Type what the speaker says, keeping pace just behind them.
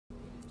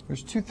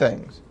there's two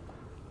things.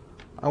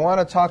 I want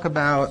to talk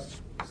about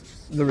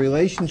the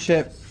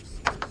relationship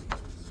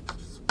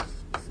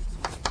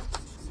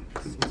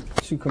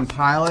to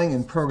compiling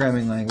and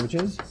programming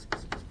languages.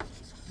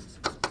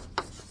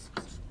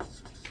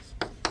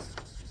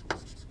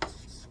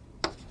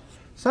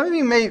 Some of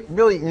you may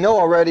really know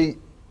already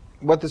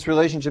what this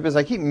relationship is.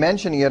 I keep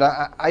mentioning it.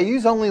 I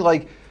use only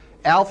like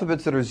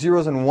alphabets that are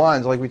zeros and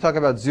ones. Like we talk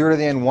about 0 to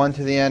the n, 1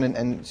 to the n,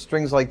 and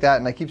strings like that.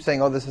 And I keep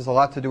saying, oh, this has a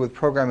lot to do with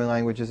programming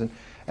languages.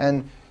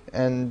 And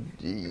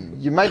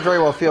you might very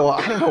well feel,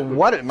 I don't know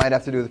what it might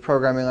have to do with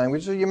programming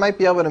languages. You might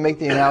be able to make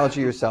the analogy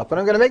yourself. But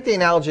I'm going to make the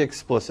analogy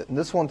explicit. And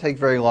this won't take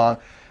very long.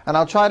 And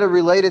I'll try to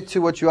relate it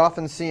to what you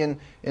often see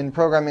in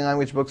programming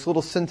language books,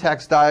 little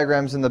syntax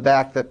diagrams in the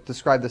back that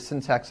describe the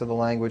syntax of the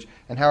language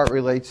and how it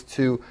relates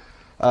to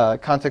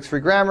context-free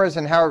grammars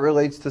and how it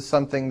relates to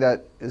something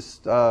that is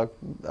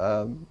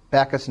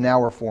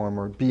Backus-Naur form,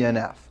 or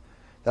BNF.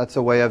 That's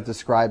a way of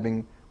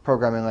describing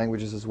programming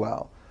languages as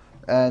well.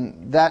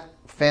 And that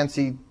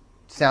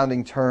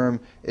fancy-sounding term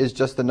is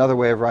just another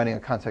way of writing a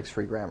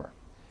context-free grammar.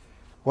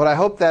 What I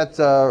hope that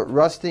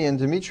Rusty and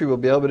Dimitri will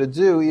be able to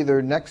do,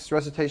 either next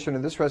recitation or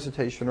this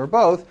recitation or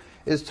both,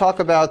 is talk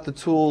about the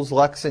tools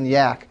Lex and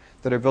Yak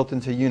that are built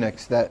into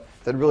Unix that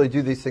really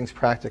do these things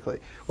practically.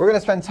 We're going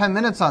to spend 10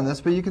 minutes on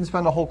this, but you can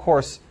spend a whole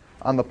course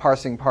on the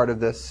parsing part of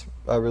this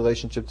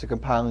relationship to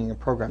compiling and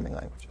programming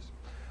languages.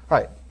 All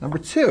right, number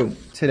 2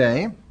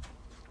 today.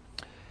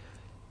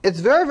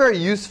 It's very, very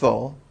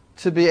useful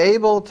to be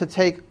able to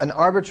take an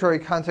arbitrary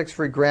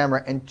context-free grammar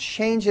and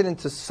change it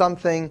into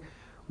something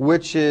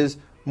which is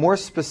more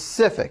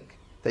specific,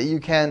 that you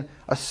can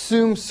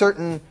assume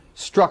certain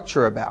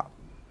structure about.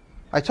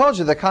 I told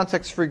you that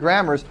context-free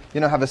grammars,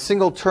 have a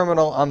single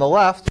terminal on the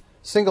left,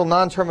 single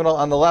non-terminal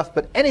on the left,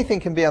 but anything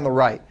can be on the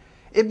right.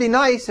 It'd be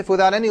nice if,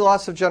 without any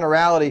loss of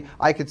generality,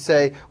 I could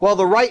say, well,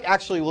 the right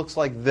actually looks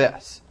like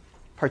this.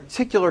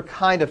 Particular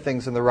kind of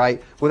things in the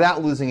right,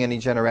 without losing any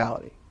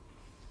generality.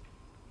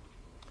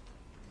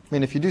 I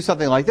mean, if you do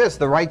something like this,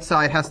 the right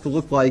side has to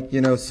look like,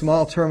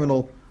 small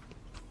terminal,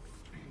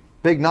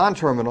 big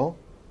non-terminal.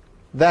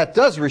 That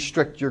does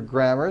restrict your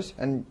grammars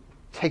and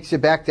takes you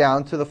back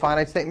down to the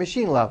finite state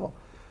machine level.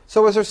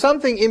 So is there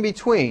something in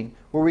between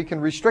where we can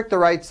restrict the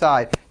right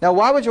side? Now,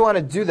 why would you want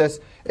to do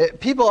this?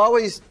 People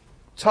always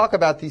talk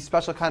about these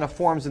special kind of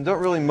forms and don't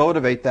really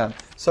motivate them.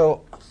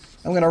 So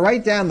I'm going to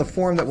write down the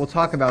form that we'll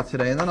talk about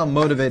today, and then I'll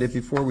motivate it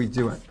before we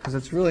do it, because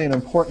it's really an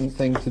important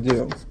thing to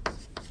do.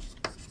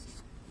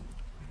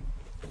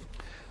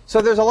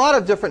 So there's a lot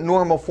of different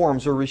normal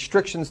forms or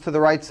restrictions to the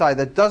right side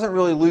that doesn't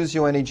really lose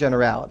you any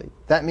generality.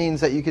 That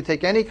means that you could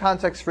take any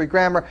context-free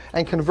grammar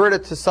and convert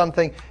it to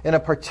something in a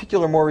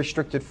particular, more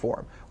restricted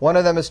form. One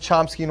of them is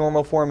Chomsky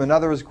normal form,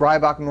 another is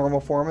Greibach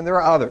normal form, and there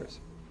are others.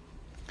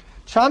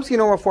 Chomsky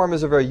normal form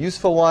is a very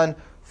useful one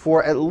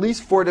for at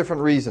least 4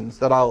 different reasons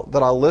that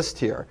I'll list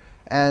here.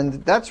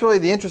 And that's really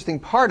the interesting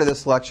part of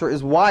this lecture,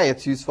 is why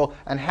it's useful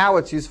and how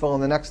it's useful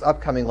in the next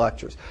upcoming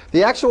lectures.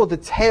 The actual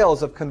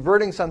details of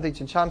converting something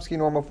to Chomsky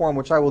normal form,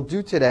 which I will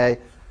do today,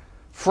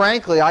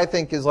 frankly, I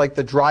think is like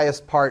the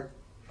driest part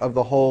of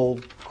the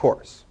whole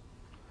course.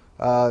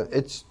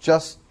 It's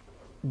just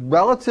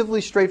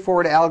relatively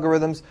straightforward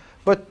algorithms,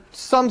 but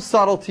some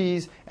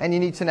subtleties, and you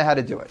need to know how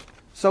to do it.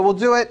 So we'll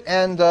do it,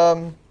 and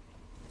I'll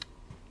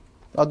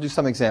do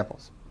some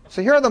examples.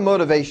 So here are the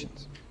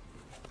motivations.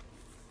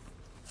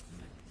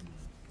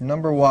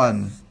 Number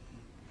 1.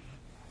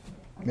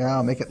 Now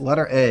I'll make it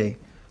letter A.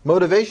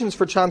 Motivations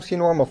for Chomsky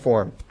normal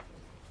form.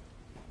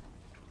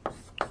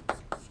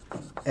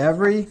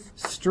 Every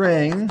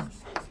string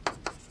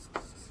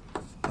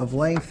of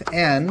length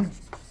n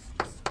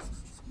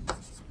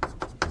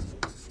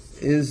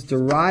is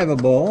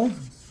derivable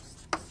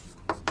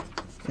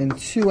in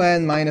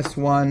 2n minus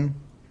 1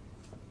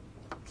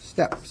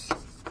 steps.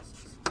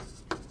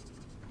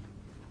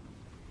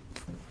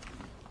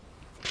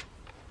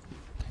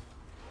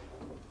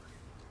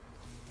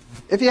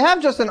 If you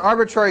have just an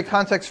arbitrary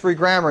context-free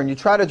grammar and you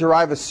try to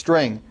derive a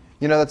string,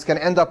 that's going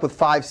to end up with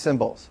 5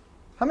 symbols,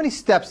 how many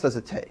steps does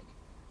it take?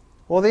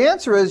 Well, the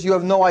answer is you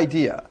have no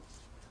idea.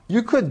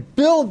 You could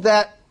build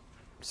that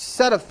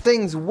set of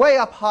things way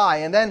up high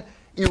and then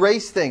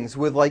erase things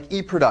with like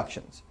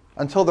e-productions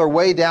until they're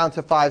way down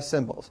to 5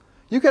 symbols.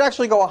 You could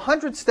actually go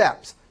 100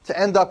 steps to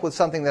end up with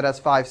something that has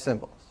 5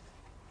 symbols.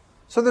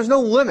 So there's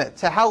no limit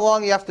to how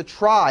long you have to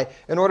try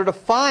in order to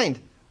find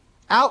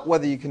out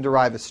whether you can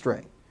derive a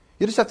string.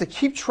 You just have to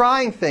keep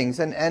trying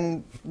things,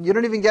 and you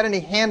don't even get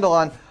any handle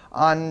on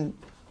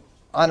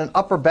an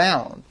upper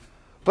bound.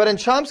 But in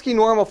Chomsky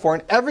normal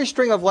form, every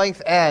string of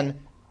length n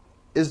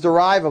is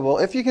derivable.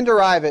 If you can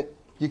derive it,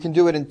 you can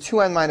do it in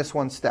 2n minus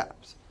 1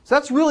 steps. So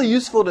that's really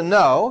useful to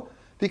know,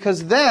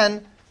 because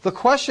then the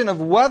question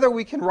of whether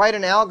we can write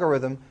an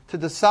algorithm to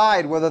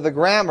decide whether the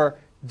grammar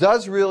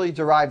does really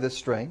derive this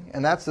string,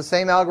 and that's the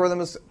same algorithm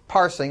as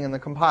parsing in the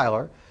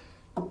compiler,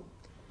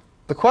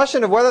 the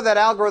question of whether that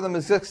algorithm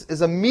exists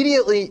is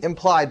immediately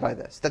implied by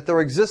this, that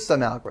there exists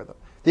some algorithm.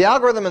 The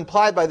algorithm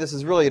implied by this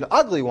is really an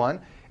ugly one.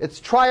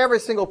 It's try every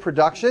single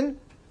production,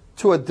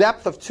 to a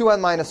depth of 2n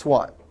minus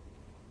 1.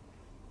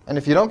 And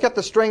if you don't get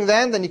the string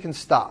then you can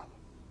stop.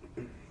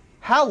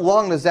 How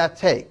long does that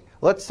take?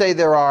 Let's say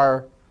there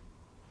are,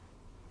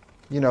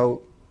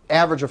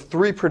 average of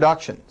 3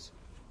 productions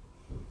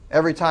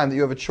every time that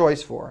you have a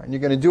choice for, and you're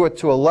going to do it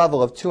to a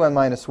level of 2n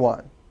minus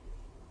 1.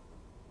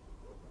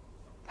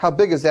 How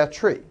big is that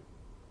tree?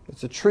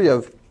 It's a tree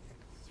of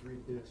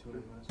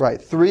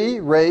 3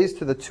 raised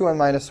to the 2n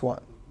minus 1.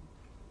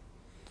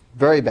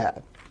 Very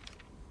bad.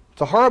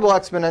 It's a horrible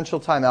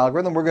exponential time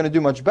algorithm. We're going to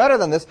do much better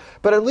than this,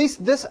 but at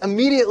least this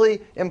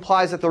immediately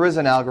implies that there is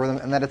an algorithm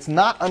and that it's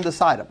not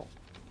undecidable.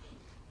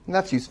 And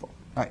that's useful.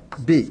 All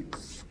right, B.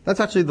 That's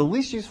actually the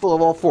least useful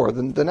of all 4.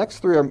 The next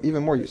 3 are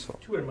even more useful.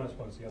 2n minus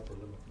 1 is the upper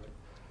limit, right?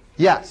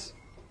 Yes.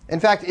 In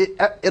fact,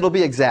 it'll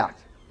be exact.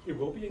 It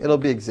will be exact? It'll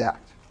be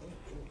exact.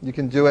 You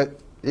can do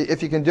it.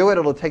 If you can do it,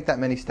 it'll take that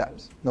many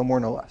steps. No more,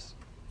 no less.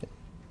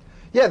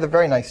 Yeah, the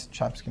very nice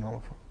Chomsky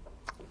normal form.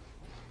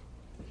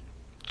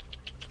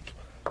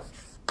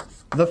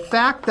 The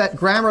fact that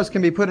grammars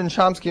can be put in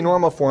Chomsky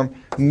normal form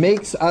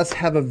makes us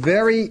have a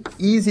very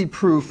easy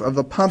proof of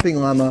the pumping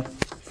lemma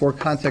for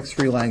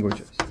context-free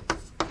languages.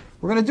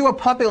 We're going to do a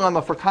pumping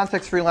lemma for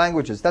context-free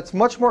languages. That's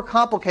much more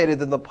complicated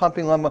than the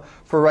pumping lemma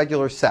for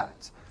regular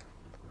sets.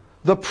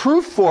 The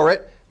proof for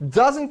it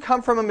doesn't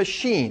come from a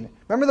machine.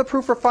 Remember the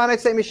proof for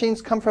finite state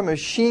machines come from a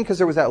machine because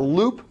there was that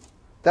loop?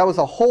 That was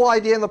the whole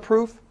idea in the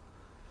proof.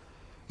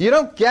 You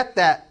don't get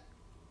that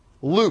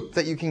loop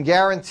that you can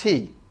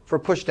guarantee for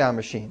push-down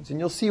machines. And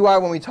you'll see why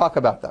when we talk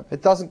about them.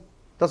 It doesn't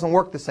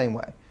work the same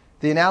way.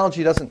 The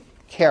analogy doesn't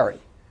carry.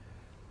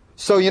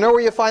 So you know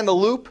where you find the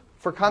loop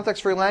for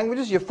context-free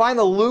languages? You find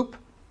the loop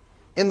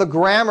in the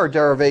grammar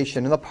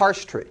derivation, in the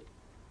parse tree.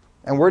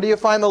 And where do you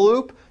find the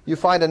loop? You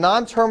find a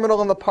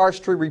non-terminal in the parse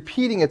tree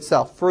repeating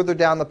itself further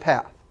down the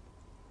path.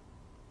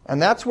 And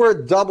that's where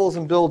it doubles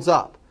and builds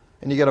up.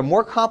 And you get a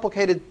more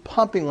complicated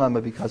pumping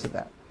lemma because of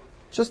that.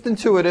 Just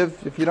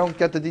intuitive. If you don't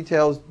get the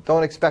details,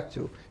 don't expect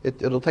to.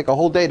 It'll take a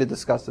whole day to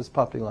discuss this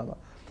pumping lemma.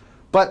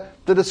 But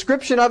the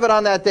description of it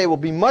on that day will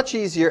be much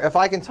easier if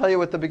I can tell you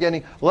at the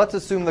beginning, let's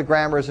assume the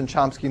grammar is in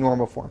Chomsky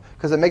normal form.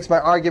 Because it makes my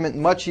argument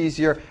much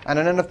easier, and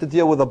I don't have to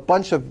deal with a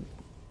bunch of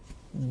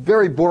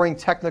very boring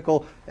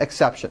technical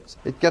exceptions.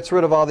 It gets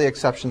rid of all the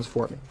exceptions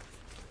for me.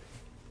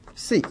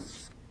 C.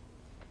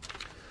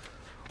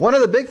 One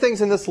of the big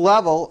things in this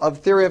level of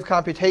theory of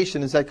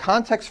computation is that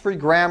context-free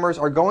grammars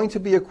are going to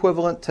be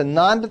equivalent to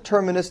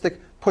non-deterministic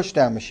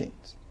push-down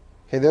machines.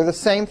 Okay, they're the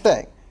same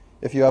thing.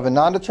 If you have a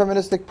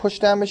non-deterministic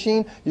push-down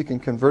machine, you can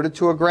convert it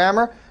to a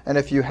grammar. And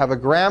if you have a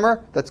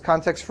grammar that's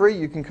context-free,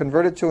 you can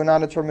convert it to a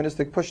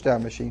non-deterministic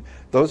push-down machine.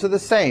 Those are the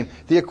same.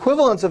 The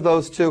equivalence of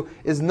those two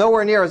is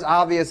nowhere near as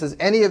obvious as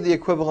any of the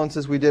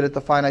equivalences we did at the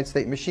finite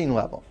state machine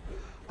level.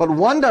 But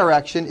one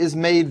direction is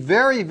made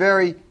very,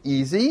 very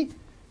easy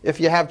if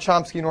you have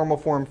Chomsky normal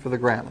form for the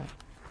grammar.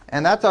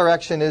 And that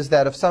direction is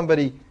that if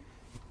somebody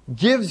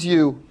gives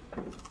you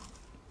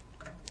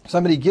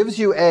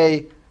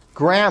a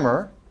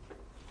grammar,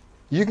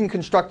 you can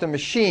construct a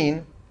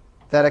machine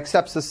that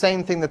accepts the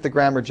same thing that the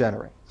grammar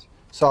generates.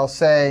 So I'll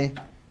say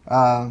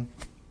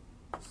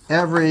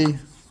every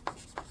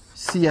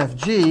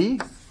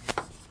CFG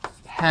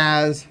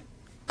has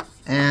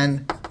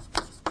an,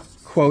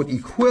 quote,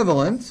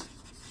 equivalent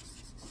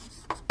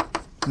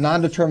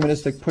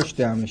non-deterministic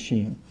push-down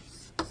machine.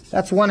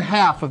 That's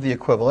 1/2 of the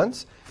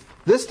equivalence.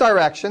 This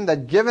direction,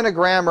 that given a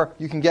grammar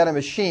you can get a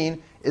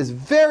machine, is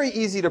very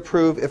easy to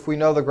prove if we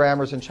know the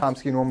grammar's in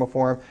Chomsky normal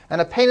form, and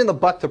a pain in the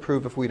butt to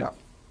prove if we don't.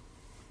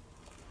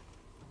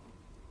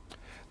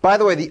 By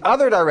the way, the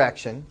other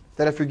direction,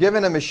 that if you're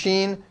given a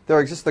machine, there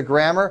exists a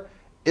grammar,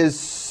 is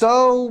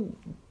so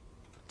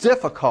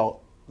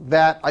difficult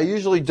that I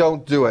usually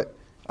don't do it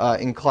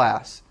in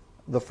class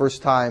the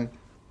first time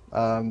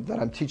that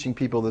I'm teaching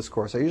people this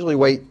course. I usually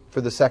wait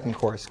for the second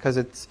course, because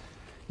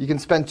you can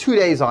spend 2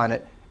 days on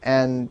it,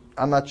 and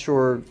I'm not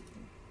sure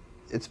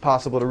it's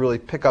possible to really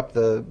pick up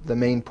the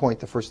main point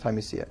the first time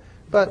you see it.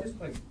 But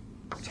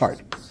it's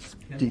hard.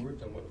 10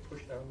 words on what a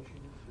push-down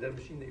machine is? Is that a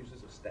machine that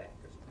uses a stack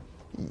or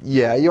something?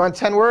 Yeah, you want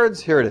 10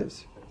 words? Here it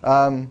is.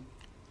 That's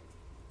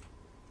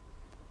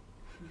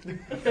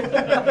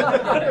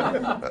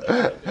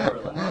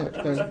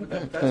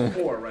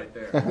 4 right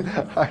there.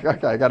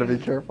 Okay, I got to be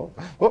careful.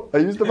 Oh, I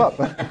used them up.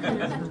 All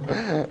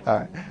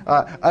right.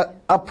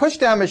 A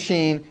push-down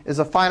machine is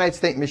a finite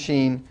state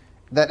machine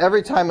that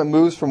every time it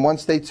moves from one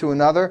state to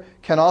another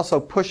can also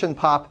push and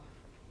pop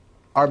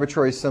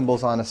arbitrary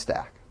symbols on a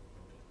stack.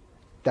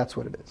 That's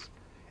what it is.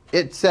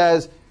 It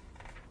says,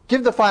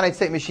 give the finite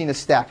state machine a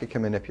stack it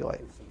can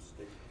manipulate.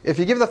 If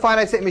you give the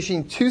finite state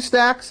machine 2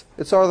 stacks,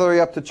 it's all the way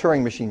up to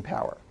Turing machine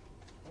power.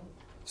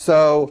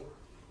 So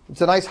it's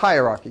a nice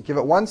hierarchy. Give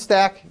it 1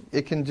 stack,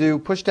 it can do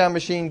push-down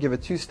machine. Give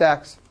it 2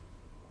 stacks,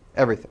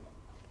 everything.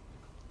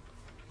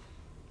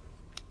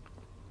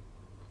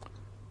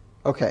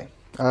 OK,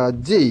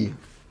 D.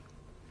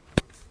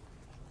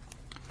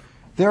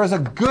 There is a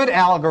good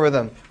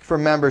algorithm for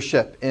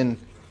membership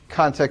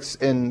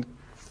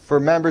for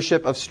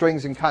membership of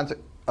strings in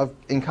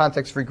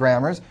context-free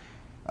grammars.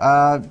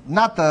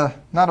 not a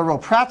real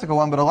practical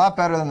one, but a lot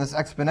better than this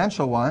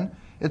exponential one.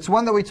 It's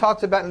one that we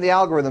talked about in the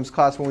algorithms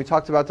class when we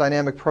talked about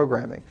dynamic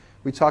programming.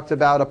 We talked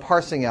about a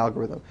parsing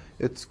algorithm.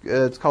 It's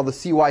called the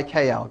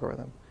CYK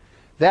algorithm.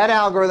 That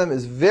algorithm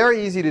is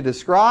very easy to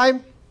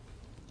describe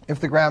if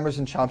the grammar is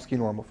in Chomsky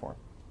normal form.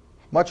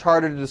 Much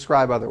harder to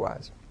describe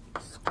otherwise.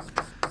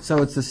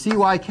 So it's the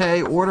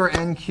CYK order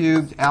n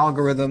cubed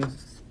algorithm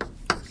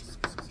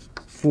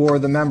for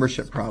the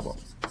membership problem.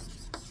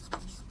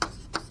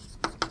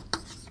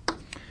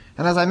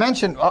 And as I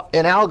mentioned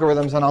in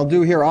algorithms, and I'll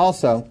do here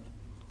also,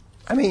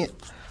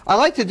 I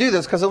like to do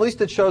this because at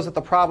least it shows that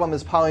the problem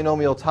is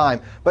polynomial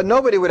time. But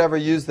nobody would ever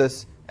use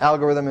this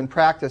algorithm in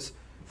practice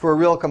for a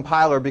real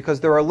compiler because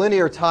there are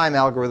linear time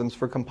algorithms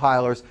for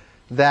compilers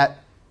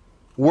that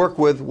work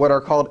with what are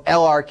called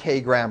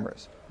LRK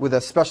grammars, with a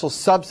special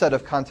subset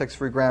of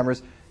context-free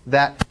grammars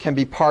that can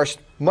be parsed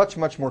much,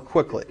 much more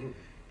quickly,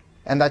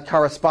 and that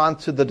correspond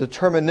to the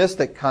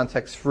deterministic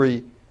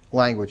context-free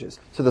languages,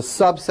 to the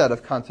subset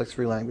of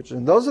context-free languages.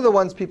 And those are the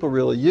ones people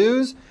really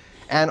use,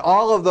 and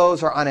all of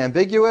those are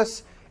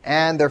unambiguous,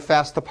 and they're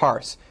fast to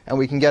parse, and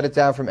we can get it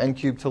down from n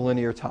cubed to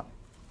linear time.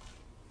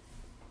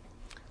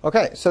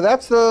 Okay, so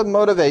that's the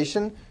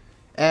motivation,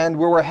 and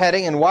where we're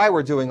heading and why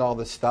we're doing all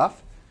this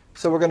stuff.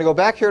 So we're going to go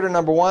back here to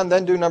number 1,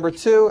 then do number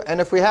 2, and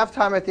if we have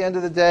time at the end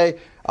of the day,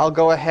 I'll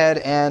go ahead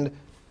and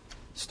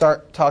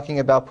start talking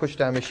about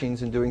push-down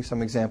machines and doing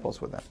some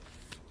examples with them.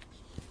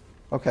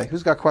 Okay,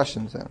 who's got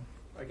questions then?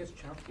 I guess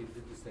Chomsky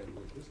did the same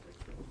linguistics.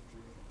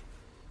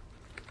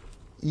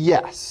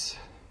 Yes.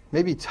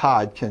 Maybe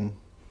Todd can.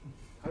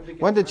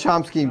 When did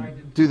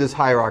Chomsky do this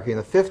hierarchy? In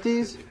the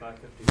 50s? 55,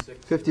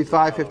 56.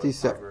 55,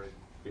 56.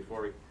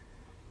 Before he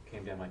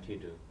came to MIT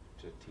to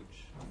teach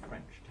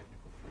French,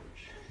 technical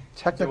French.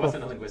 Technical. There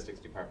wasn't a linguistics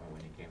department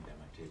when he came to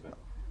MIT. But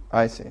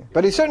I see.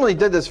 But he certainly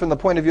did this from the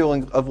point of view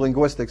of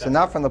linguistics and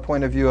not from the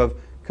point of view of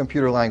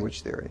computer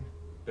language theory.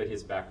 But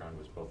his background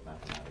was both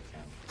mathematics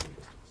and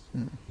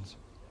linguistics.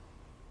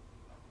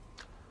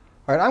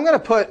 All right, I'm going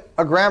to put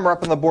a grammar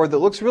up on the board that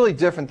looks really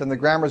different than the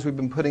grammars we've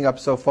been putting up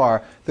so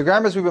far. The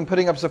grammars we've been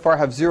putting up so far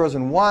have zeros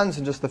and ones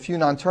and just a few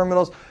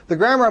non-terminals. The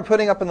grammar I'm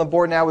putting up on the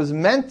board now is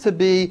meant to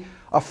be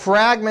a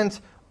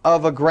fragment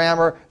of a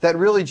grammar that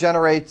really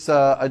generates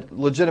a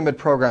legitimate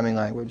programming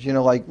language,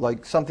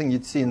 like something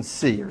you'd see in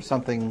C or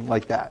something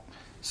like that.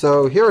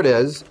 So here it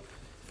is.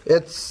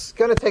 It's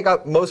going to take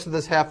up most of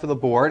this half of the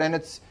board, and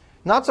it's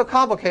not so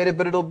complicated,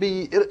 but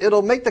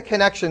it'll make the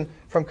connection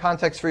from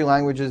context-free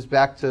languages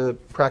back to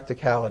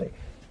practicality.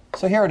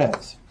 So here it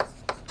is.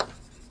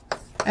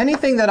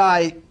 Anything that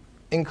I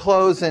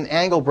enclose in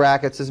angle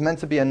brackets is meant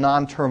to be a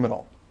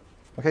non-terminal.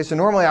 Okay, so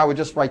normally I would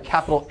just write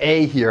capital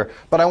A here,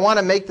 but I want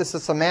to make this a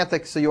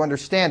semantic so you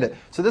understand it.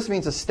 So this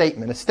means a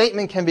statement. A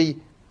statement can be,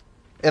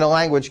 in a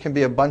language, can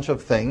be a bunch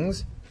of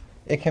things.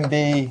 It can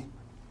be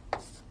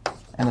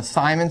an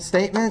assignment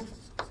statement.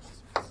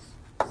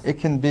 It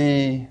can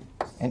be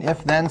an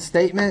if-then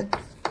statement.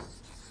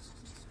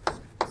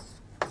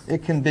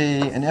 It can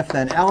be an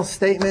if-then-else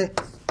statement.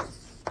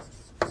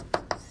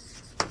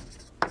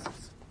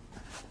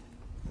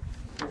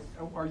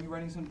 Are you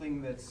writing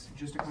something that's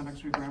just a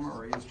context-free grammar,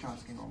 or is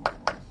Chomsky normal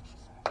form?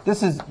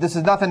 This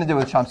is nothing to do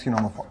with Chomsky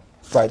normal form.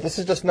 Right. This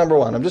is just number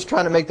 1. I'm just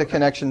trying to make the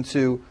connection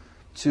to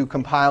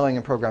compiling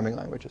and programming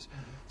languages.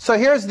 So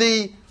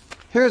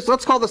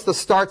let's call this the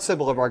start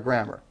symbol of our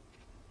grammar.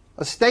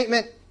 A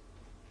statement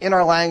in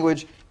our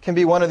language can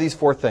be one of these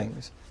 4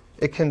 things.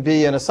 It can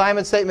be an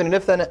assignment statement, an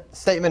if-then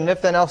statement, an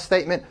if-then-else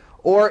statement,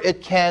 or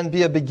it can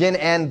be a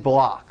begin-end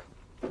block.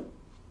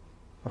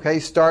 Okay,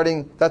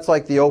 that's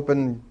like the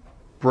open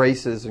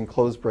braces and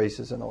closed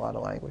braces in a lot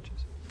of languages.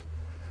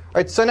 All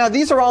right, so now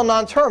these are all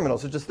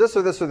non-terminals. So just this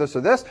or this or this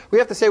or this. We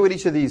have to say what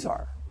each of these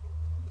are.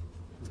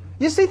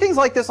 You see things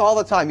like this all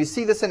the time. You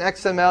see this in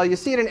XML. You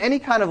see it in any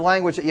kind of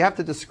language that you have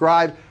to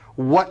describe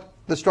what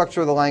the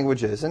structure of the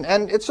language is.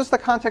 And it's just a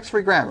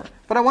context-free grammar.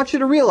 But I want you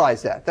to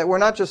realize that we're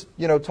not just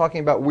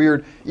talking about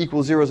weird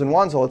equals, zeros, and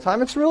ones all the time.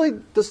 It's really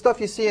the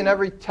stuff you see in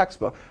every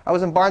textbook. I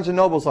was in Barnes &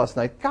 Noble's last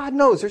night. God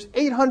knows, there's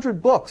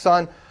 800 books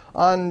on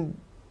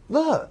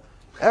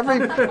every,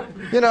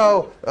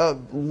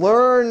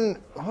 learn,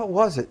 what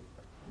was it?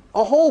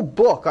 A whole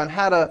book on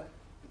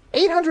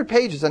 800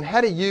 pages on how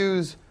to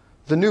use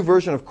the new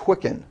version of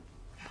Quicken.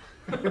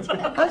 That's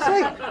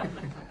like,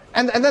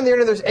 and then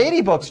there's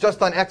 80 books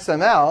just on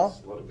XML.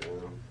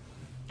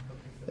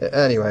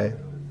 Anyway.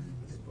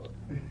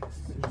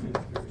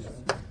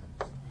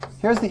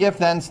 Here's the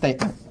if-then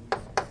statement.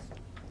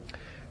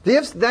 The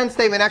if-then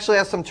statement actually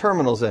has some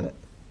terminals in it.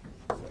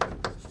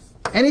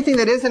 Anything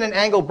that isn't in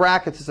angle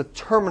brackets is a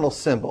terminal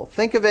symbol.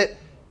 Think of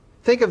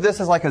this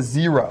as like a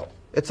 0.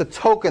 It's a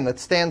token that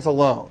stands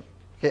alone.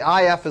 Okay,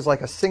 IF is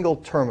like a single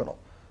terminal.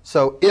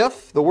 So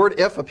if, the word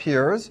if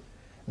appears,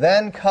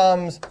 then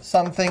comes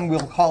something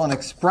we'll call an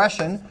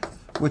expression,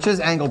 which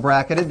is angle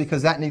bracketed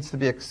because that needs to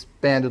be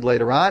expanded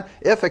later on.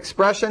 If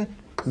expression,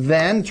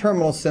 then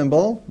terminal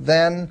symbol,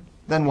 then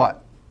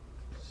what?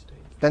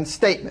 Then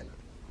statement.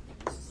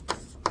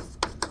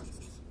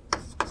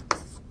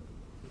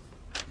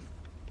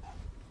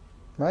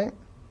 right?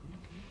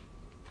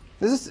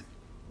 This is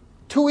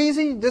too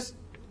easy? Just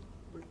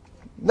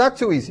not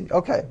too easy.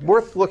 Okay,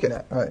 worth looking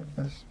at. All right.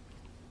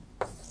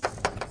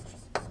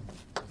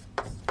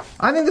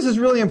 I think this is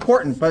really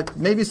important, but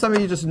maybe some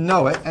of you just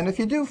know it. And if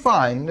you do,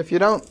 fine. If you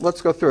don't,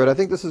 let's go through it. I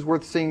think this is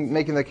worth seeing,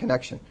 making the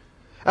connection.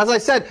 As I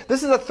said,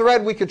 this is a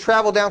thread we could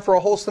travel down for a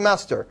whole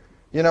semester,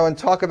 you know, and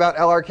talk about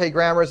LRK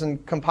grammars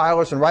and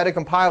compilers and write a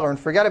compiler and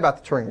forget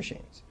about the Turing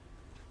machines.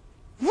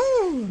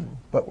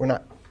 But we're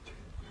not.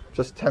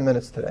 Just 10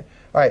 minutes today.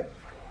 All right.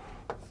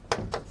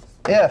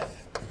 If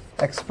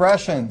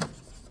expression,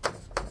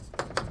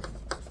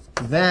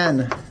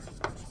 then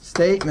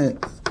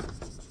statement,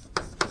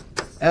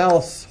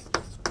 else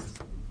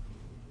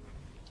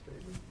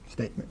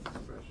statement.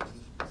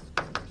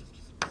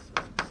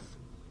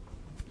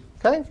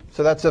 Okay?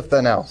 So that's if,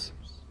 then, else.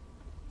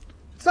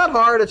 It's not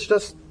hard. It's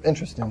just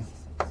interesting.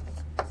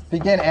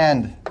 Begin,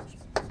 end.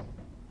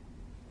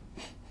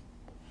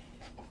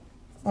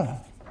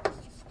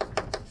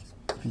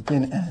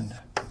 Begin, end.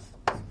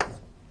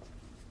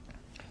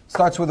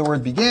 Starts with the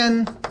word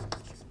begin,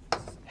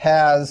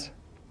 has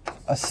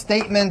a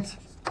statement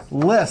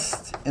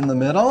list in the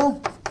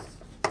middle,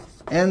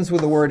 ends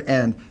with the word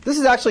end. This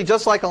is actually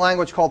just like a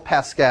language called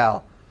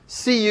Pascal.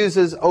 C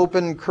uses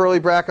open curly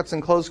brackets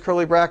and closed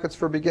curly brackets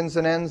for begins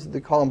and ends.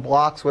 They call them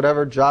blocks,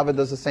 whatever. Java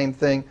does the same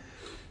thing.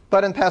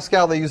 But in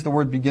Pascal, they use the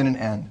word begin and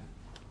end.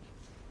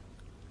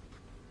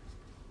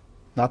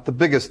 Not the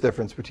biggest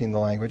difference between the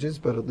languages,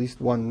 but at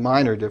least one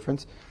minor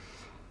difference.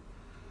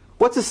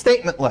 What's a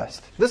statement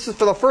list? This is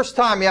for the first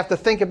time you have to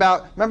think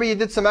about, remember you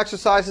did some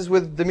exercises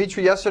with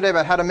Dimitri yesterday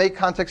about how to make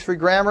context-free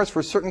grammars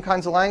for certain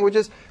kinds of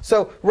languages?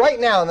 So right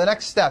now, in the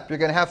next step, you're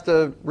going to have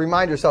to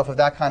remind yourself of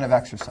that kind of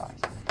exercise.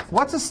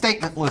 What's a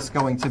statement list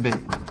going to be?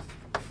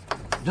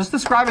 Just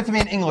describe it to me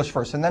in English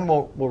first, and then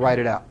we'll write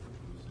it out.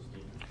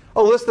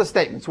 A list of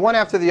statements, one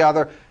after the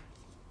other.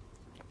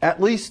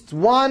 At least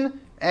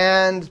one,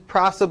 and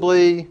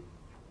possibly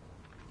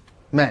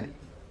many.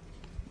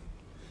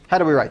 How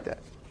do we write that?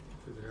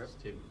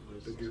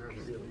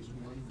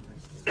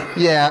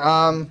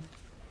 Yeah,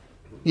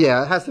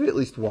 it has to be at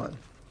least one.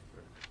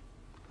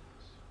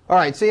 All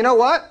right, so you know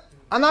what?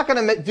 I'm not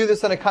going to do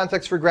this in a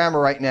context-free grammar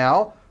right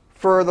now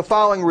for the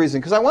following reason,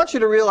 because I want you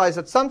to realize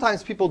that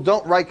sometimes people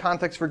don't write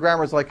context-free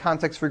grammars like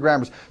context-free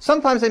grammars.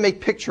 Sometimes they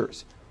make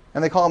pictures,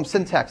 and they call them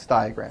syntax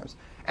diagrams.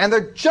 And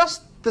they're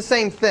just the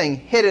same thing,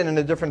 hidden in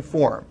a different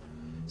form.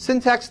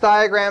 Syntax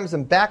diagrams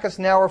in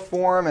Backus-Naur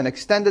form and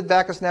extended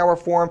Backus-Naur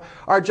form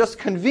are just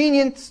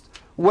convenient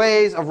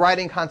ways of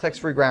writing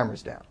context-free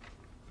grammars down.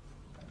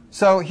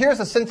 So here's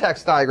a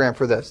syntax diagram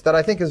for this that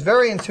I think is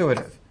very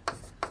intuitive.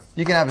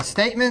 You can have a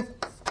statement,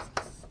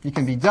 you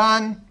can be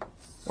done,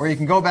 or you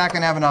can go back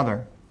and have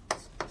another.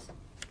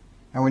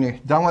 And when you're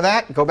done with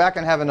that, go back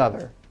and have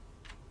another.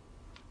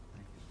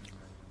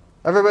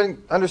 Everybody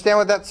understand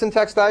what that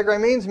syntax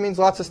diagram means? It means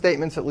lots of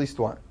statements, at least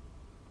one.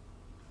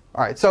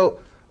 All right, so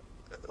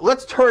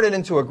let's turn it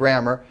into a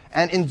grammar,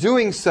 and in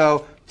doing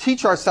so,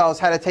 teach ourselves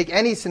how to take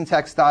any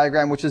syntax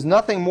diagram, which is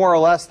nothing more or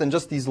less than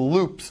just these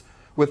loops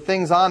with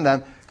things on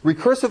them,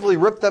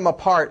 recursively rip them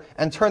apart,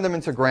 and turn them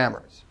into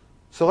grammars.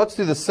 So let's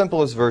do the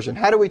simplest version.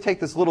 How do we take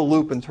this little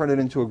loop and turn it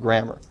into a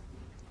grammar?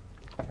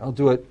 I'll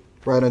do it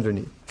right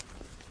underneath.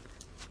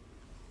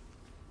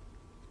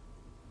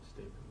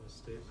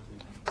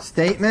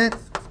 Statement,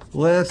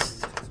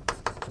 list,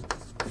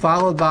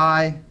 followed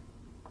by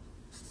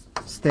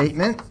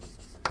statement.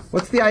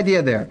 What's the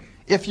idea there?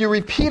 If you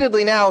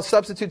repeatedly now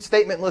substitute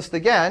statement list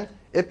again,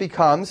 it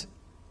becomes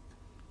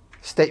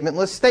statement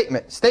list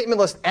statement. Statement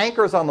list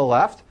anchors on the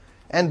left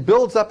and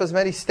builds up as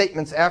many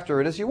statements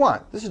after it as you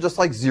want. This is just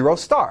like 0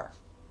 star.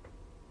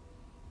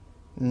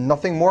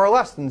 Nothing more or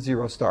less than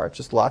 0 star. It's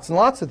just lots and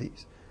lots of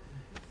these.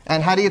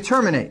 And how do you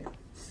terminate?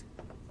 Just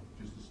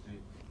a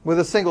statement. With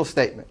a single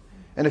statement.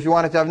 And if you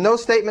wanted to have no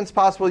statements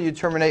possible, you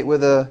terminate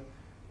with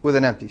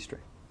an empty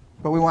string.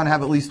 But we want to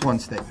have at least one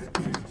statement.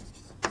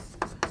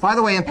 By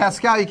the way, in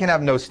Pascal, you can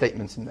have no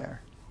statements in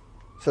there.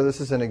 So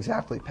this isn't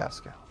exactly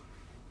Pascal.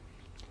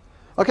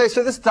 OK,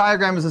 so this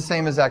diagram is the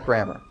same as that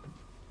grammar.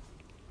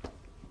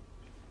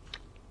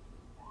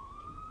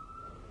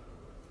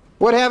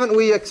 What haven't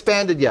we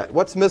expanded yet?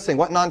 What's missing?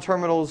 What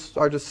non-terminals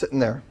are just sitting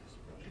there?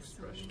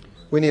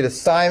 We need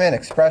assignment,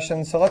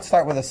 expression. So let's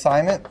start with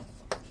assignment.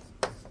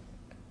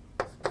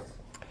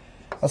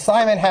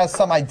 Assignment has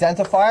some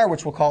identifier,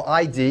 which we'll call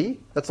ID.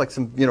 That's like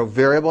some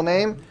variable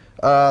name.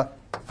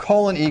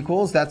 Colon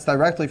equals. That's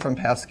directly from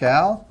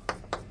Pascal.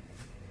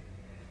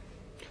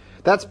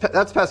 That's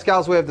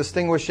Pascal's way of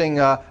distinguishing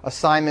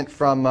assignment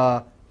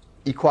from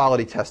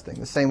equality testing,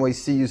 the same way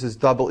C uses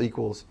double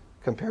equals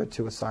compared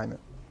to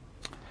assignment.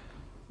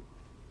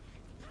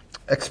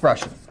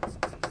 Expression.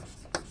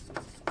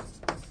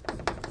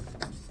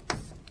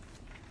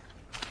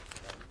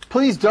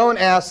 Please don't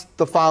ask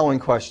the following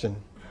question.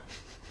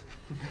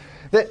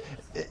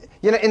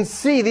 In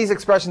C, these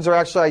expressions are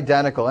actually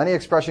identical. Any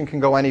expression can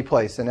go any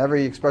place, and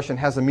every expression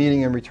has a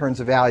meaning and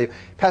returns a value.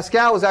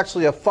 Pascal was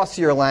actually a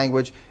fussier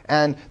language,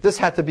 and this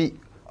had to be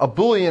a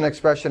Boolean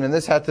expression and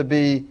this had to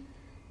be,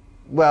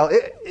 well,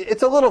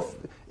 it's a little,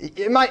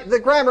 the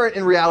grammar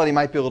in reality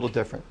might be a little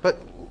different.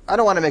 But I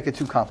don't want to make it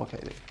too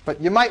complicated.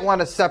 But you might want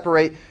to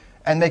separate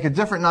and make a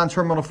different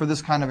non-terminal for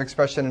this kind of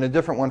expression and a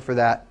different one for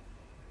that.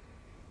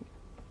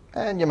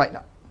 And you might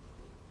not.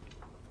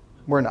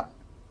 We're not.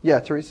 Yeah,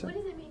 Teresa? What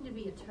does it mean to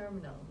be a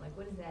terminal? Like,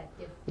 what is that?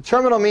 The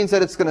terminal means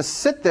that it's going to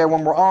sit there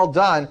when we're all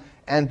done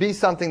and be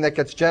something that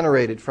gets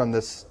generated from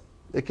this.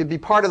 It could be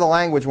part of the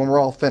language when we're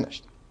all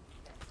finished.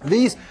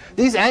 These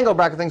angle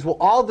bracket things will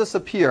all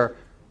disappear.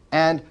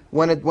 And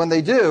when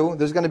they do,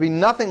 there's going to be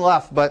nothing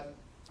left but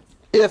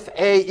if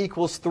A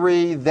equals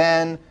 3,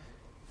 then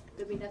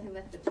There'll be nothing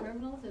left but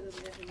terminals? Or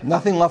there'll be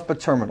nothing left but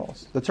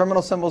terminals. The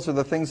terminal symbols are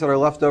the things that are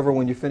left over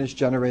when you finish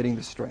generating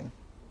the string.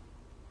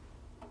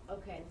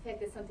 Okay, the fact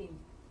that something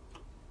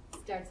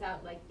starts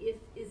out like if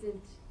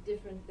isn't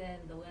different than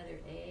the letter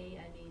A,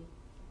 I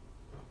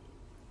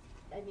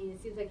mean,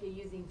 it seems like you're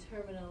using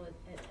terminal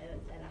at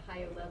a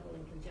higher level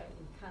in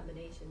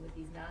combination with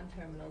these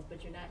non-terminals,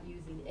 but you're not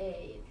using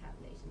A in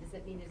combination. Does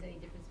that mean there's any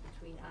difference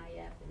between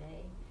IF and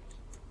A?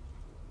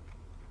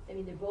 I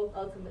mean, they're both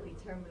ultimately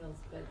terminals,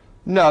 but...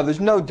 No, there's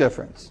no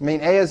difference. I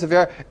mean, A is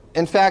a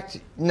in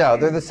fact, no,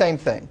 they're the same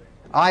thing.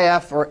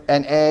 IF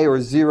and A or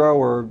 0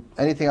 or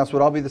anything else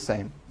would all be the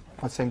same.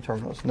 Same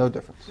terminals, no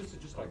difference. This is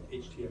just like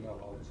HTML,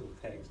 all these little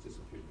tags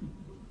disappear.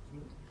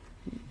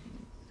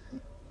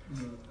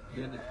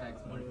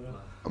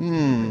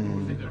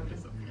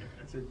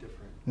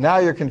 Now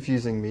you're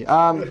confusing me.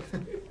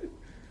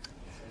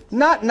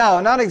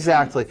 Not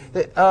exactly.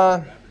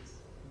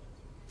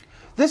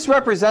 This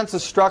represents a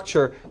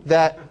structure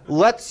that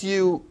lets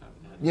you,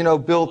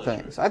 build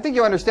things. I think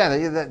you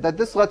understand that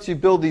this lets you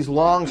build these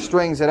long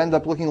strings that end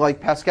up looking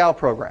like Pascal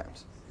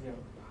programs.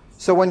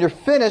 So when you're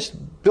finished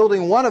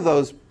building one of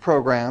those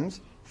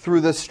programs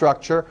through this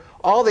structure,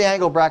 all the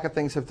angle bracket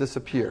things have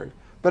disappeared.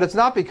 But it's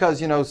not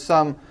because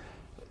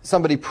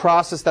somebody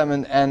processed them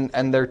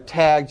and they're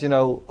tagged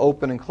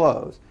open and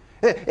close.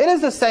 It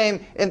is the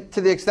same to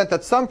the extent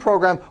that some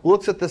program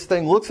looks at this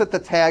thing, looks at the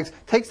tags,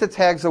 takes the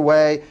tags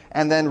away,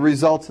 and then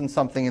results in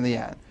something in the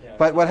end. Yeah.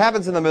 But what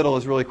happens in the middle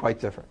is really quite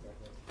different.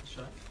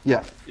 Shai?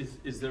 Yeah.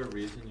 Is there a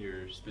reason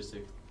you're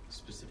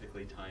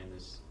specifically tying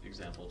this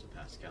example to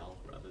Pascal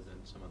rather than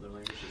some other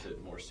language? Is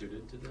it more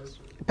suited to this?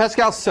 Or?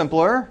 Pascal's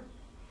simpler.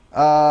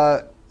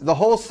 The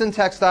whole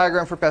syntax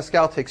diagram for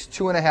Pascal takes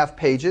 2.5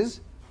 pages.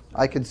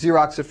 I could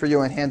Xerox it for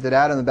you and hand it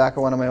out in the back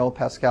of one of my old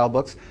Pascal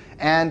books.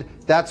 And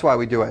that's why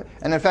we do it.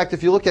 And in fact,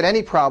 if you look at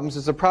any problems,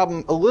 there's a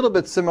problem a little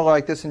bit similar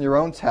like this in your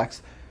own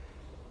text.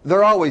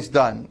 They're always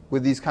done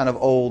with these kind of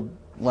old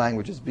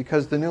languages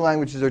because the new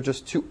languages are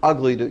just too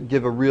ugly to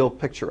give a real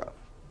picture of.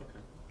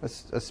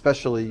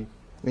 Especially,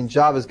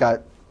 Java's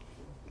got,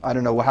 I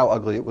don't know how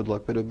ugly it would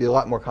look, but it would be a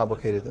lot more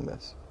complicated than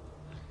this.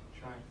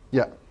 Shai?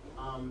 Yeah.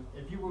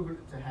 If you were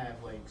to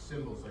have like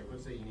symbols, like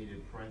let's say you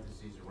needed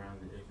parentheses around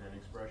the if-then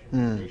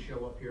expression, would they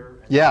show up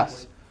here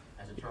Yes.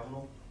 as a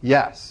terminal?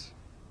 Yes,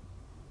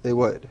 they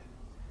would.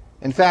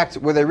 In fact,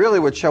 where they really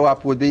would show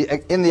up would be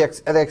in the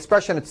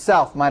expression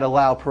itself might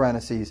allow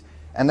parentheses,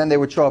 and then they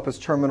would show up as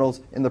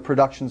terminals in the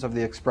productions of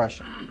the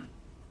expression.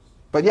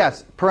 But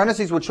yes,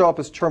 parentheses would show up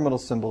as terminal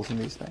symbols in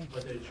these things.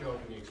 But they'd show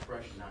up in the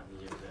expression, not in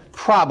the if-then.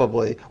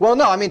 Probably. Well,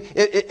 no,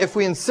 if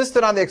we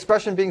insisted on the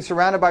expression being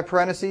surrounded by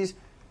parentheses,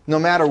 no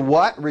matter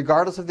what,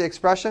 regardless of the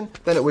expression,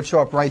 then it would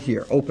show up right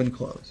here, open,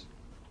 close.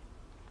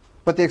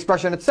 But the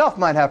expression itself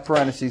might have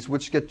parentheses,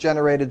 which get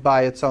generated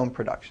by its own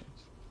productions.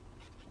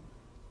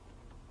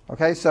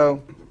 Okay,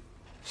 so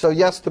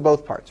yes to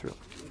both parts, really.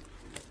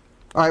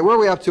 All right, where are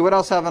we up to? What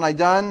else haven't I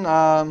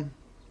done?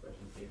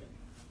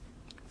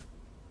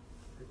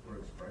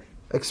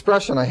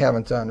 Expression I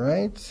haven't done,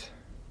 right?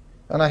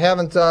 And I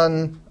haven't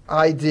done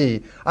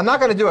ID. I'm not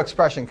going to do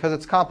expression because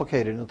it's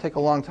complicated. It'll take a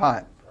long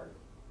time.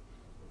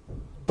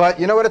 But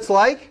you know what it's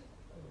like?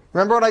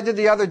 Remember what I did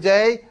the other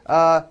day?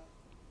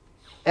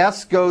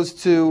 S goes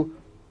to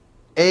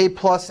A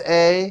plus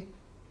A,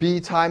 B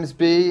times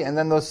B, and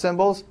then those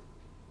symbols.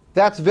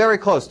 That's very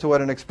close to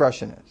what an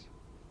expression is.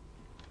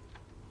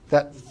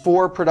 That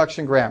for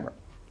production grammar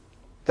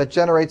that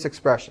generates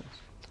expressions.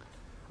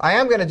 I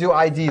am going to do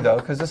ID, though,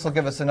 because this will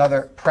give us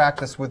another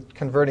practice with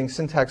converting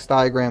syntax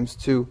diagrams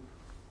to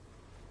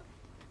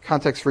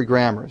context-free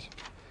grammars.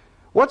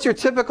 What's your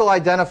typical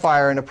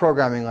identifier in a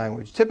programming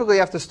language? Typically, you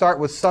have to start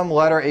with some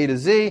letter A to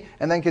Z,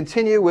 and then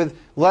continue with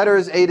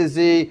letters A to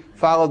Z,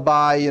 followed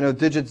by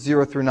digits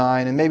 0 through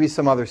 9, and maybe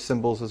some other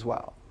symbols as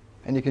well.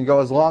 And you can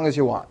go as long as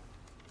you want.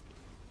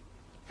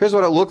 Here's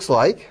what it looks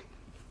like.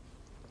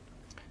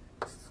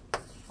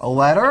 A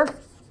letter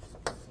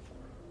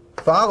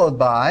followed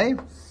by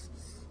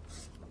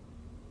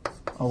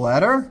a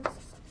letter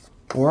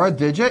or a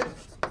digit.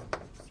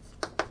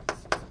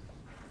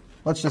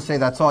 Let's just say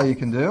that's all you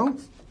can do.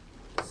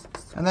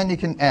 And then you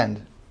can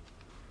end.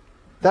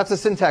 That's a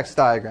syntax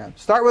diagram.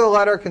 Start with a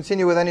letter,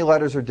 continue with any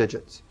letters or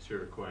digits. So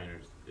you're requiring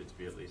it to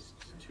be at least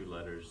 2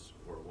 letters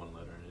or 1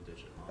 letter and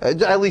a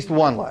digit? At least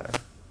 1 letter.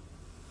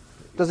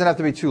 It doesn't have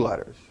to be 2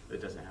 letters.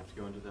 It doesn't have to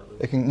go into that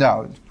loop? It can,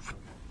 no.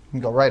 can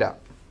go right out.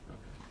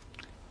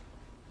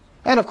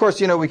 And of course,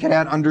 we can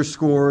add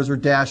underscores or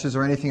dashes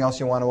or anything else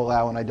you want to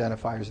allow in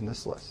identifiers in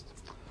this list.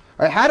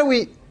 All right, how do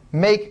we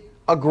make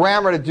a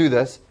grammar to do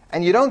this?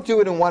 And you don't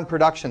do it in one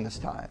production this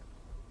time,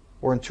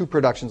 or in two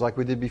productions like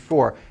we did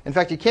before. In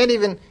fact, you can't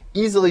even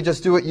easily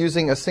just do it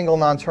using a single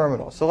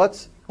non-terminal. So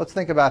let's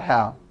think about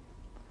how.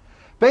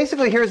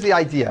 Basically, here's the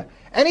idea.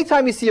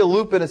 Anytime you see a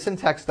loop in a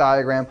syntax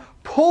diagram,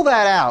 pull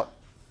that out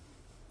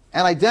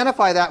and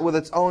identify that with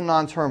its own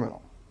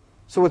non-terminal.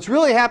 So what's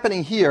really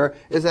happening here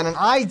is that an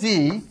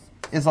ID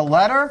is a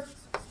letter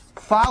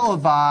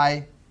followed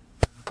by,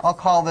 I'll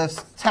call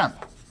this temp,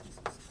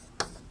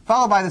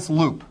 followed by this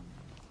loop.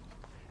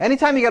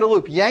 Anytime you get a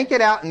loop, yank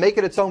it out and make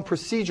it its own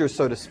procedure,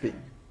 so to speak.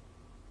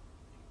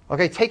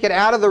 Okay, take it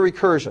out of the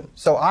recursion.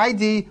 So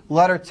ID,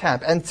 letter,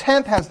 temp. And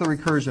temp has the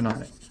recursion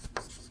on it.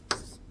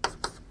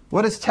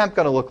 What is temp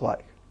going to look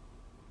like?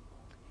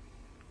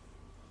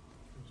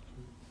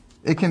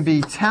 It can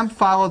be temp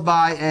followed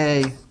by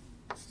a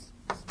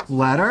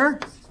letter.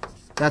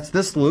 That's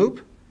this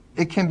loop.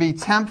 It can be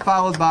temp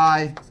followed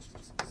by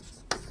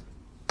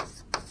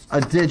a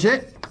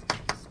digit.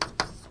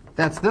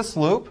 That's this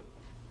loop.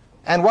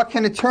 And what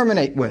can it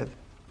terminate with?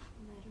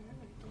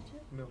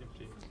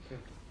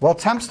 Well,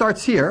 temp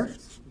starts here,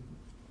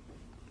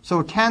 so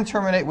it can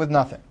terminate with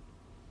nothing.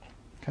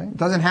 Okay? It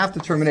doesn't have to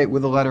terminate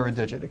with a letter or a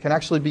digit. It can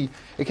actually be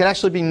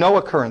no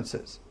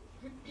occurrences.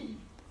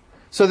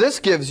 So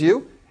this gives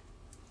you,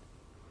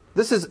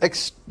 this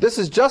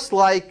is just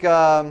like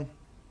 0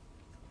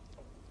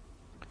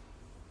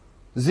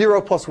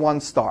 plus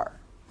 1 star.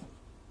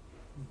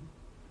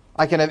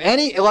 I can have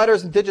any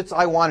letters and digits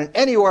I want in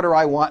any order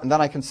I want, and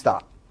then I can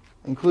stop,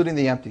 including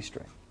the empty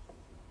string.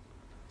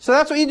 So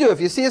that's what you do. If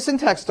you see a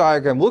syntax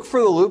diagram, look for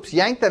the loops,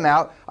 yank them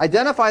out,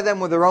 identify them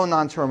with their own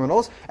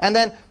non-terminals, and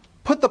then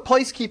put the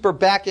placekeeper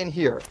back in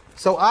here.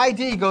 So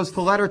ID goes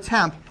to letter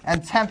temp,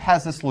 and temp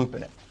has this loop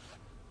in it.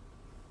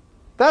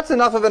 That's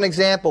enough of an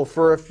example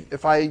for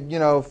if I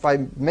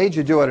made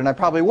you do it, and I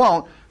probably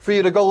won't, for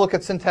you to go look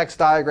at syntax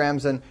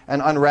diagrams and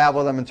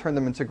unravel them and turn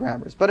them into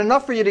grammars. But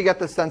enough for you to get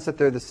the sense that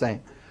they're the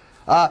same.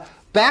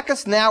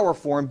 Backus-Naur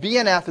form,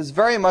 BNF, is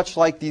very much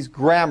like these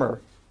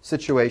grammar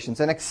situations.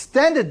 And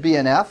extended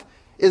BNF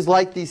is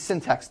like these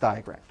syntax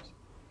diagrams.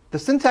 The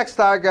syntax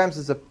diagrams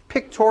is a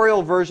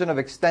pictorial version of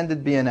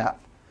extended BNF,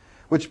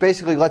 which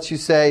basically lets you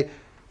say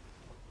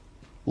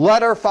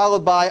letter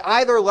followed by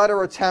either letter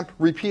or temp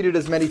repeated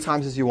as many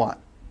times as you want.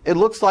 It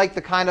looks like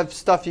the kind of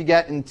stuff you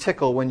get in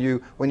Tickle when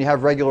you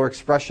have regular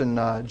expression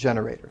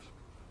generators.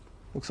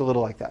 Looks a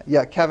little like that.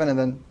 Yeah, Kevin and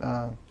then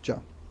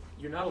Joe.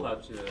 You're not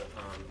allowed to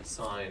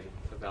assign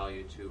a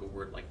value to a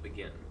word like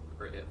begin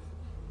or if,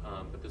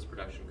 but this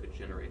production could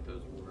generate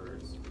those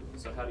words.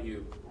 So how do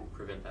you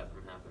prevent that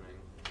from happening?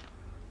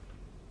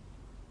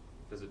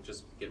 Does it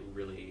just get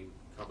really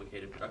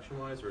complicated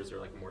production-wise, or is there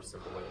like a more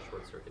simple way to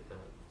short-circuit that?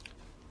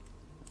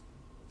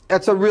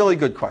 That's a really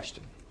good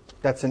question.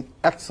 That's an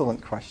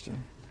excellent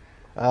question.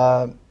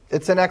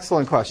 It's an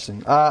excellent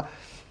question. I'm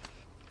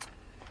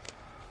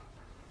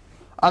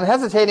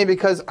hesitating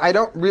because I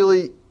don't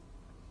really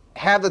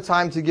have the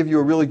time to give you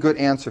a really good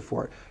answer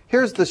for it.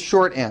 Here's the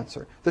short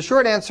answer. The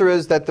short answer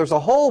is that there's a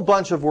whole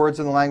bunch of words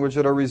in the language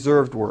that are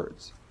reserved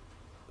words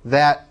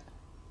that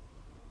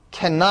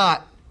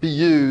cannot be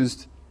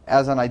used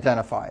as an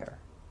identifier.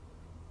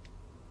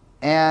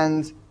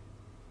 And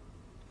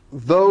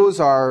those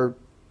are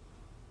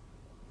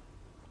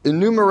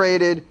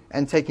enumerated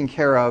and taken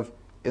care of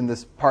in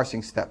this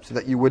parsing step so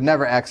that you would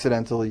never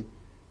accidentally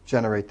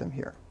generate them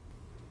here.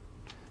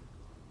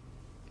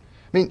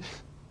 I mean,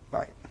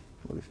 all right.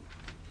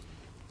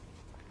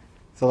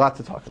 It's a lot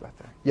to talk about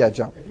there. Yeah,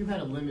 John. If you had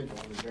a limit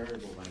on the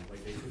variable length,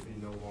 like they could be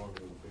no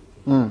longer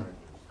than 15,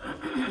 how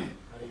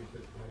do you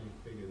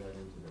figure that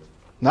into there?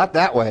 Not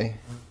that way.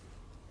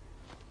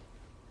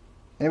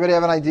 Anybody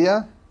have an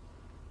idea?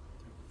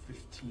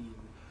 15.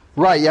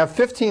 Right, you have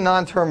 15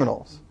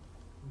 non-terminals.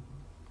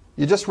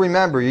 You just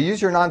remember. You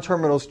use your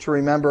non-terminals to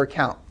remember a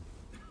count.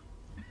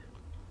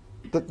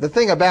 The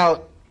thing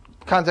about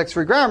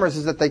context-free grammars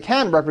is that they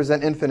can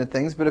represent infinite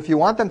things, but if you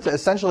want them to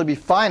essentially be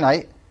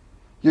finite,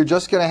 you're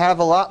just going to have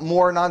a lot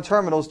more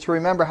non-terminals to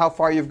remember how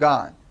far you've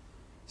gone.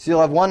 So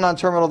you'll have one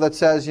non-terminal that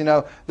says,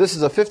 this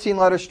is a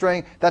 15-letter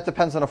string. That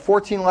depends on a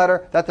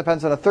 14-letter. That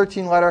depends on a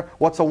 13-letter.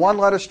 What's a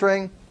one-letter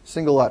string?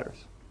 Single letters.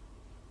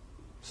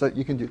 So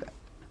you can do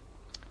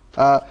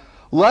that.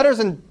 Letters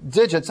and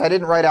digits I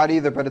didn't write out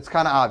either, but it's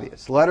kind of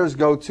obvious. Letters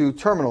go to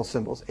terminal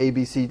symbols, A,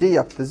 B, C, D,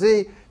 up to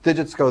Z.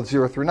 Digits go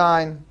 0 through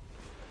 9.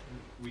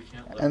 We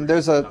can't And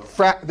there's a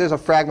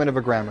fragment of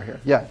a grammar here.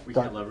 Yeah. We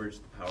can't leverage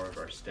the power of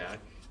our stack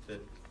that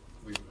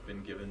we've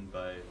been given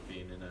by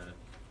being in a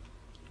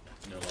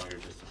no longer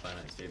just a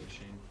finite state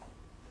machine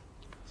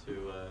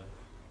to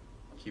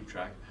keep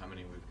track of how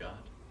many we've got.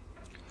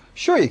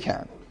 Sure you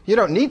can. You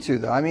don't need to,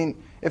 though. I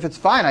mean, if it's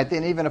finite,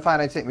 then even a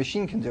finite state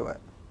machine can do it.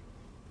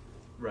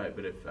 Right,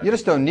 but if You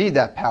just don't need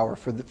that power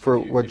for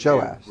what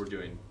Joe asked. We're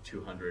doing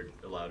 200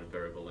 allowed a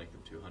variable length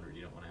of 200.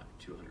 You don't want to have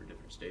 200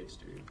 different states,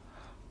 do you?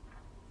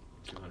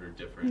 200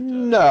 different.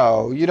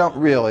 No, you don't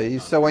really.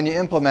 So when you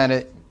implement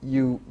it,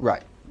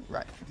 right.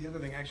 The other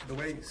thing, actually, the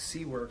way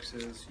C works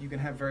is you can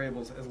have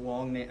variables as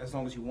long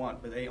as you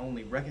want, but they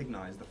only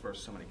recognize the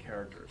first so many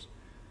characters.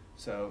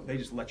 So they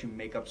just let you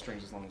make up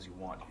strings as long as you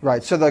want.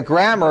 Right. So the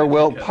grammar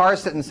will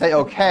parse it and say,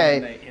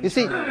 okay. You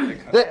see,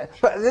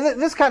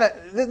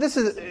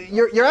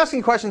 you're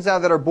asking questions now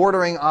that are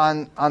bordering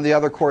on the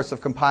other course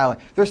of compiling.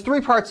 There's three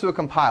parts to a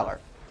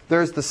compiler.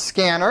 There's the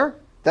scanner.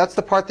 That's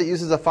the part that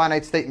uses a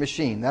finite state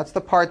machine. That's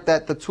the part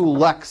that the tool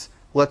Lex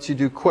lets you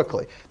do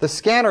quickly. The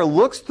scanner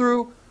looks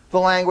through the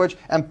language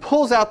and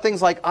pulls out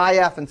things like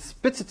IF and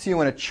spits it to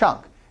you in a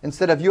chunk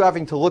instead of you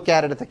having to look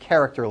at it at the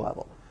character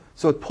level.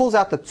 So it pulls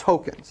out the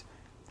tokens.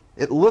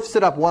 It lifts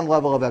it up one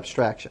level of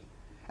abstraction.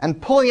 And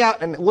pulling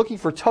out and looking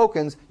for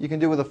tokens you can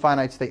do with a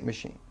finite state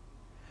machine.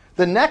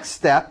 The next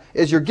step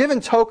is you're given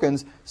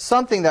tokens,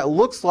 something that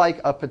looks like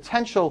a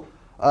potential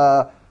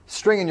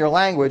string in your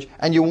language,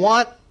 and you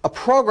want a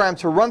program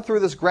to run through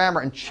this grammar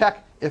and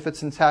check if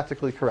it's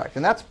syntactically correct.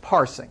 And that's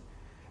parsing.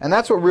 And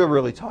that's what we're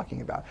really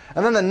talking about.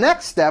 And then the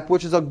next step,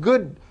 which is a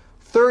good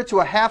third to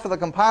a half of the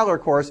compiler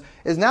course,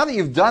 is now that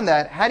you've done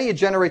that, how do you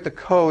generate the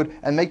code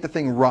and make the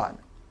thing run?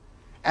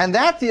 And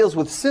that deals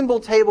with symbol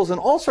tables and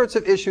all sorts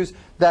of issues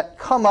that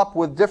come up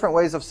with different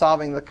ways of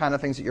solving the kind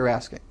of things that you're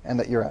asking and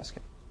that you're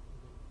asking.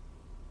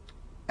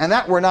 And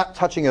that we're not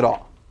touching at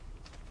all.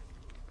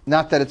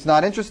 Not that it's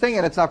not interesting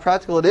and it's not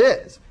practical, it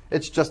is.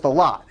 It's just a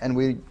lot, and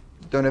we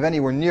don't have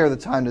anywhere near the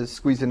time to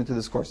squeeze it into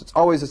this course. It's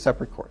always a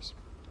separate course.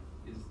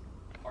 Is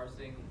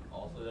parsing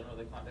also done with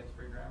a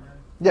context-free grammar?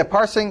 Yeah,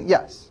 parsing,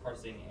 yes.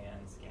 Parsing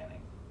and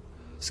scanning.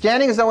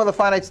 Scanning is done with a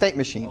finite state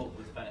machine. Oh,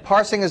 with finite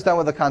Parsing is done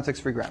with a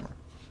context-free grammar.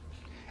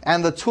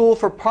 And the tool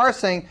for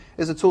parsing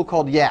is a tool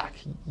called YAC,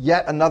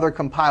 yet another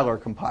compiler,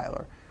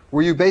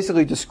 where you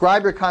basically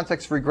describe your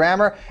context-free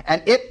grammar,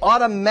 and it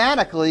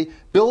automatically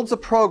builds a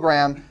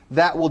program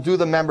that will do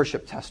the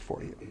membership test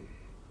for you.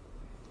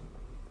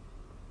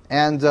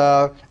 And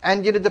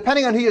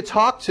depending on who you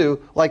talk to,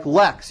 like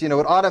Lex, it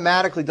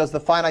automatically does the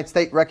finite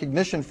state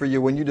recognition for you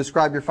when you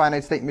describe your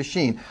finite state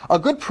machine. A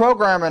good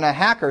programmer and a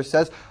hacker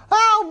says,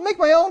 I'll make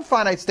my own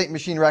finite state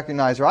machine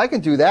recognizer. I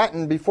can do that.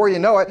 And before you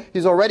know it,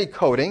 he's already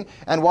coding.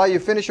 And while you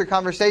finish your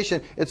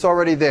conversation, it's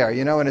already there,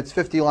 and it's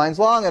 50 lines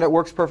long, and it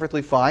works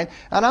perfectly fine.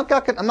 And I'm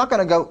not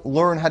going to go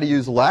learn how to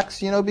use Lex,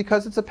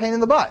 because it's a pain in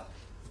the butt.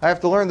 I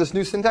have to learn this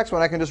new syntax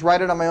when I can just write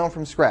it on my own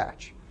from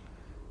scratch.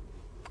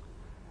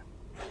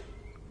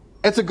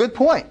 It's a good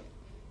point.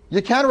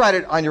 You can write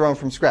it on your own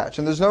from scratch,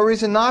 and there's no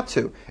reason not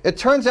to. It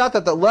turns out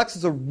that the Lex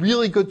is a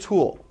really good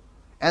tool,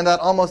 and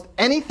that almost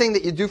anything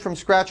that you do from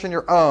scratch on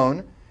your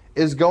own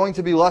is going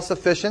to be less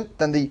efficient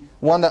than the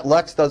one that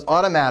Lex does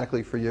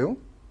automatically for you,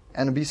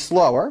 and be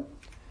slower.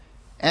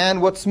 And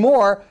what's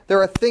more,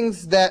 there are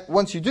things that,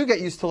 once you do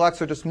get used to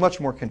Lex, are just much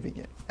more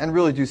convenient and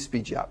really do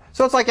speed you up.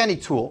 So it's like any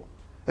tool.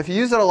 If you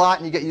use it a lot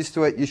and you get used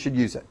to it, you should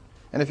use it.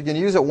 And if you can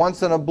use it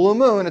once in a blue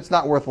moon, it's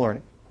not worth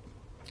learning.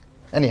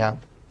 Anyhow,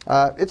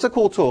 it's a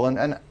cool tool.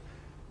 And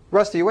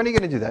Rusty, when are you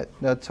going to do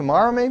that?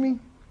 Tomorrow, maybe?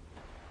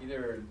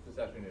 Either this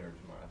afternoon or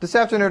tomorrow. This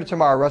afternoon or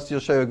tomorrow, Rusty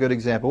will show you a good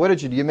example. What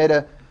did you do? You made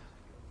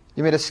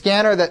a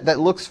scanner that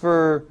looks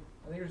for...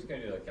 I think we're just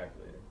going to do a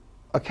calculator.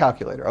 A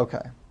calculator,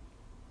 okay.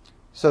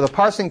 So the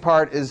parsing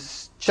part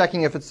is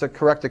checking if it's the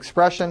correct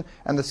expression,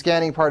 and the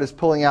scanning part is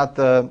pulling out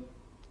the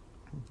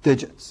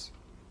digits,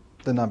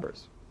 the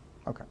numbers.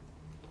 Okay.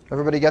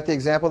 Everybody get the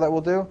example that we'll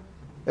do?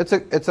 It's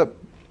a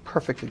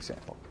perfect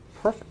example.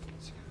 Perfect.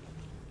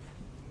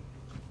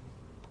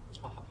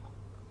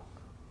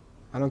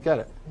 I don't get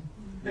it.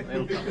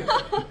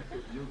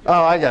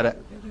 Oh, I get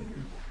it.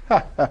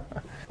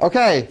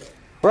 Okay,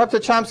 we're up to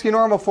Chomsky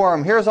Normal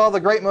Form. Here's all the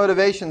great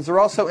motivations. They're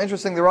all so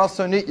interesting. They're all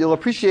so neat. You'll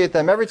appreciate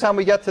them every time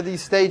we get to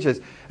these stages.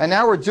 And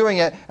now we're doing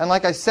it. And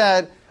like I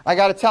said, I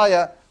got to tell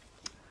you,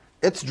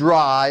 it's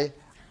dry.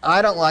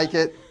 I don't like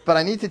it, but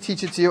I need to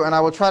teach it to you. And I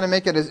will try to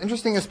make it as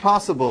interesting as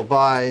possible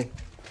by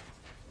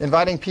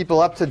inviting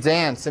people up to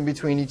dance in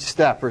between each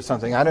step or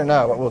something. I don't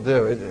know what we'll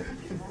do.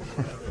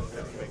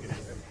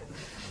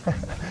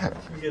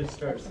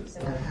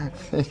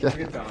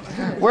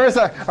 Where's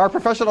our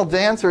professional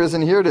dancer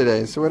isn't here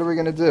today, so what are we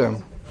going to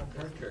do?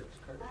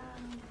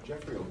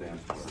 Jeffrey will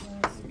dance.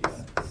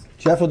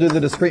 Jeff will do the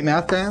discrete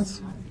math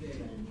dance?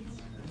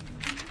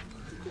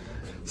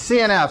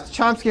 CNF,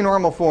 Chomsky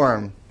Normal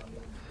Form.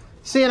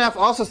 CNF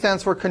also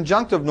stands for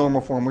conjunctive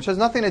normal form, which has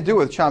nothing to do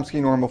with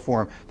Chomsky normal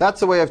form.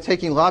 That's a way of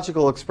taking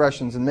logical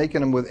expressions and making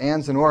them with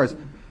ands and ors.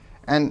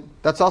 And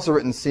that's also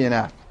written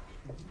CNF.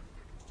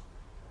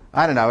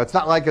 I don't know. It's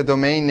not like a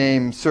domain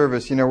name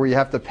service, where you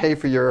have to pay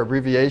for your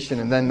abbreviation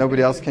and then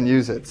nobody else can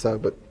use it.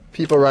 But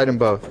people write them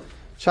both.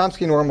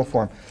 Chomsky normal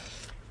form.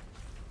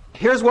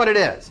 Here's what it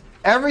is.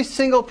 Every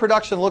single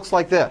production looks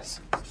like this.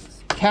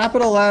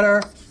 Capital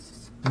letter,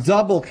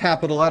 double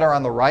capital letter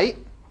on the right,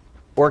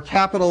 or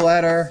capital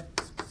letter,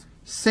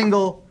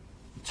 single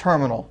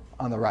terminal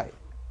on the right.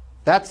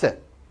 That's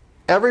it.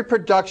 Every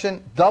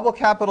production, double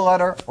capital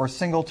letter or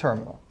single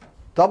terminal.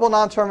 Double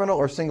non-terminal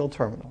or single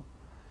terminal.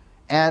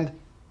 And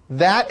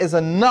That is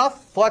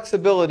enough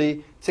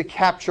flexibility to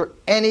capture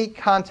any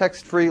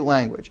context-free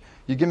language.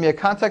 You give me a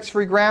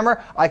context-free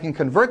grammar, I can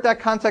convert that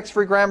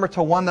context-free grammar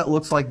to one that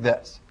looks like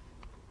this.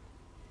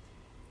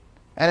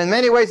 And in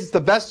many ways, it's the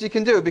best you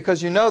can do,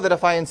 because you know that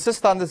if I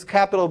insist on this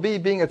capital B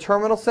being a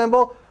terminal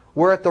symbol,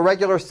 we're at the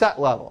regular set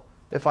level.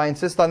 If I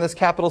insist on this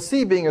capital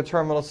C being a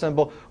terminal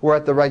symbol, we're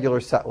at the regular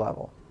set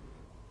level.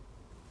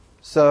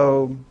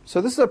 So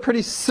this is a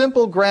pretty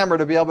simple grammar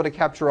to be able to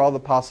capture all the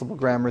possible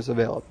grammars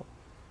available.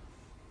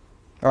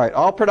 All right,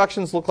 all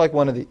productions look like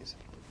one of these.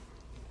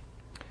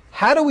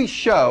 How do we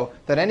show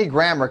that any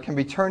grammar can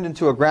be turned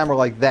into a grammar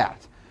like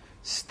that?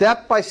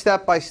 Step by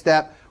step by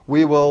step,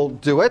 we will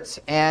do it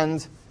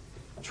and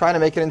try to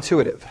make it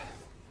intuitive.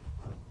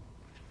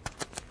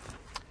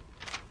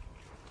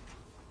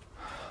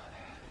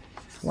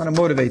 I want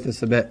to motivate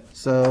this a bit.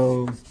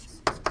 So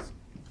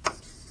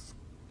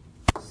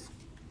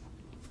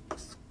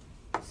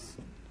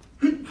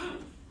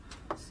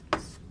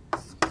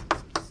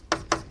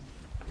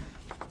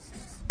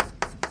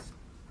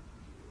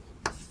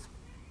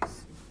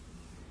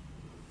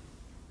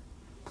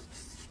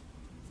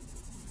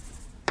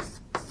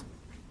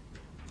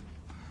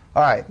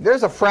all right,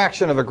 there's a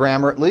fraction of a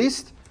grammar at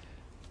least,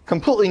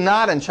 completely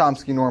not in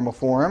Chomsky normal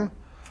form.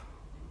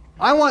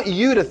 I want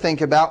you to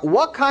think about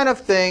what kind of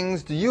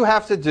things do you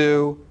have to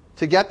do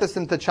to get this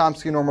into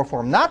Chomsky normal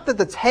form. Not the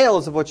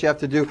details of what you have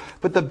to do,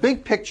 but the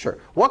big picture.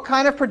 What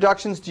kind of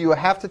productions do you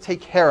have to take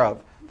care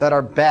of that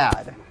are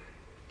bad,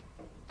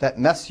 that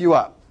mess you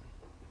up?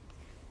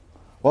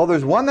 Well,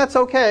 there's one that's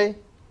okay.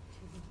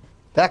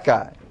 That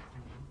guy.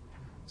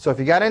 So if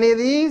you got any of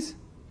these,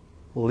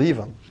 leave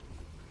them.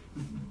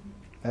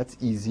 That's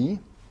easy.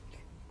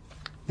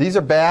 These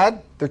are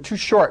bad. They're too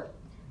short.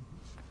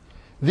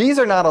 These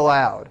are not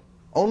allowed.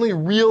 Only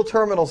real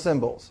terminal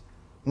symbols,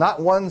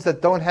 not ones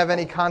that don't have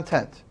any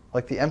content,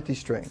 like the empty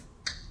string.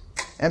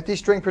 Empty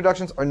string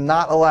productions are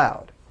not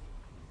allowed.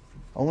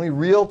 Only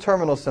real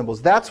terminal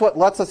symbols. That's what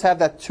lets us have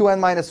that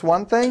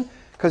 2n-1 thing,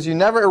 because you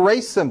never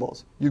erase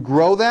symbols. You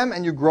grow them,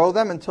 and you grow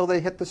them until they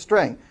hit the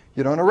string.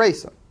 You don't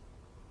erase them.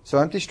 So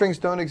empty strings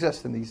don't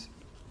exist in these.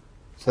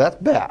 So that's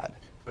bad.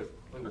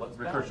 But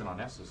recursion on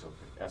S is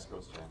okay. S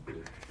goes to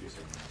empty.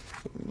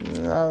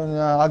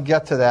 No, I'll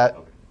get to that.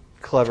 Okay.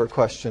 Clever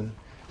question.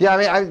 Yeah,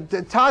 I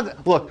mean,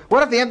 Todd, look,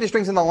 what if the empty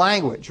string's in the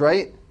language,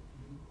 right?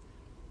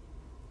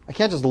 I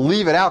can't just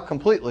leave it out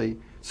completely.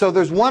 So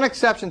there's one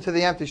exception to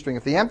the empty string.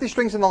 If the empty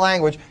string's in the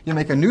language, you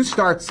make a new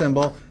start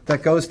symbol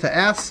that goes to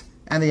S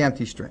and the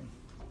empty string.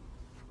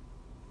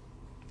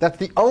 That's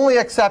the only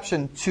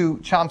exception to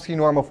Chomsky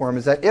normal form,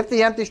 is that if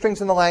the empty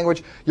string's in the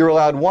language, you're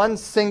allowed one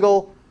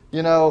single,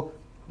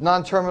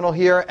 non-terminal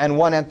here and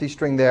one empty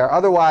string there.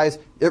 Otherwise,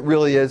 it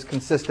really is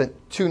consistent.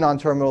 2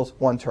 non-terminals,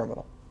 1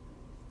 terminal.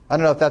 I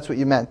don't know if that's what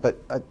you meant, but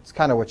it's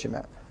kind of what you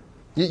meant.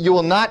 You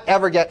will not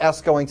ever get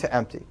S going to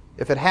empty.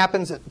 If it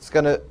happens, it's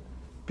going to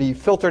be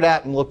filtered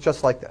at and look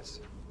just like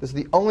this. This is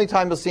the only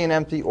time you'll see an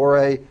empty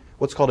or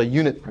what's called a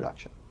unit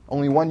production.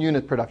 Only 1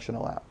 unit production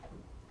allowed.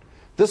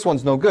 This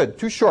one's no good.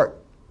 Too short.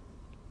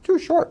 Too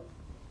short.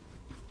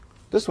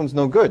 This one's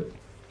no good.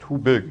 Too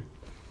big.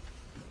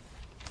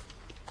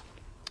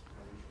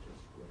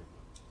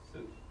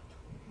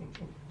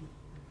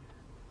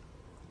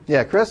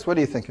 Yeah, Chris, what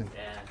are you thinking?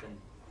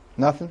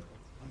 Nothing?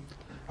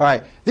 All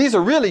right. These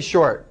are really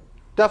short.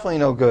 Definitely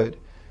no good.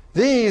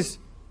 These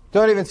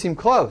don't even seem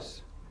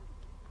close.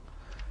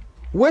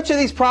 Which of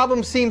these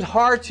problems seems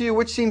hard to you?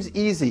 Which seems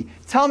easy?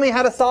 Tell me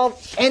how to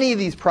solve any of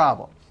these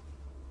problems.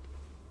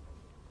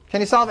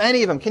 Can you solve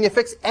any of them? Can you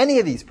fix any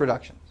of these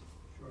productions?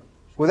 Sure.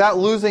 Without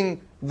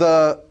losing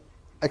the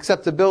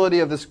acceptability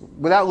of this,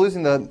 without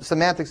losing the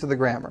semantics of the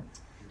grammar?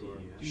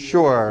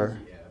 Sure.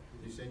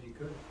 You said you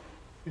could.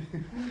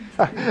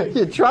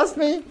 You trust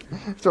me?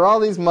 After all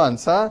these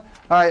months, huh?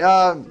 All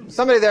right,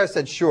 somebody there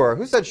said sure.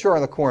 Who said sure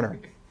in the corner?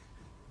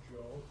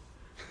 Joe.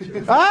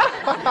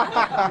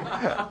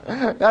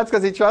 That's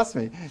because he trusts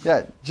me.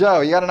 Yeah,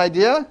 Joe, you got an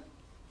idea?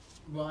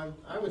 Well,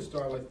 I would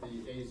start with the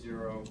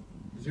A0,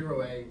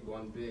 0A,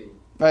 1B.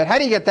 All right, how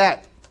do you get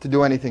that to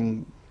do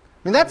anything?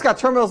 I mean, that's got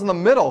terminals in the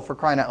middle, for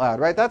crying out loud,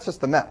 right? That's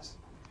just a mess.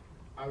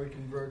 I would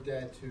convert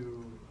that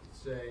to,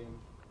 say,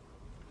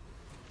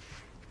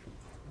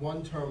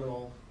 1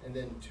 terminal and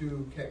then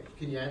 2.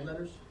 Can you add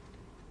letters?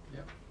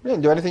 Yeah. You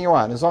can do anything you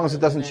want, as long as it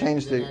doesn't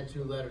change the... add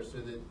 2 letters, so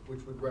that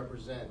which would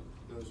represent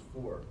those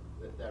 4,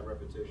 that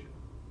repetition.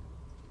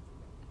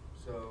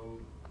 So,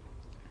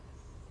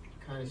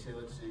 kind of say,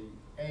 let's see,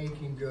 A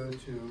can go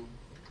to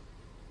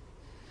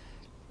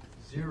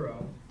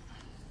 0,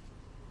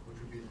 which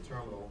would be the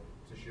terminal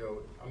to show.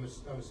 I'm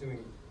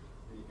assuming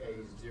the A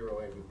is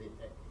 0A would be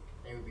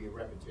A would be a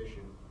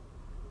repetition.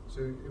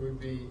 So it would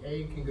be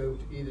A can go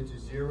to either to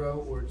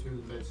 0 or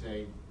to, let's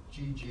say,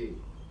 GG,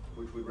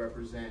 which would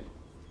represent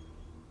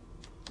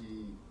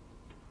the,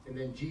 and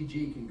then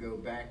GG can go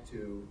back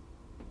to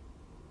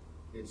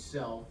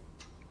itself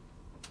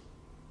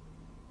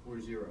or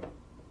 0.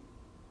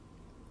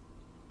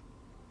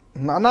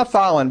 I'm not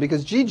following,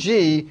 because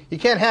GG, you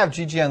can't have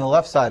GG on the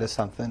left side of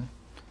something.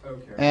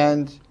 Okay.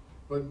 And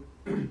But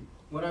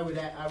what I would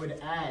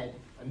add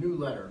a new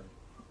letter.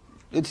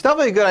 It's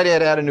definitely a good idea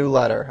to add a new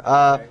letter.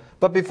 Okay.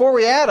 But before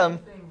we add them,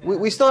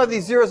 we still have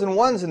these zeros and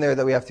ones in there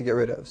that we have to get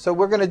rid of. So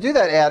we're going to do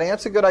that adding.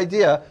 That's a good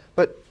idea.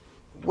 But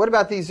what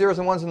about these zeros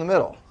and ones in the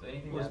middle?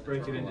 Let's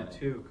break it into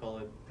two. Call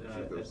it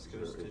S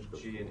goes to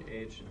G and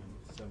H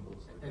and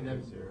symbols. And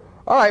then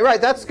All right, right.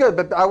 That's good.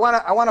 But I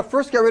want to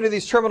first get rid of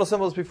these terminal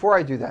symbols before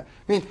I do that.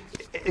 I mean,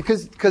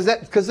 because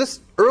this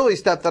early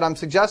step that I'm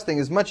suggesting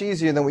is much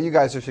easier than what you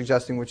guys are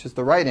suggesting, which is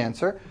the right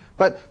answer.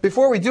 But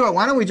before we do it,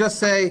 why don't we just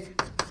say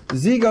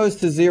Z goes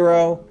to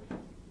 0,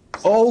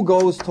 O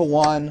goes to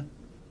 1,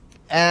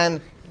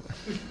 and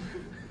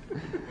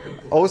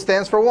O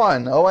stands for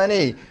 1,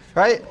 O-N-E,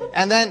 right?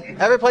 And then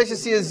every place you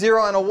see a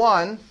 0 and a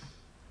 1,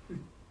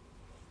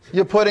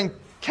 you're putting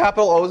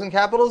capital O's and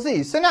capital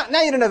Z's. So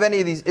now you don't have any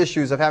of these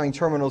issues of having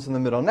terminals in the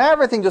middle. Now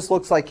everything just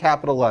looks like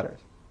capital letters.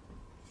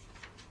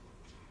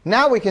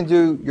 Now we can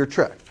do your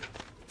trick,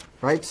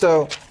 right?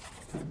 So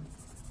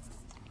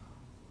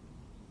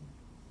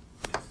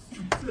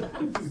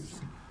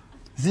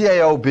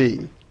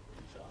ZAOB.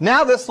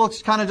 Now this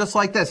looks kind of just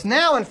like this.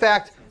 Now, in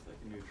fact,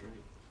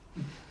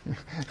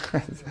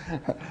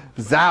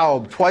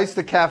 Zaub, twice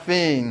the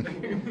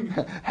caffeine,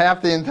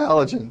 half the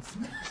intelligence.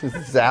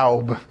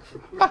 Zaub.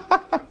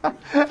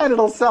 And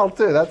it'll sell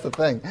too, that's the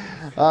thing.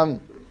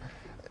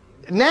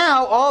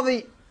 Now all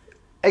the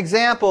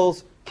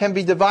examples can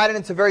be divided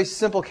into very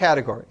simple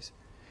categories.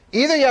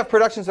 Either you have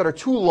productions that are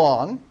too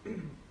long,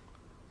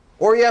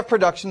 or you have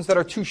productions that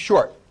are too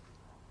short,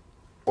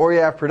 or you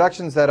have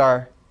productions that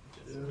are...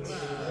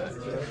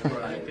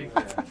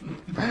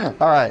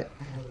 All right.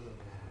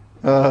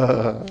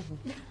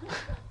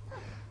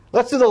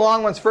 Let's do the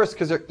long ones first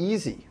because they're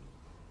easy,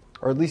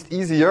 or at least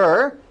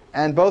easier.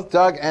 And both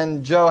Doug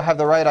and Joe have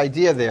the right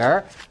idea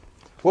there.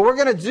 What we're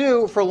going to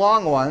do for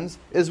long ones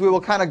is we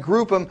will kind of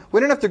group them. We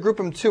don't have to group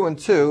them 2 and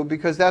 2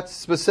 because that's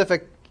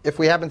specific if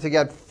we happen to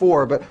get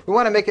 4. But we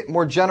want to make it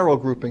more general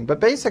grouping. But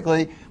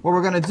basically, what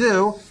we're going to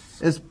do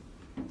is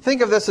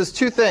think of this as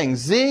two things.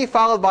 Z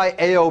followed by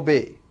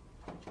AOB.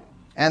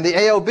 And the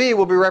AOB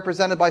will be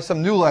represented by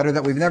some new letter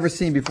that we've never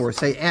seen before,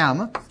 say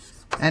M.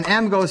 And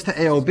M goes to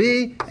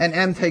AOB, and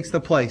M takes the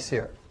place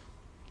here.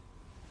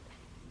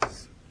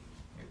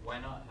 Why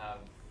not have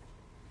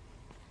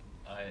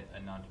a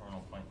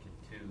non-terminal point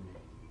to 2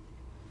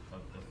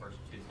 of the first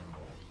 2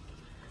 symbols?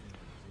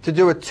 To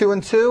do it 2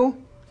 and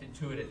 2? To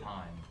 2 at a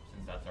time,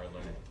 since that's our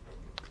limit.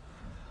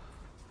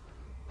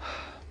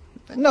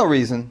 No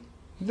reason.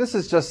 This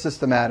is just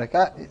systematic.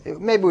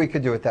 Maybe we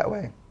could do it that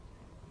way.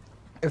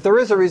 If there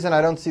is a reason,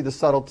 I don't see the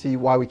subtlety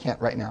why we can't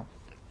right now.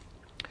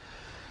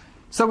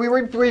 So we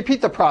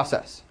repeat the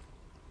process.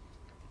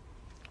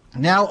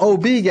 Now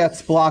OB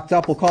gets blocked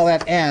up. We'll call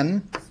that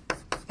N.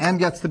 N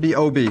gets to be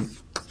OB.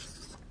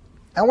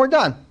 And we're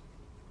done.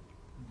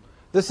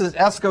 This is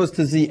S goes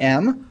to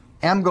ZM.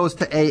 M goes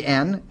to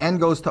AN. N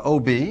goes to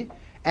OB.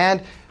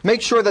 And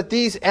make sure that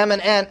these M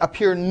and N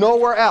appear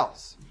nowhere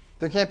else.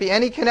 There can't be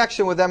any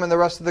connection with them in the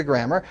rest of the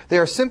grammar. They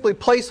are simply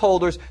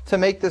placeholders to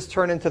make this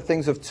turn into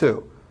things of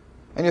 2.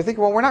 And you're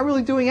thinking, well, we're not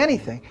really doing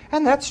anything.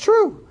 And that's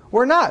true.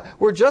 We're not.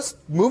 We're just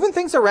moving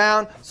things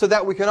around so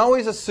that we can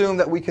always assume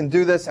that we can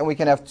do this and we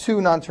can have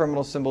 2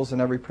 non-terminal symbols in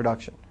every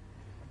production.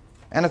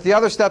 And if the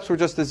other steps were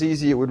just as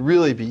easy, it would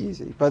really be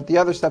easy. But the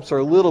other steps are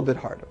a little bit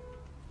harder.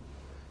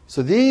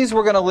 So these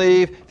we're going to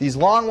leave. These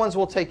long ones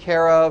we'll take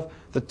care of.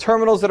 The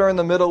terminals that are in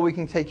the middle we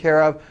can take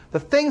care of. The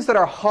things that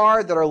are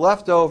hard, that are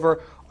left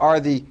over,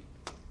 are the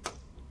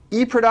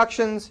E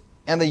productions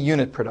and the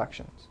unit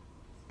productions.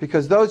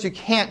 Because those you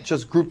can't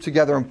just group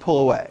together and pull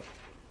away.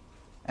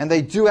 And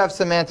they do have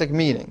semantic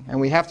meaning. And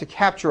we have to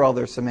capture all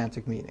their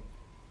semantic meaning.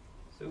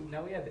 So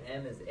now we have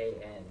M as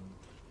AN,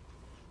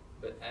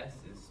 but S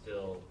is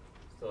still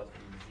has to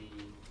be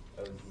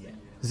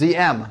ZOZM. ZM.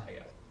 I got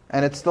it.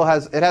 And it still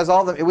has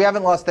all the, we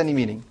haven't lost any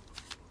meaning.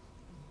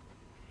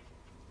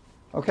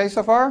 Okay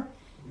so far? All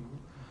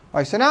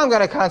right, so now I'm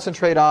going to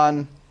concentrate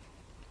on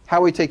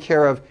how we take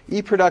care of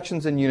E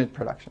productions and unit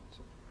productions.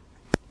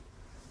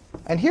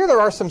 And here there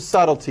are some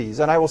subtleties,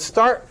 and I will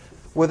start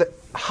with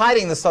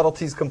hiding the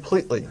subtleties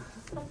completely.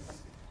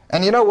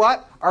 And you know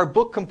what? Our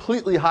book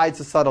completely hides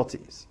the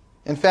subtleties.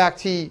 In fact,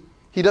 he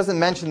doesn't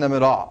mention them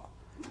at all.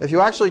 If you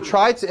actually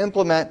tried to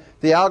implement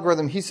the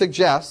algorithm he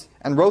suggests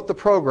and wrote the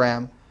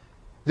program,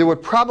 there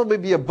would probably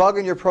be a bug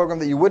in your program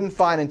that you wouldn't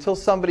find until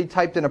somebody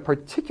typed in a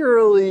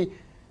particularly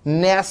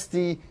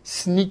nasty,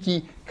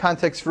 sneaky,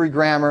 context-free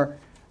grammar,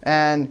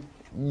 and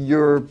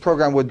your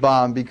program would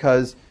bomb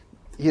because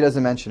he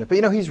doesn't mention it. But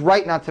you know, he's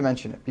right not to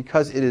mention it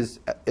because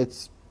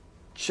it's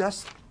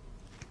just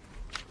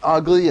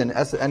ugly and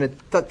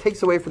it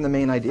takes away from the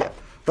main idea.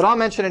 But I'll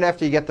mention it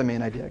after you get the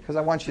main idea because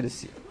I want you to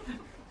see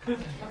it.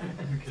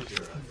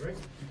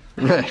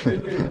 Right.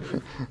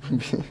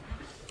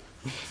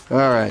 All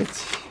right.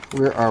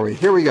 Where are we?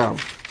 Here we go.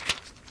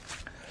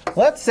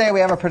 Let's say we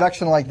have a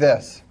production like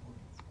this.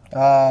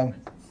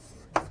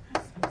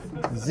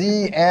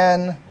 Z,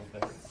 N,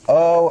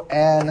 O,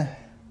 N,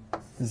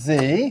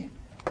 Z.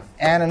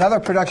 and another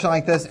production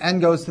like this, n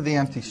goes to the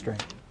empty string.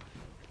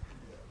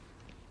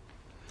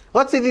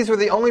 Let's say these were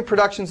the only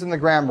productions in the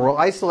grammar. We'll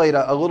isolate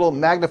a little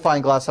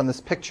magnifying glass on this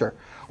picture.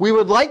 We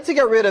would like to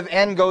get rid of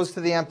n goes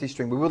to the empty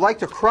string. We would like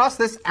to cross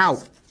this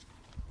out.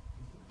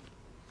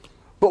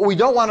 But we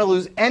don't want to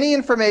lose any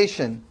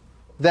information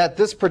that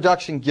this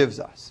production gives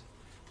us.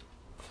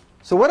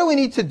 So what do we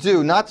need to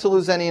do not to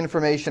lose any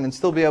information and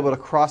still be able to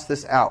cross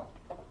this out?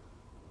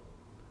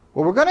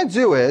 What we're going to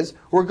do is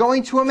we're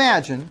going to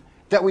imagine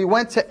that we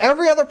went to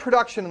every other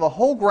production in the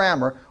whole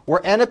grammar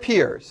where n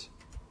appears,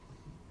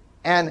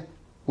 and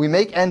we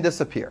make n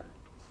disappear.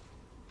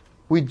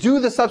 We do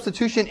the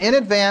substitution in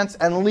advance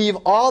and leave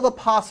all the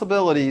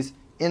possibilities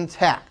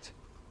intact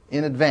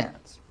in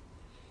advance.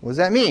 What does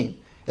that mean?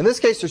 In this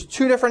case, there's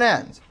two different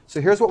n's. So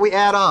here's what we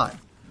add on.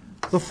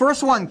 The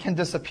first one can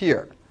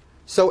disappear.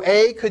 So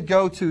A could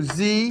go to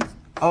Z,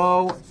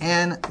 O,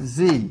 N,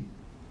 Z.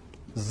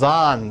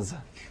 Zons.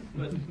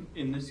 But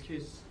in this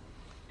case,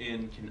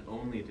 n can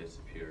only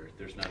disappear.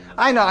 There's not another.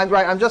 I know, I'm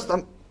right.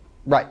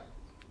 Right.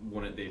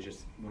 Wouldn't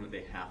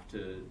they have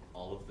to,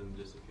 all of them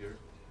disappear?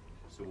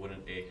 So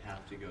wouldn't A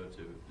have to go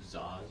to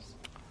Zaz?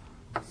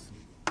 Okay.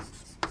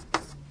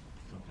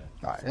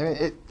 All right. I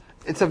mean,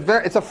 it's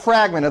a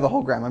fragment of the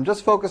whole grammar. I'm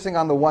just focusing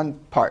on the one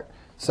part.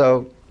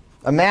 So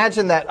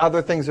imagine that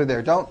other things are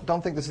there.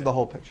 Don't think this is the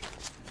whole picture.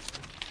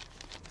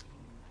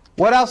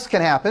 What else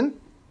can happen?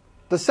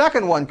 The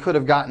second one could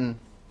have gotten.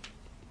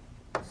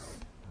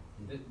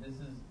 This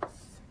is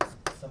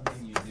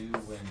something you do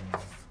when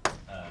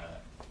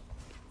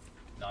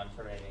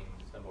non-terminating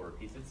symbol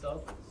repeats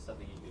itself. Or this is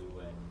something you do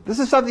when. This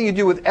is something you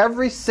do with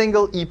every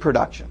single E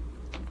production.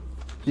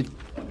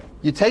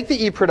 You take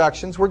the E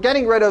productions. We're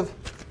getting rid of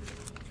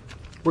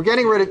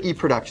E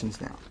productions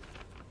now.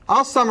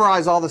 I'll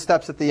summarize all the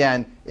steps at the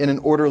end in an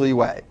orderly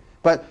way.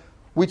 But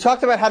we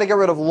talked about how to get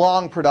rid of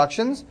long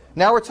productions.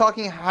 Now we're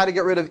talking how to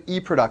get rid of E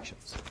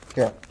productions.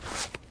 Here.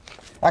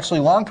 Actually,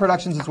 long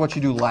productions is what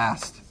you do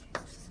last.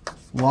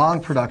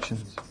 Long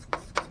productions.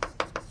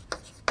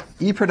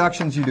 E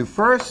productions you do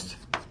first.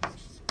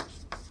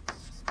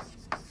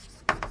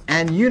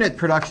 And unit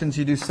productions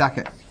you do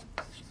second.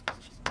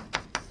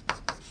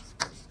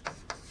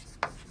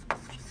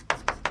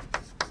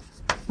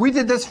 We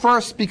did this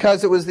first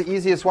because it was the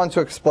easiest one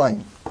to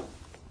explain.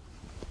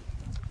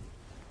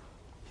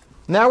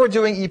 Now we're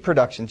doing E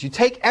productions. You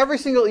take every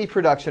single E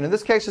production. In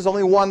this case, there's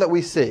only one that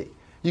we see.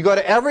 You go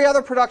to every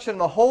other production in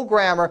the whole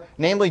grammar,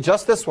 namely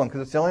just this one, because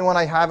it's the only one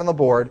I have on the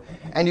board,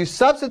 and you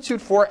substitute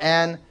for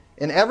n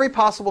in every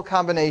possible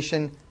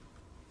combination.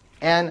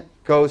 N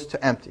goes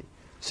to empty.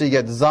 So you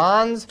get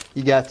zons,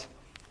 you get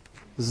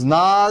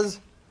znaz,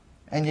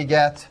 and you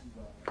get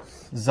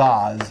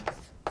zaz.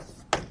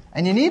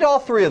 And you need all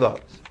three of those.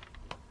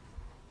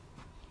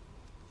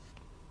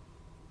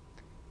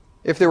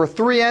 If there were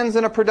 3 n's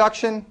in a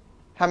production,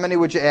 how many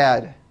would you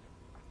add?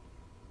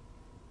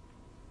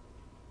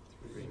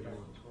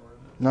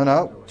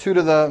 No, 2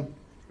 to the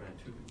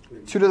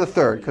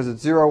third, because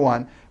it's 0,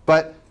 1.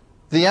 But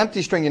the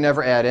empty string you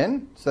never add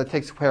in, so that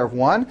takes care of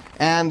 1.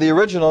 And the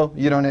original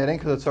you don't add in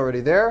because it's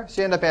already there,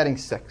 so you end up adding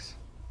 6.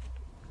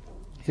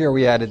 Here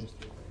we added.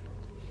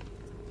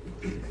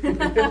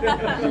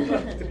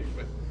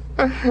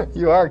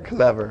 You are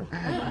clever.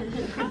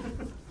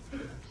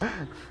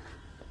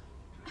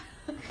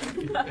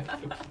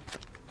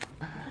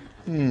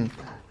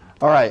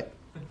 All right.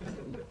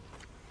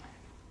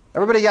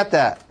 Everybody get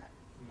that?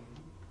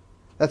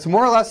 That's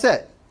more or less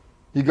it.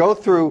 You go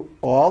through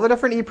all the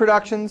different E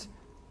productions.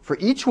 For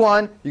each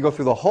one, you go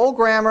through the whole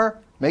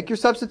grammar, make your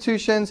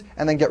substitutions,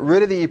 and then get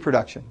rid of the E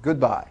production.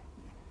 Goodbye.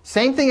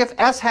 Same thing if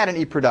S had an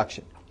E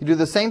production. You do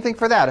the same thing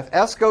for that. If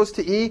S goes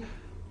to E,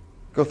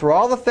 go through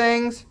all the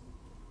things,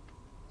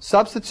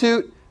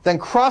 substitute, then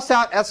cross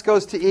out S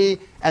goes to E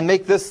and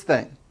make this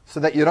thing so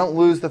that you don't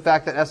lose the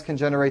fact that S can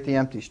generate the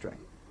empty string.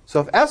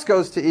 So if S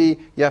goes to E,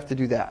 you have to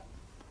do that.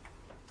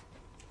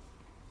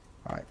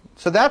 All right.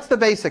 So that's the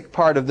basic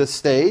part of this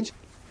stage.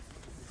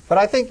 But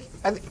I think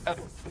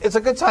it's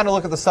a good time to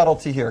look at the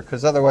subtlety here,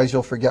 because otherwise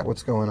you'll forget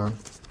what's going on.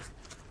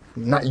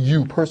 Not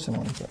you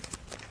personally, but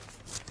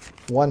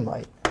one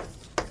might.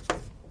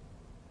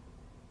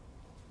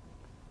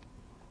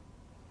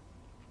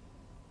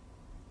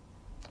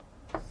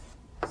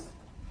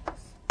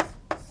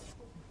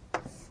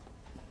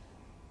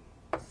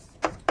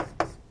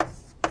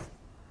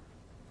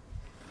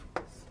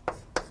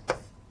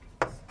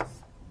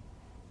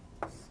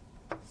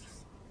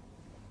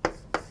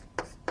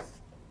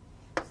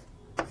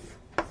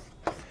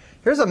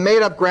 Here's a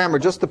made-up grammar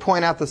just to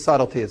point out the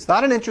subtlety. It's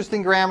not an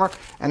interesting grammar,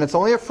 and it's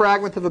only a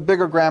fragment of a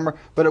bigger grammar,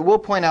 but it will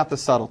point out the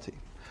subtlety.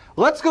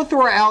 Let's go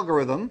through our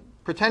algorithm,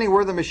 pretending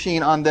we're the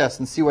machine on this,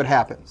 and see what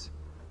happens.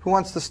 Who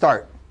wants to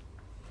start?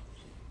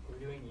 We're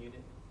doing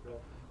unit.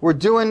 We're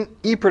doing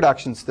E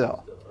production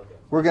still.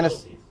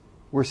 Okay.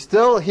 We're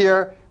still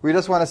here. We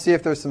just want to see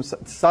if there's some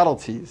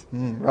subtleties.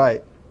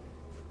 Right.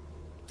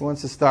 Who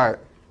wants to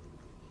start?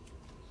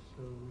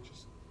 So we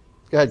just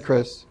Go ahead,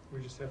 Chris.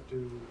 we just have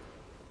to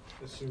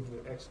assume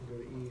that X can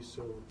go to E,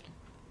 so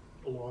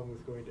along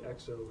with going to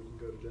XO, we can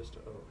go to just to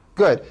O.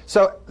 Good.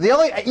 So the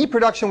only E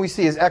production we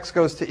see is X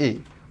goes to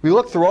E. We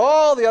look through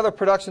all the other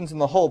productions in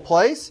the whole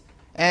place,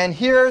 and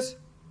here's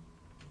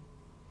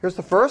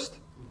the first.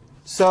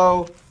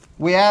 So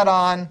we add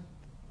on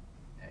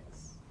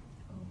X.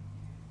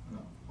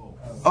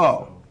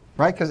 O,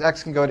 right? Because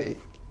X can go to E.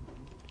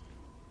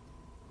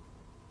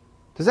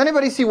 Does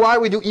anybody see why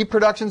we do E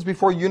productions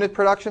before unit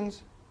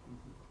productions?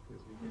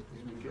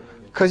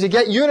 Because you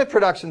get unit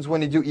productions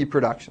when you do E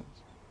productions.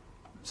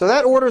 So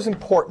that order is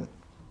important.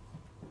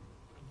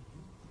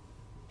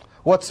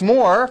 What's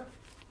more,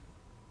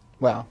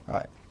 well, all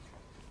right.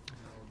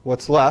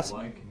 What's less?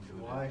 Y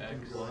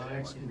can go to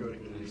X can go to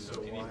E,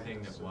 so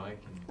anything that Y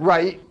can...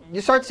 Right.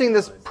 You start seeing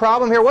this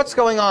problem here. What's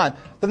going on?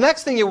 The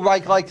next thing you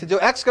might like to do,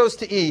 X goes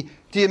to E.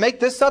 Do you make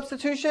this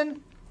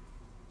substitution?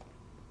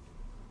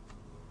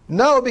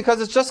 No, because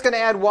it's just going to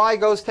add Y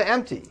goes to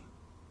empty.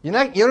 You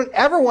don't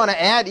ever want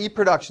to add E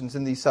productions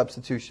in these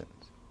substitutions.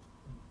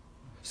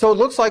 So it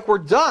looks like we're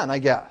done, I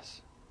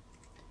guess.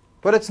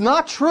 But it's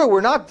not true.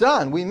 We're not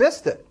done. We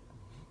missed it.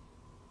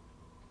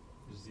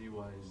 Z,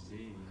 Y,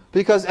 Z.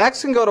 Because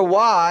X can go to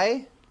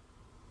Y,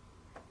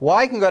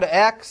 Y can go to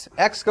X,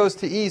 X goes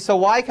to E, so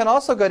Y can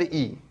also go to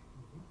E.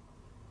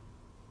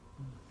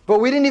 But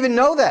we didn't even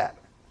know that.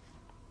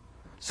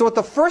 So what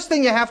the first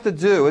thing you have to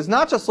do is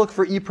not just look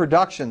for E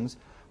productions,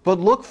 but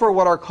look for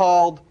what are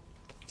called,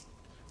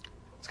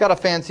 it's got a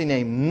fancy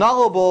name,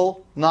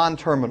 nullable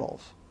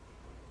non-terminals.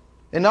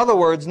 In other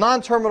words,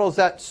 non-terminals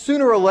that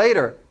sooner or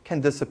later can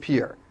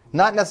disappear,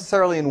 not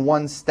necessarily in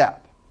one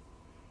step.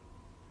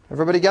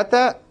 Everybody get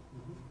that?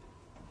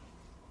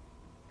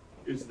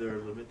 Is there a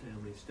limit to how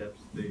many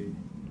steps they...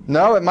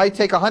 No, it might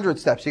take 100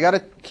 steps. You got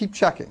to keep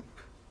checking.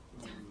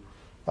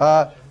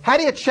 How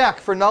do you check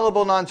for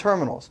nullable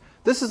non-terminals?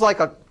 This is like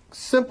a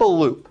simple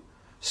loop.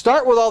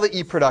 Start with all the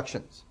E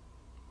productions.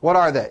 What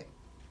are they?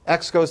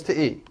 X goes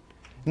to E.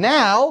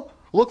 Now,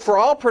 look for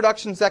all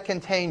productions that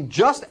contain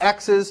just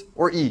X's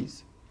or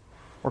E's,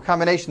 or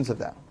combinations of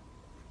them.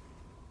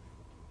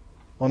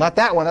 Well, not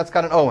that one. That's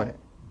got an O in it.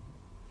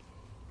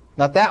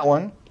 Not that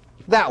one.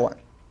 That one.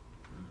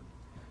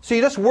 So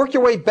you just work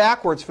your way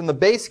backwards from the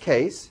base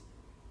case,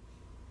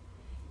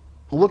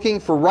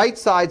 looking for right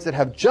sides that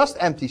have just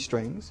empty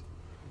strings,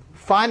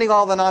 finding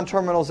all the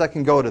non-terminals that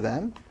can go to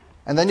them,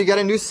 and then you get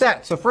a new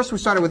set. So first we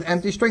started with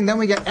empty string, then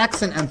we get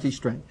X and empty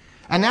string.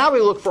 And now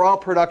we look for all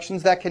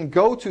productions that can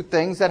go to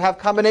things that have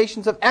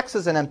combinations of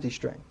X's and empty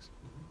strings.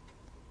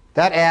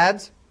 That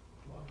adds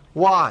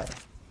Y.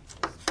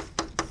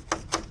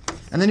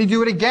 And then you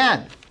do it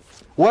again.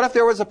 What if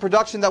there was a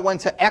production that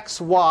went to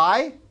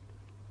XY?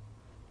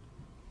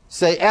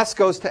 Say S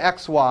goes to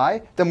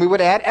XY, then we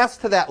would add S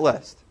to that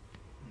list.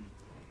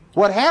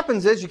 What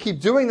happens is you keep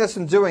doing this,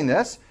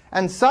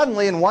 and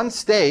suddenly in one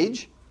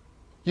stage,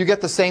 you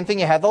get the same thing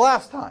you had the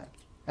last time.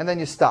 And then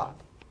you stop.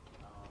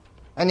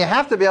 And you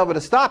have to be able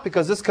to stop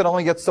because this could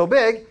only get so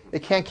big,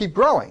 it can't keep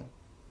growing.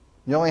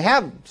 You only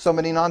have so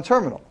many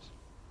non-terminals.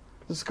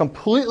 This is a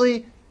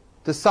completely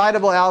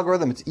decidable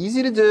algorithm. It's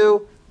easy to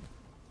do.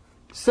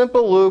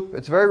 Simple loop.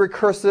 It's very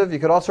recursive. You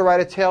could also write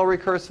a tail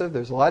recursive.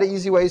 There's a lot of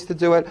easy ways to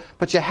do it.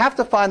 But you have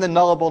to find the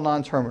nullable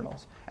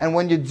non-terminals. And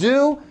when you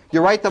do,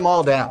 you write them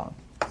all down.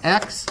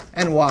 X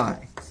and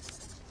Y.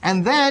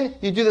 And then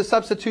you do the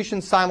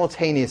substitution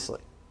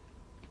simultaneously.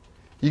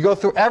 You go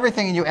through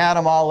everything and you add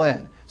them all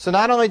in. So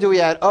not only do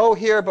we add O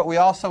here, but we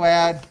also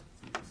add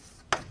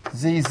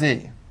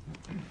ZZ.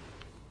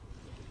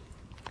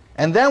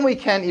 And then we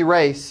can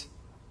erase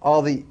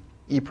all the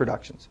E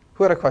productions.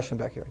 Who had a question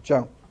back here?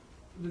 Joe.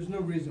 There's no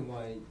reason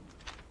why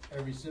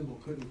every symbol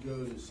couldn't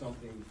go to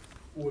something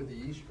for the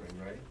E string,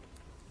 right?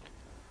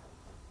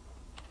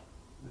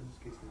 In this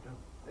case, they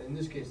don't. In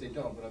this case, they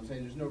don't, but I'm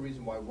saying there's no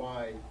reason why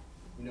Y,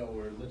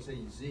 or let's say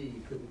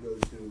Z couldn't go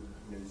to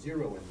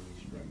 0 in the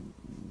E string.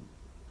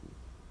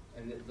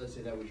 And let's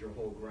say that was your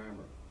whole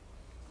grammar.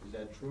 Is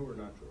that true or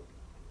not true?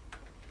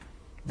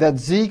 That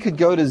Z could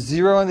go to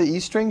 0 in the E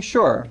string?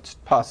 Sure, it's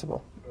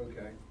possible.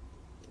 Okay.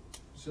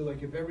 So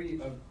like if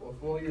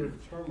if all your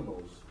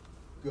terminals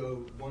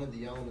go, one of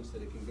the elements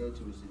that it can go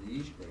to is the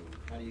E string,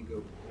 what do you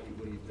do?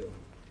 You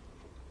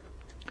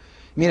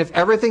mean if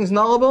everything's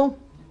nullable?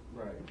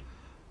 Right.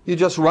 You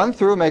just run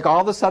through, make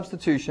all the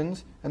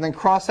substitutions, and then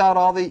cross out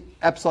all the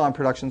epsilon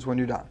productions when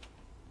you're done.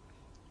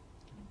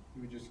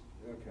 You would just,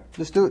 okay.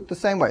 Just do it the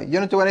same way. You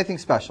don't do anything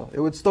special. It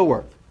would still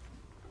work.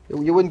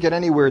 You wouldn't get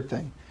any weird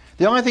thing.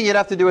 The only thing you'd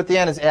have to do at the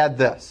end is add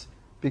this,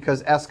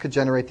 because S could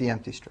generate the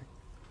empty string.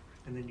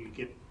 And then you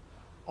get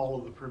all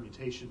of the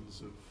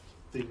permutations of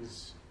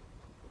things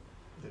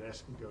that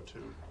S can go to.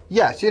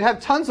 Yes, you'd have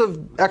tons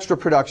of extra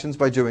productions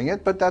by doing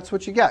it, but that's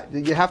what you get.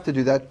 You have to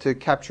do that to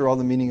capture all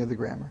the meaning of the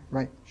grammar.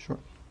 Right, sure.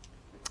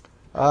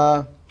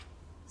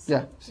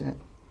 Yeah,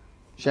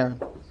 Sharon.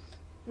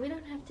 We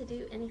don't have to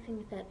do anything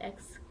with that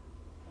X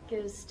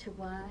goes to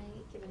Y,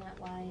 given that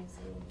Y is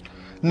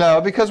a...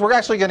 No, because we're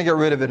actually going to get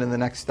rid of it in the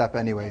next step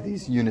anyway,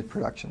 these unit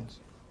productions.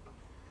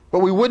 But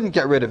we wouldn't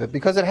get rid of it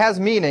because it has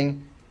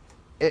meaning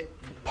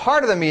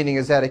part of the meaning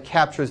is that it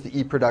captures the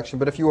E production,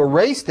 but if you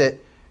erased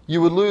it,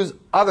 you would lose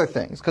other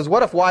things. Because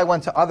what if Y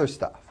went to other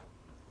stuff?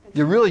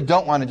 You really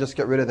don't want to just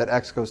get rid of that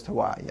X goes to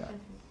Y yet.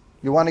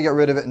 You want to get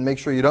rid of it and make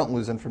sure you don't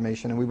lose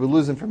information, and we would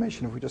lose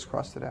information if we just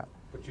crossed it out.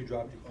 But you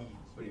dropped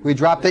the E. We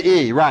dropped the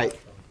E, right.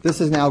 This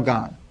is now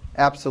gone.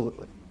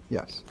 Absolutely.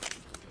 Yes.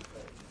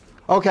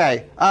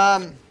 Okay.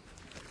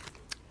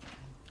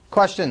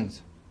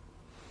 Questions?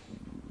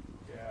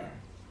 Yeah.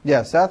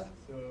 Yeah, Seth?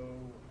 So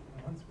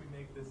once we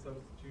make this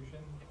substitution,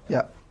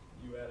 Yeah.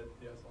 you added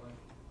the S line.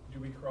 Do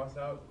we cross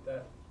out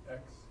that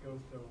X goes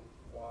to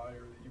Y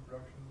or the E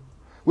production?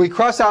 We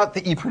cross out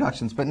the E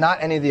productions, but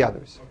not any of the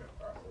others. Okay.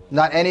 All right.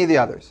 Not any of the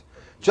others.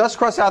 Just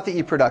cross out the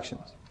E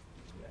productions.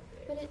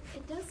 But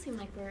it does seem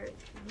like we're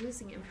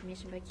losing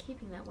information by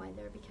keeping that Y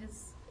there,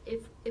 because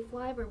if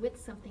Y were with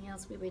something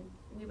else, we would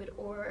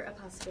or a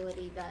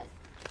possibility that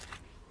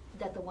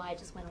the Y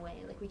just went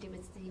away, like we do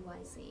with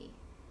ZYC.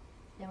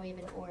 Now we have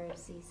an or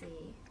CZ.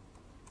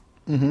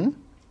 Mm-hmm.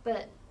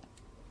 But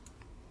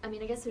I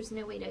mean, I guess there's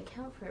no way to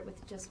account for it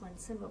with just one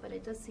symbol, but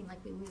it does seem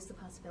like we lose the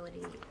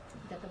possibility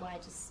that the Y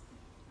just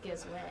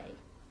goes away.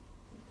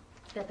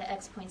 That the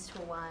X points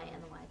to a Y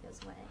and the Y goes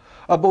away.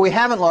 But we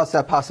haven't lost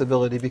that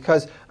possibility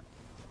because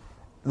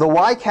the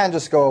Y can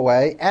just go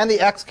away and the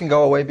X can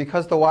go away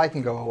because the Y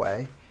can go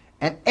away.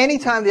 And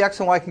anytime the X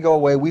and Y can go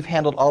away, we've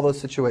handled all those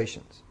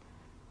situations.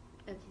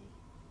 Okay.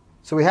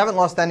 So we haven't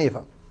lost any of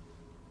them.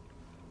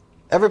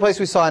 Every place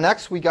we saw an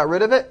X, we got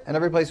rid of it, and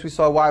every place we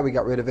saw a Y, we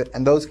got rid of it,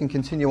 and those can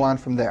continue on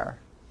from there.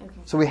 Okay.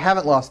 So we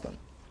haven't lost them.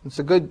 It's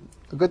a good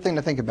thing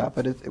to think about,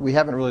 but we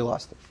haven't really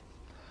lost it.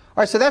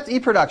 All right, so that's E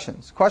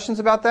productions. Questions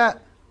about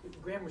that?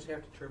 Grammars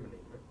have to terminate,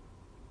 right?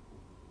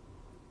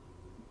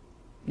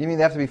 You mean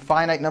they have to be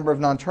finite number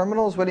of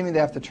non-terminals? What do you mean they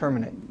have to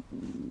terminate?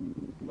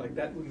 Like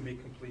that wouldn't be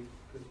complete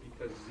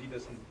because Z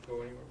doesn't go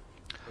anywhere,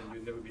 and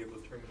you'd never be able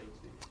to terminate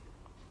Z.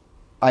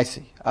 I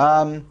see.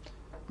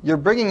 You're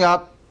bringing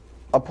up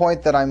a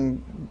point that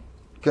I'm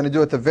going to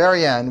do at the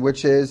very end,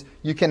 which is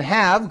you can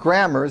have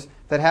grammars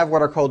that have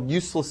what are called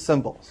useless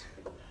symbols.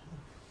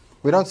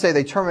 We don't say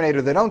they terminate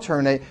or they don't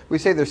terminate. We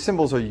say their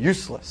symbols are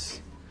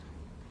useless.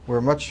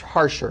 We're much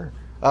harsher.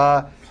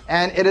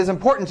 And it is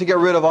important to get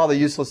rid of all the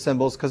useless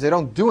symbols because they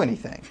don't do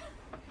anything.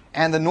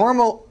 And the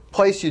normal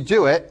place you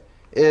do it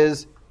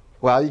is,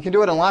 well, you can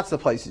do it in lots of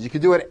places. You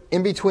can do it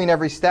in between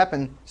every step,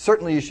 and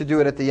certainly you should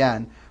do it at the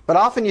end. But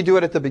often you do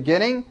it at the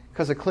beginning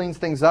because it cleans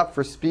things up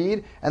for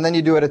speed, and then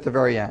you do it at the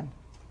very end.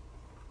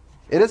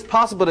 It is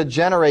possible to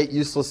generate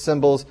useless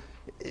symbols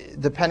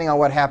depending on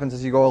what happens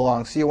as you go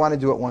along. So you want to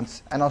do it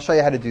once, and I'll show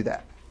you how to do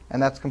that.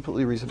 And that's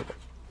completely reasonable.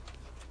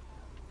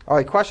 All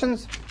right,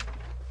 questions?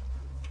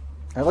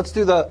 All right, let's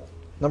do the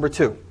number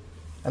 2,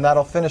 and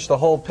that'll finish the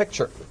whole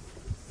picture.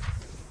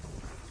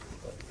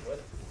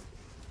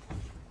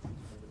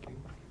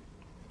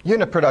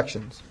 Unit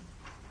productions.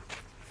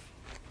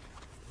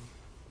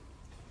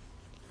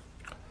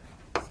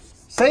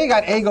 Say you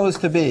got A goes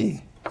to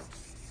B,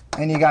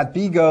 and you got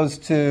B goes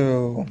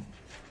to,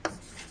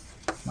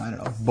 I don't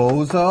know,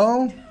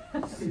 bozo,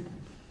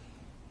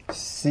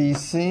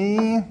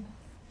 CC,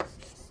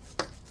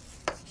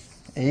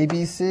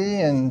 ABC,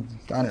 and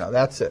I don't know,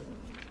 that's it.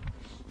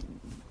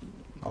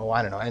 Oh,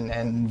 I don't know,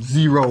 and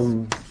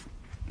 0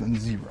 and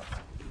 0.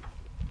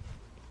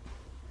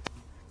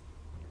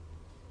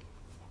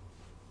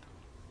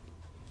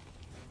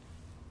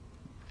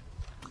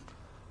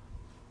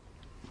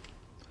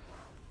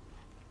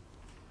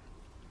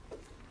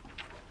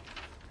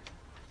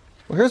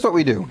 Well, here's what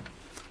we do.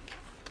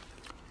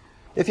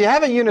 If you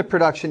have a unit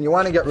production, you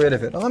want to get rid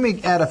of it. Now, let me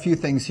add a few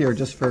things here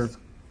just for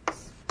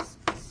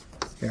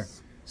here.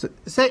 So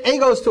say A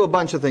goes to a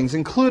bunch of things,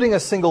 including a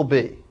single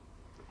B.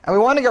 And we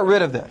want to get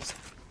rid of this.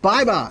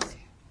 Bye-bye.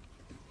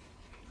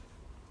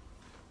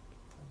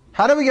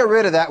 How do we get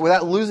rid of that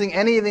without losing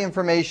any of the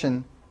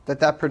information that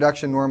that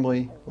production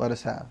normally let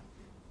us have?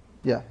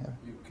 Yeah.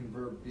 You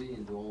convert B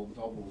into all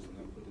doubles and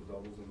then put the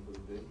doubles into the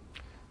B.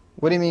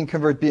 What do you mean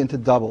convert B into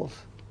doubles?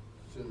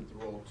 So that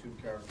they're all 2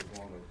 characters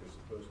long like they're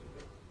supposed to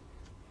be.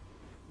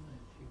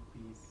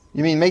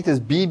 You mean make this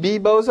BB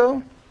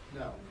bozo?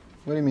 No.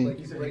 What do you mean? Like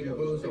you break the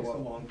bozo Fix the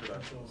up. long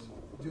productions.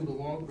 Do the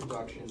long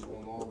productions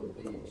on all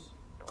the B's,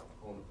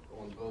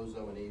 on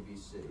bozo and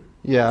ABC.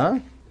 Yeah.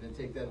 And then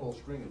take that whole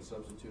string and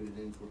substitute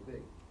it in for B.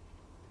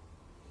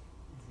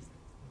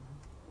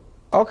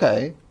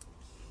 Okay.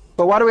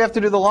 But why do we have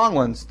to do the long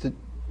ones?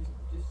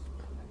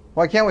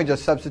 Why can't we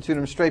just substitute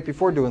them straight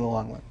before doing the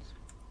long ones?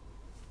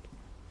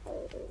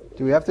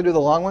 Do we have to do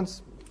the long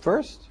ones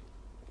first?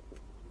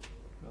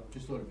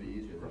 Just thought it'd be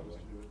easier that way,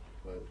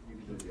 but you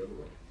can do it the other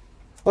way.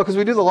 Well, because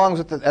we do the longs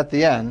at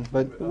the end,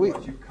 but we...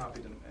 Otherwise you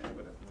copy them.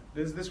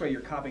 This way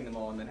you're copying them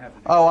all and then have to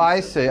do Oh, I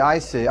see.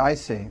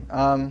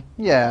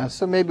 Yeah,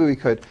 so maybe we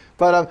could.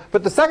 But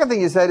the second thing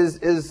you said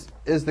is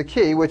the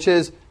key, which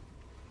is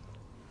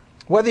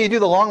whether you do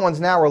the long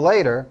ones now or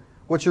later,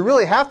 what you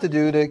really have to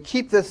do to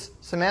keep this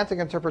semantic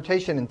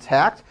interpretation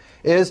intact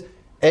is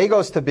A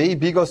goes to B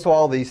goes to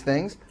all these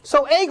things,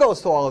 so A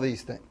goes to all of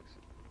these things.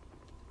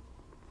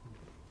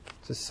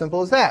 It's It's as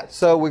simple as that.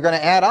 So we're going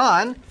to add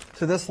on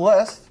to this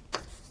list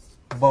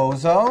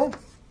bozo,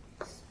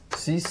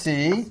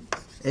 CC,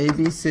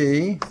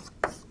 ABC,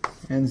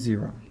 and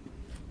 0.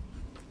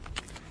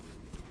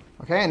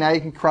 Okay, and now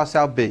you can cross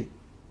out B.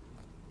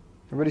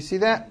 Everybody see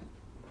that?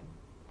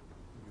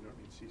 You don't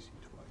need CC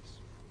twice.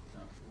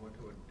 No, what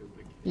would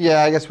duplicate?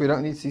 Yeah, I guess we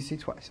don't need CC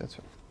twice. That's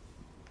right.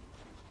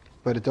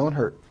 But it don't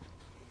hurt.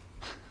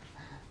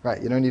 Right,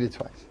 you don't need it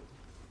twice.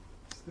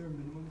 Is there a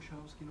minimum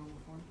Chomsky normal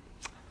form?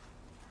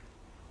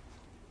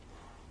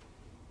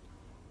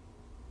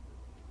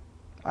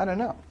 I don't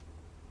know.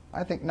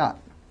 I think not.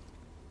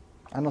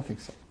 I don't think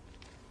so.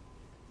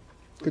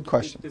 Good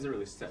question. These are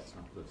really sets,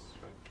 not lists,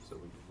 right? So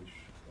we should.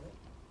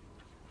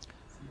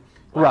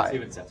 Right.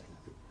 Even sets.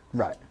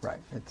 Right, right.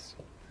 It's,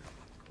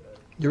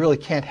 you really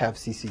can't have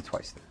CC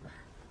twice there.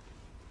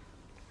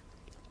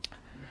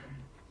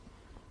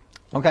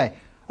 Okay.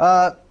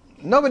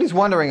 Nobody's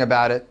wondering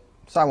about it,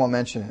 so I won't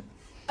mention it.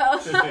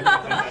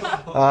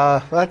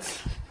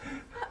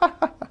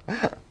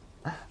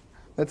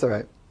 That's all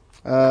right.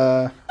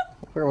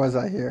 Where was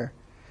I here?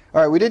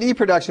 All right, we did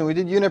E-production, we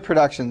did unit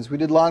productions, we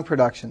did long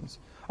productions.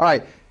 All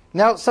right,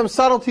 now some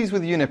subtleties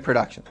with unit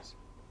productions.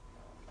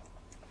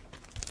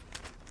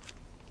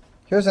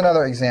 Here's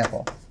another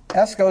example.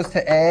 S goes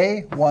to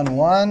A, 1,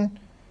 1.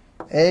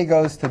 A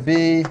goes to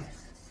B,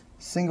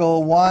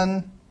 single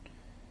 1.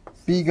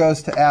 B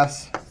goes to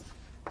S,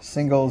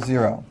 single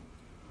 0.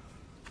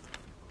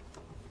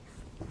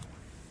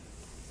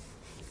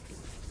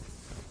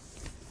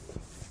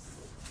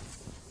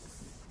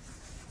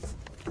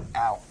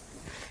 Ow.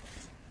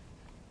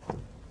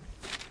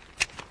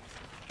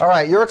 All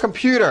right, you're a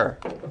computer,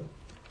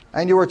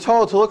 and you were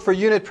told to look for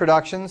unit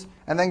productions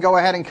and then go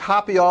ahead and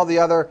copy all the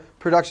other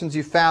productions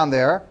you found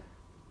there,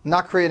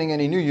 not creating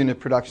any new unit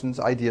productions,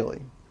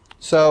 ideally.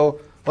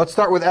 So let's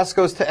start with S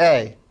goes to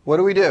A. What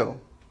do?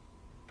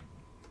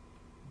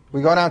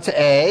 We go down to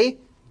A,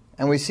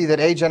 and we see that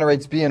A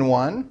generates B in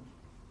 1.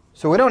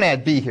 So we don't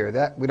add B here.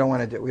 That we don't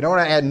want to do. We don't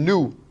want to add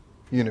new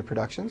unit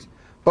productions.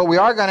 But we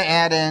are going to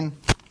add in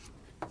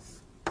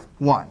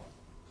 1.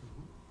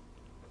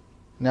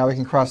 Now we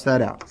can cross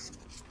that out.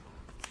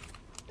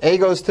 A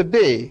goes to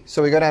B.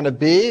 So we go down to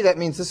B. That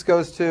means this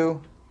goes to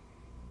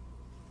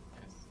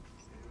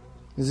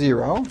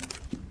 0.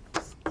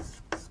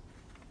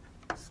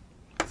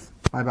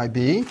 By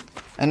B.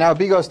 And now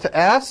B goes to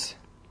S.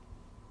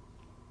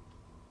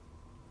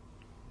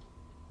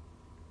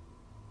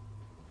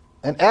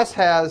 And S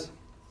has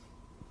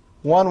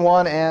 1,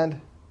 1,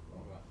 and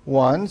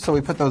 1. So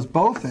we put those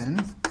both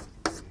in.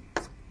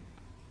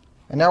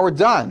 And now we're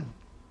done.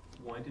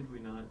 Why did we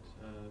not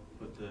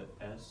put the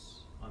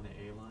S on the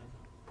A line?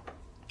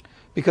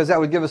 Because that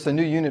would give us a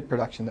new unit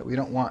production that we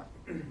don't want.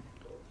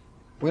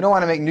 We don't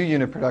want to make new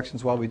unit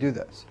productions while we do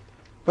this.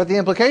 But the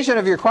implication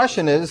of your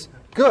question is,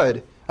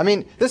 good. I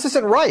mean, this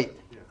isn't right.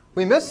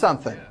 We missed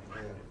something.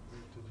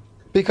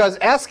 Because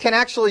S can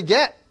actually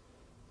get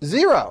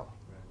 0.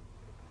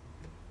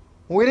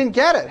 We didn't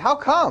get it. How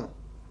come?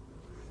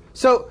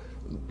 So,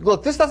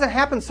 look, this doesn't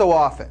happen so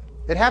often.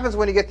 It happens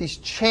when you get these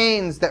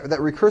chains that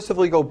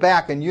recursively go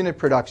back in unit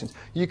productions.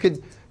 You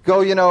could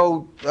go,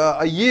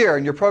 a year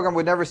and your program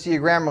would never see a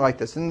grammar like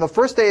this. And the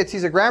first day it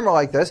sees a grammar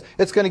like this,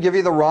 it's going to give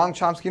you the wrong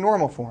Chomsky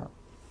normal form.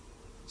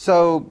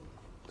 So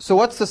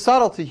what's the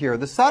subtlety here?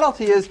 The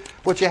subtlety is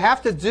what you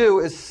have to do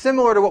is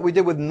similar to what we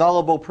did with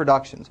nullable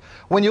productions.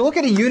 When you look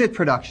at a unit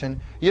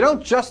production, you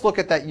don't just look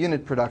at that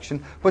unit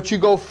production, but you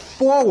go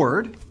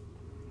forward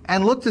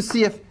and look to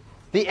see if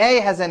the A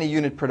has any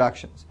unit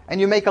productions.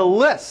 And you make a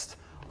list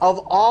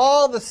of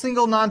all the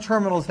single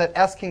non-terminals that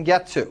S can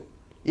get to,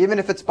 even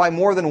if it's by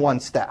more than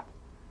one step.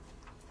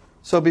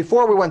 So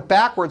before we went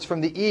backwards from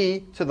the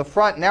E to the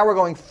front, now we're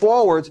going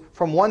forwards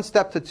from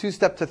 1-step to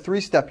 2-step to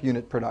 3-step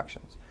unit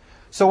productions.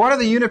 So what are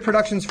the unit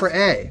productions for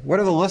A? What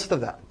are the list of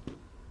them?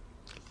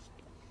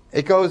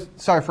 It goes,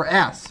 for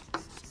S.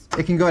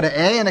 It can go to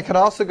A and it can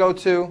also go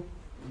to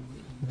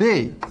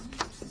B.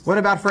 What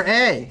about for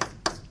A?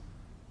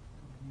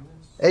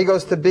 A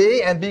goes to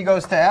B and B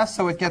goes to S,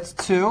 so it gets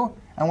 2.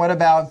 And what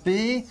about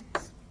B,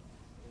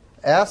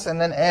 S,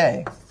 and then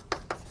A?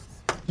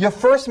 You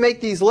first make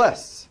these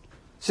lists.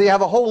 So you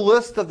have a whole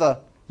list of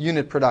the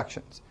unit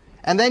productions.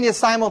 And then you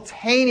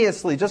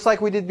simultaneously, just like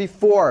we did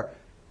before,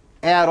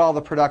 add all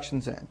the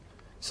productions in.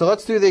 So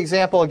let's do the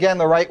example again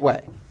the right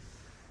way.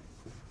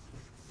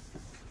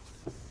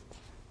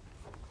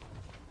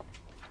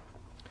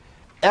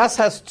 S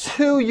has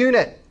 2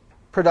 unit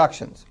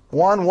productions,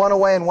 1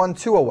 away and 1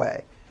 2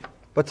 away.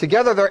 But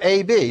together they're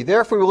AB.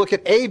 Therefore, we look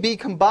at AB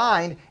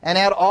combined and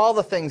add all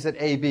the things that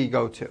AB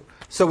go to.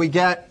 So we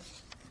get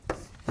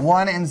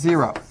 1 and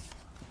 0.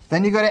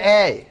 Then you go to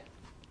A.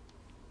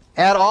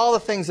 Add all the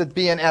things that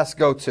B and S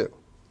go to.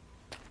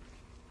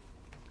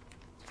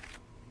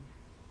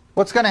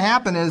 What's going to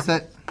happen is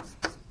that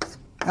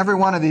every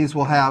one of these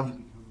will have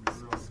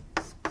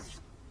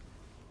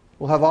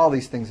all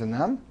these things in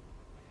them.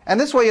 And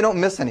this way you don't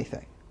miss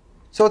anything.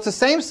 So it's the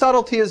same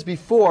subtlety as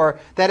before,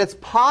 that it's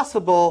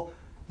possible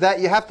that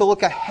you have to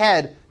look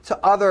ahead to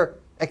other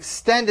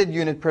extended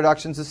unit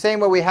productions the same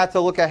way we had to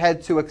look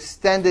ahead to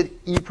extended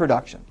E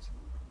productions.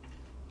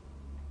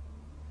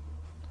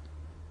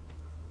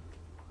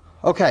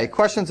 Okay,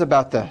 questions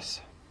about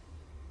this?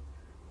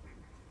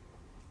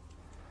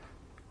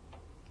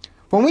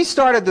 When we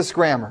started this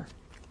grammar,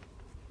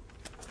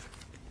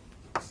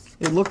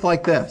 it looked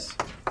like this.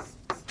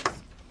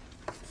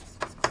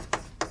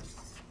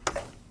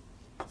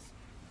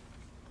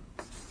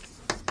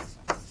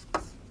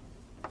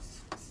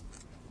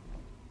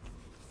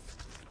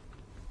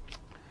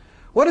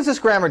 What does this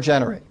grammar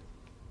generate?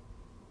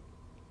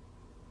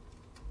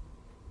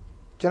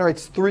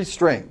 Generates 3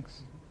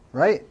 strings,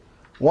 right?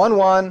 1,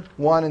 1,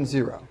 1, and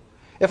 0.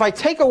 If I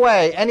take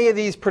away any of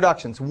these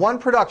productions, one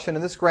production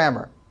in this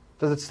grammar,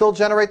 does it still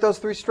generate those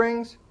 3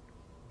 strings?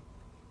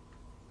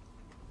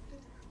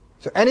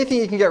 So anything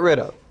you can get rid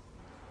of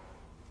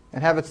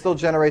and have it still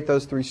generate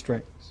those 3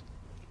 strings.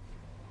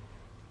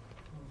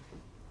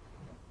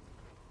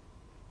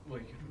 Well,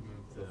 you could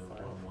remove the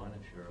 1, 1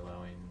 if you're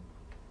allowing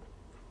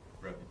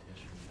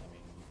repetition. I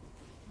mean,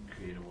 you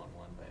create a 1,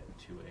 1 by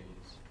 2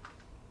 A's.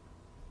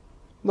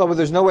 Well, but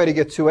there's no way to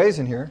get 2 A's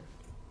in here,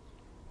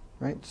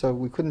 right? So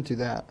we couldn't do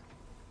that.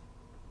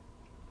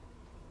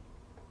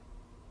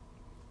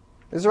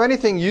 Is there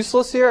anything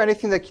useless here?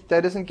 Anything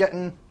that isn't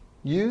getting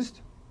used?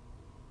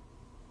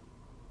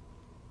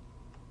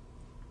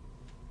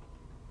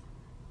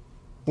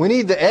 We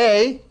need the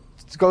A,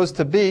 it goes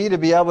to B, to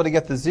be able to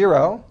get the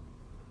 0.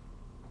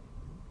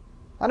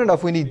 I don't know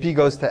if we need B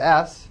goes to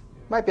S.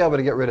 Might be able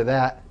to get rid of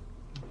that.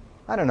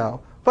 I don't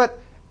know. But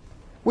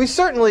we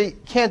certainly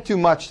can't do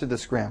much to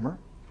this grammar.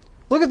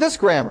 Look at this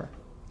grammar,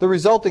 the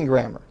resulting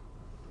grammar.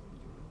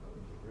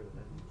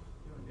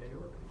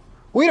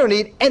 We don't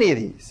need any of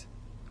these.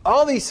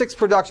 All these 6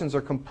 productions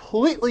are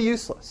completely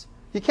useless.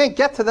 You can't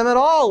get to them at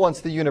all once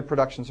the unit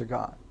productions are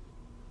gone.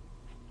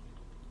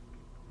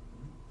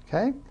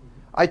 Okay?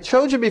 I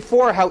showed you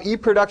before how E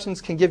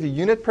productions can give you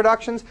unit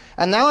productions,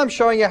 and now I'm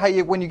showing you how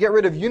when you get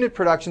rid of unit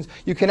productions,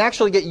 you can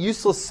actually get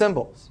useless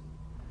symbols.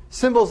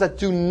 Symbols that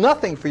do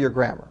nothing for your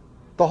grammar.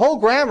 The whole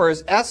grammar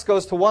is S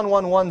goes to 1,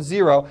 1, 1,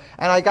 0,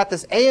 and I got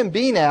this A and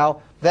B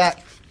now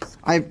that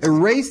I've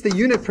erased the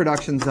unit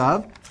productions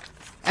of,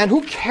 and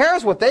who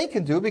cares what they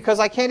can do because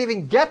I can't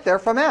even get there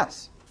from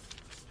S.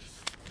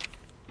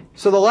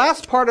 So the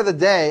last part of the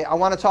day, I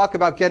want to talk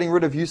about getting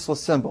rid of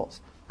useless symbols.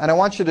 And I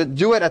want you to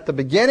do it at the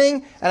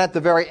beginning and at the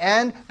very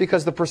end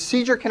because the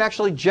procedure can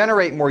actually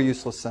generate more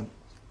useless symbols.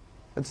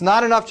 It's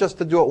not enough just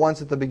to do it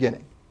once at the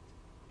beginning.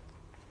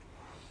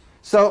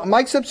 So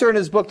Mike Sipser in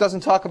his book doesn't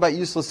talk about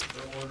useless.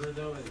 The order,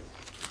 though, is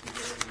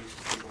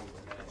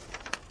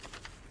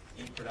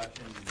E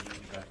production, B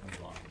production,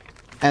 belong.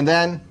 And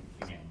then,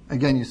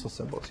 again, useless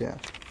symbols, yeah.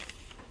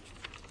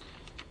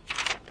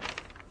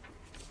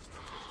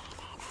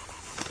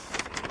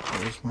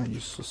 Where's my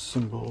useless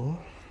symbol?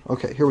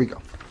 Okay, here we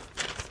go.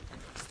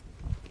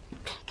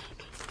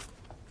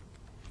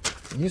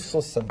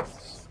 Useless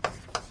symbols.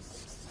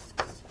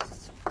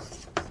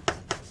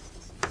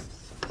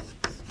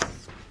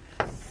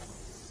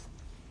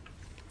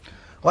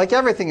 Like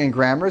everything in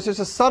grammars,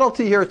 there's a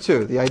subtlety here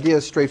too. The idea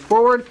is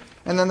straightforward,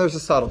 and then there's a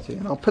subtlety.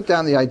 And I'll put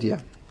down the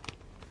idea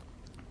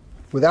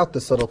without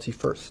the subtlety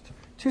first.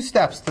 2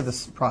 steps to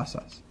this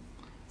process.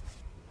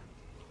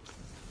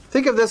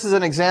 Think of this as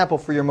an example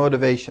for your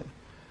motivation.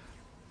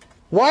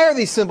 Why are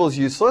these symbols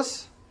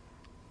useless?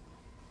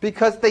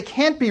 Because they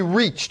can't be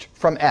reached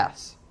from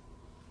S.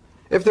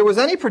 If there was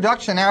any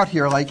production out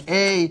here like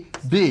A,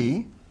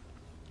 B,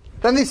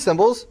 then these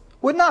symbols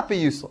would not be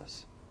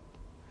useless.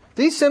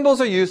 These symbols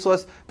are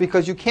useless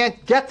because you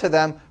can't get to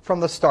them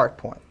from the start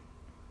point.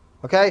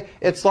 Okay?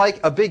 It's like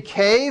a big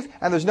cave,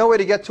 and there's no way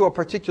to get to a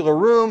particular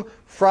room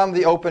from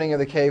the opening of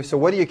the cave, so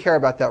what do you care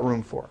about that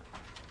room for?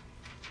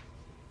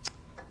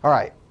 All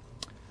right.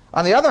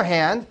 On the other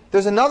hand,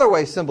 there's another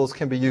way symbols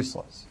can be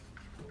useless.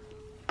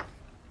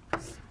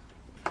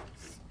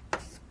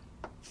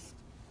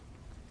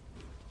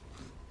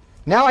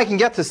 Now I can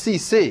get to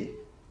CC,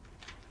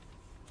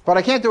 but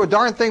I can't do a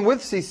darn thing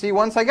with CC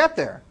once I get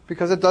there,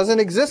 because it doesn't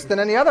exist in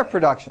any other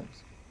productions.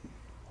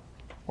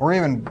 Or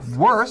even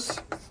worse,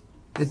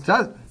 it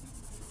does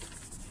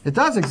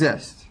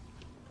exist,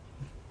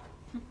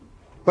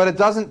 but it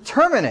doesn't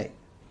terminate.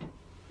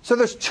 So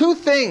there's 2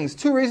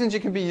 reasons you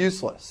can be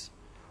useless.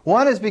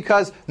 One is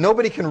because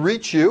nobody can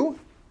reach you,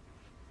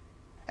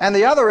 and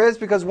the other is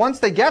because once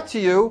they get to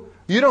you,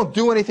 you don't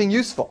do anything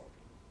useful.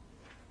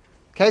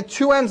 Okay,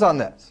 2 ends on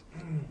this.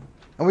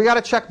 And we got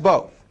to check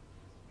both.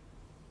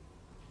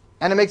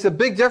 And it makes a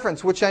big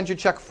difference which end you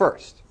check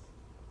first.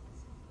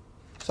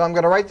 So I'm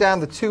going to write down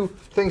the 2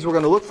 things we're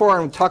going to look for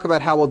and talk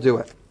about how we'll do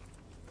it.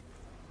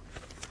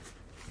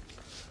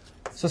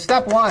 So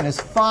step 1 is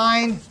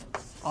find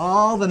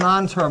all the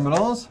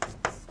non-terminals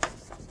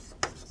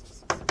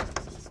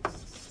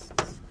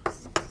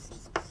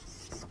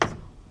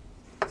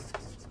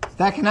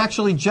that can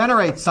actually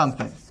generate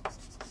something.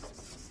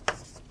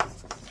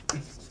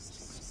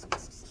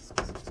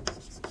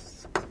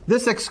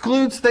 This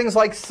excludes things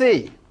like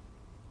C.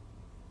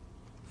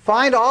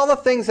 Find all the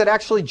things that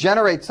actually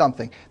generate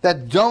something,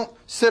 that don't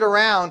sit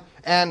around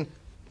and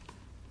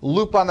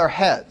loop on their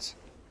heads.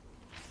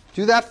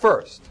 Do that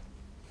first.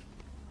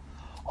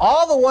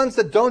 All the ones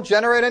that don't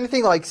generate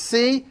anything, like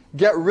C,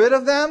 get rid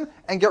of them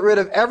and get rid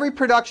of every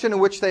production in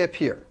which they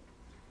appear.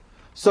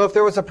 So if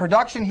there was a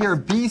production here,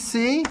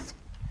 BC,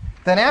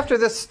 then after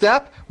this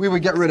step, we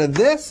would get rid of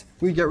this,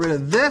 we get rid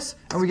of this,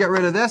 and we get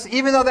rid of this,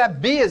 even though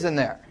that B is in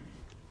there.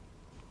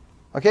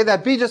 Okay,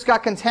 that B just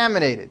got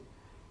contaminated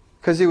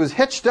because he was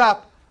hitched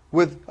up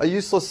with a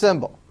useless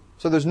symbol.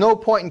 So there's no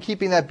point in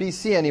keeping that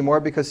BC anymore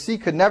because C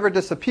could never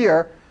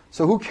disappear,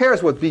 so who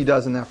cares what B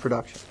does in that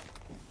production?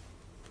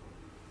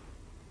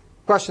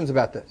 Questions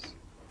about this?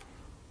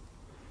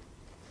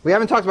 We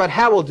haven't talked about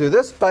how we'll do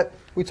this, but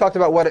we talked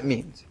about what it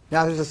means.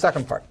 Now there's the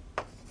second part.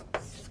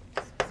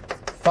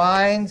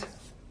 Find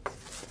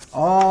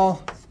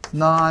all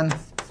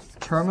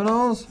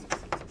non-terminals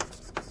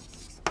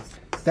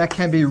that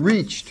can be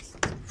reached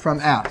from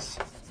S.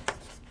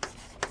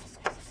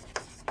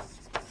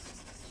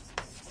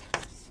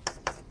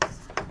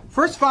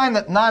 First, find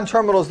the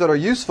non-terminals that are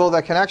useful,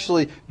 that can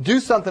actually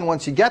do something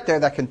once you get there,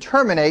 that can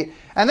terminate,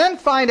 and then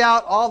find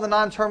out all the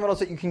non-terminals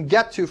that you can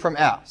get to from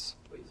S.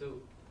 Wait, so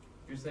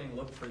you're saying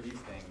look for these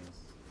things,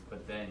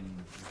 but then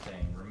you're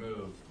saying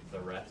remove the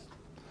rest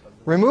of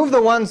the Remove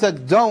the ones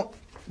that don't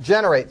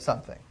generate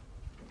something.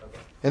 Okay.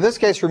 In this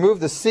case,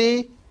 remove the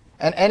C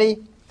and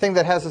anything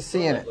that has a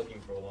C in it. Looking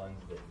for ones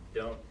that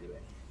don't do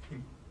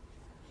anything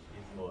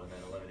useful and then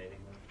eliminating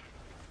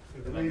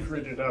them. The way you've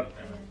written it up,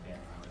 Yeah.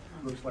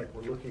 looks like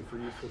we're looking for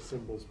useful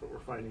symbols, but we're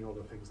finding all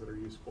the things that are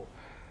useful.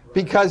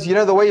 Because you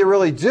know the way you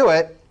really do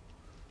it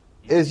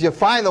is you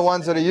find the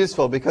ones that are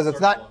useful, because it's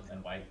not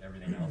And wipe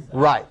everything else out.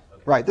 right.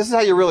 Okay. Right. This is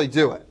how you really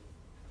do it.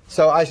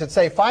 So I should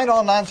say find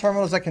all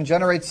non-terminals that can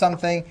generate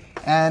something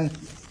and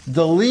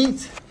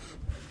delete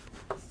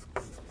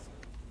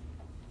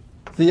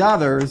the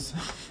others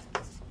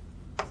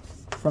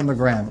from the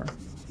grammar.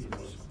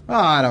 Oh,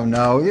 I don't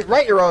know.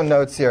 Write your own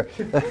notes here.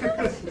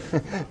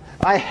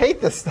 I hate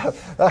this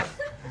stuff.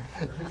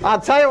 I'll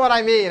tell you what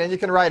I mean, and you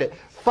can write it.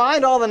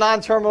 Find all the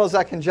non-terminals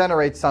that can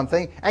generate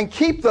something, and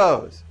keep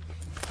those.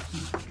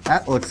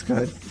 That looks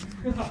good.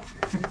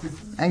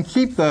 And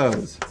keep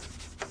those.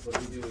 What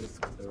do we do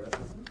with the rest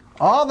of them?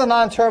 All the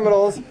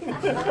non-terminals,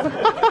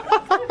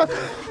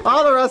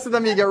 all the rest of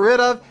them you get rid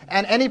of,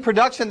 and any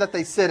production that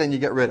they sit in you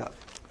get rid of.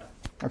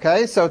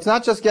 Okay, so it's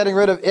not just getting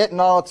rid of it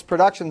and all its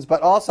productions,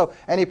 but also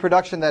any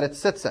production that it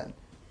sits in.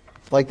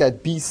 Like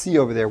that BC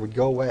over there would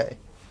go away.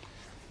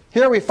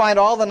 Here we find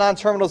all the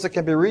non-terminals that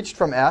can be reached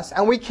from S,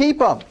 and we keep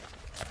them.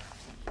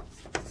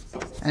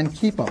 And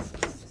keep them.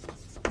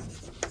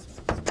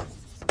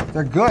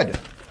 They're good.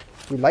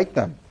 We like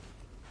them.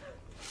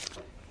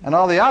 And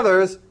all the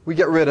others, we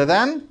get rid of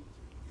them,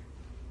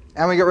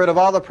 and we get rid of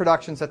all the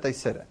productions that they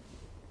sit in.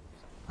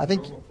 I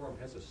think Normal form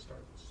has a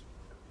start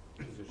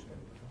position.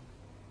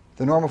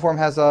 the normal form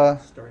has a...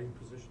 Starting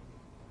position.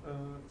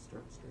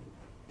 Start state.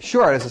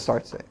 Sure, it has a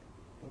start state.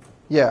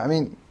 Yeah, I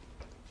mean,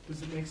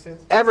 Does it make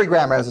sense? every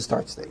grammar has a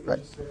start state, right?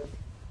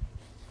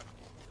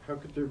 How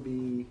could there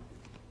be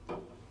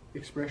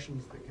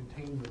expressions that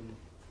contain them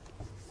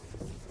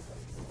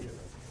if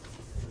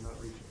they're not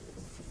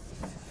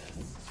reachable?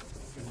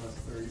 Unless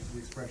the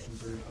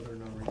expressions are in other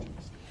non-reachable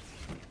states.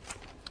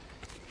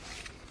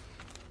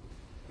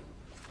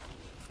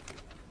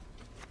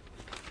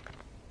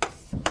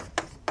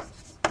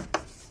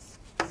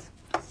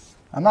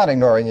 I'm not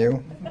ignoring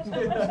you.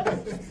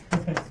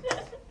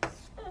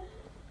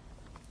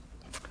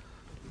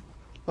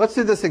 Let's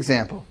do this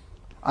example.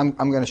 I'm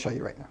going to show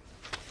you right now.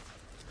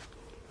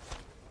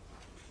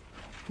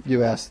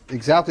 You asked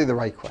exactly the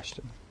right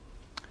question.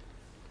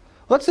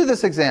 Let's do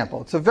this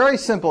example. It's a very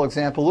simple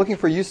example, looking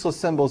for useless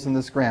symbols in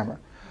this grammar.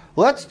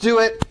 Let's do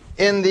it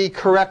in the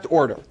correct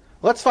order.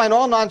 Let's find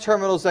all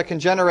non-terminals that can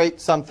generate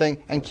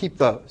something and keep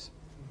those.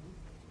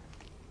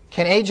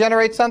 Can A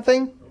generate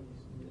something?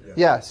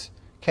 Yes.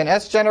 Can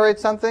S generate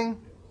something?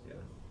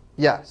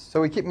 Yes.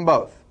 So we keep them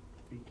both.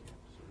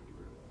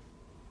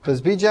 Does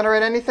B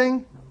generate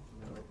anything?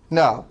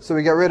 No. So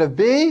we get rid of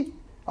B,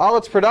 all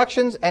its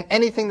productions, and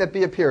anything that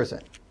B appears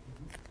in.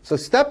 So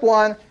step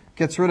one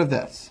gets rid of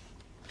this.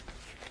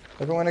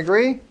 Everyone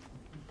agree?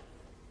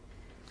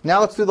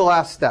 Now let's do the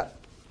last step.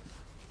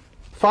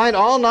 Find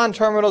all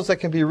non-terminals that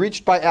can be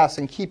reached by S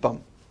and keep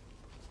them.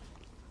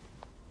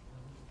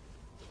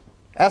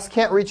 S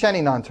can't reach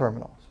any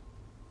non-terminals.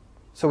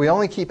 So we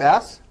only keep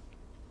S,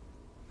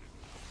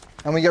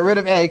 and we get rid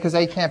of A because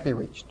A can't be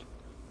reached.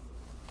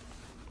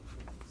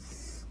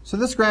 So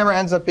this grammar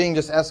ends up being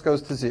just S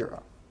goes to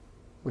 0,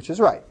 which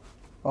is right.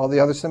 All the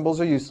other symbols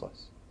are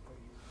useless.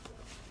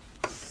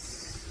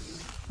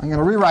 I'm going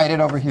to rewrite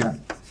it over here.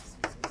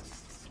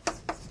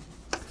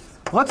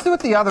 Let's do it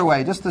the other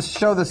way, just to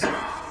show this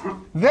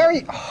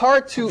very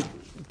hard to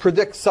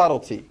predict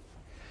subtlety.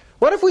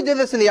 What if we did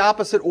this in the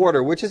opposite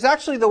order, which is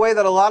actually the way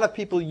that a lot of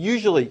people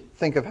usually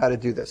think of how to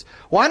do this?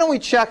 Why don't we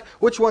check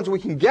which ones we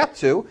can get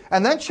to,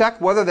 and then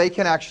check whether they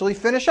can actually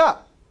finish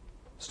up?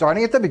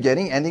 starting at the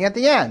beginning, ending at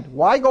the end.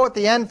 Why go at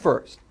the end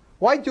first?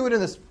 Why do it in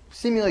this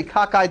seemingly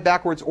cockeyed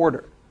backwards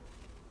order?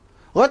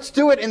 Let's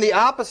do it in the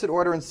opposite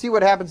order and see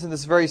what happens in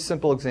this very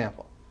simple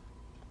example.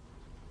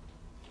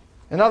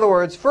 In other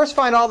words, first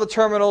find all the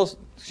terminals,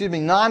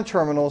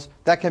 non-terminals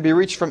that can be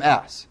reached from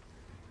S.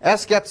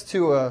 S gets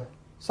to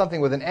something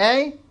with an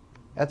A.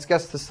 S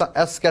gets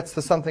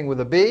to something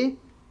with a B.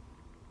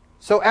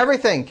 So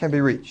everything can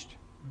be reached.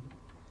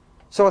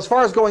 So as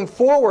far as going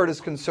forward is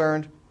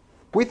concerned,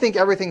 we think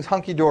everything's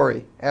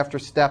hunky-dory after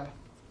step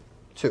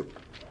 2.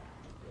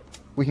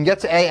 We can get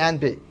to A and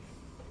B.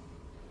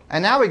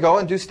 And now we go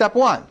and do step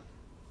 1.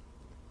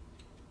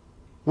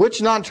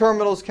 Which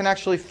non-terminals can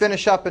actually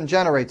finish up and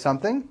generate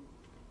something?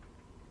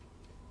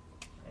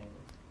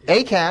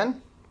 A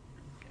can,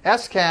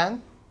 S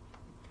can,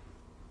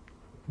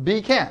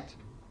 B can't.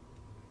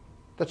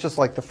 That's just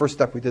like the first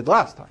step we did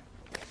last time.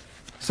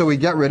 So we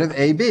get rid of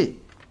AB,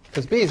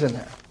 because B is in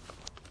there.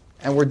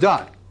 And we're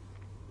done.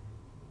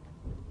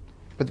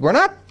 But we're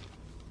not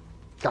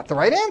got the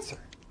right answer.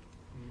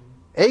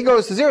 A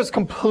goes to 0 is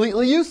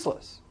completely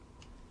useless.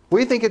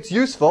 We think it's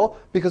useful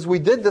because we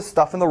did this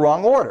stuff in the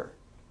wrong order.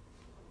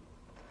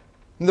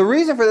 And the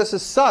reason for this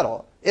is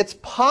subtle. It's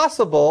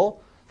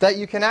possible that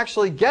you can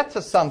actually get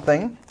to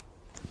something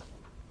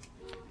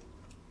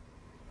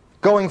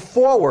going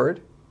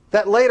forward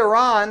that later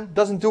on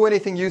doesn't do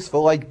anything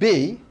useful, like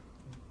B.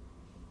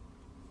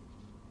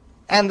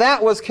 And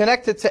that was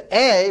connected to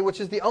A,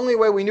 which is the only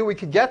way we knew we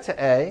could get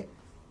to A.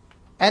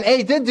 And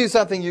A did do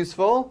something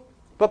useful,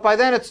 but by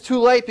then it's too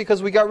late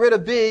because we got rid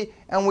of B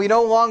and we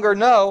no longer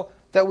know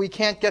that we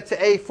can't get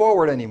to A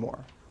forward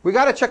anymore. We've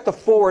got to check the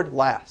forward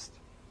last.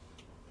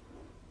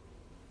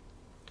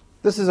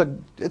 It's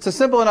a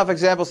simple enough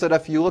example so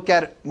that if you look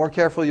at it more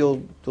carefully,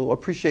 you'll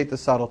appreciate the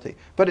subtlety.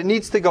 But it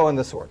needs to go in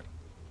this order.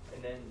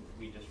 And then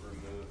we just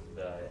remove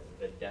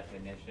the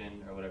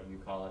definition, or whatever you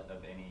call it,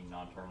 of any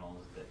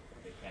non-terminals that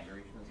can't be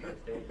reached in the start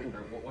state?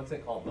 Or what's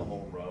it called? The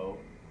whole row?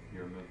 You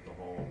remove the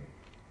whole...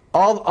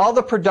 All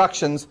the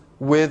productions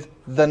with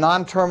the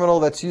non-terminal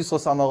that's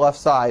useless on the left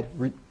side,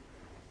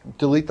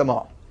 delete them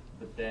all.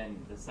 But then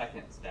the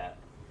second step,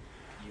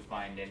 you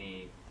find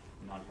any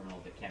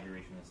non-terminals that can't be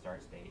reached in the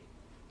start state.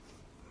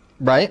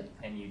 Right?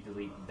 And you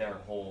delete their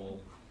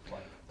whole...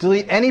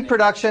 Delete any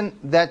production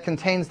that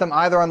contains them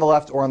either on the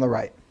left or on the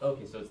right.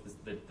 Okay, so it's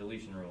the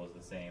deletion rule is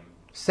the same.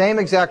 Same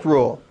exact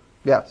rule.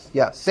 Yes,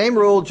 yes. Same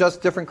rule,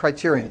 just different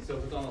criterion. So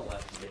if it's on the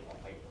left, you get more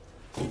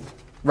height.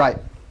 Right.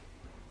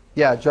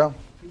 Yeah, Joe?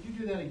 Could you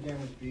do that again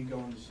with B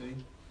going to C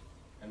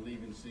and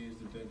leaving C as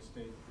the dead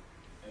state?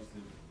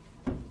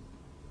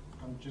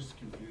 I'm just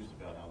confused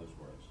about how this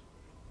works.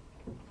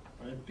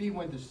 But if B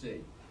went to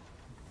C.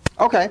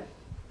 Okay.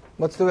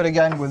 Let's do it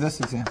again with this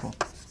example.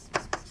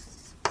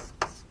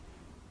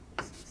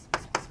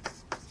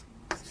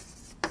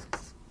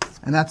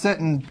 And that's it,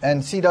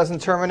 and C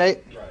doesn't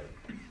terminate? Right.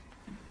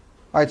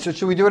 All right, so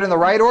should we do it in the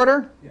right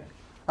order? Yeah.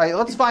 All right,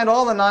 let's find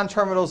all the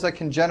non-terminals that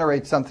can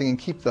generate something and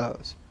keep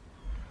those.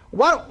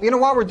 While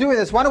we're doing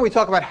this, why don't we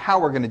talk about how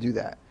we're going to do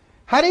that?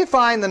 How do you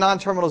find the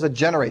non-terminals that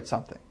generate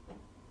something?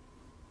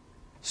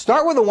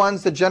 Start with the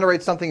ones that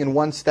generate something in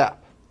one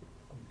step,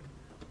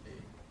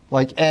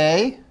 like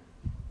A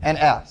and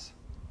S.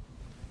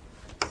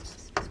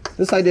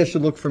 This idea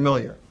should look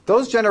familiar.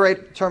 Those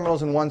generate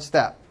terminals in one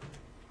step.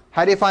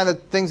 How do you find the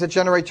things that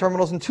generate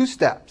terminals in 2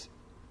 steps?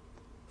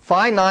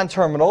 Find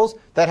non-terminals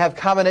that have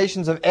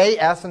combinations of A,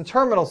 S, and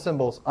terminal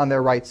symbols on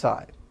their right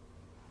side.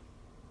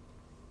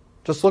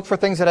 Just look for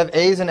things that have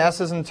A's and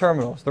S's and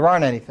terminals. There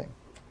aren't anything.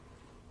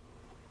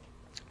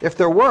 If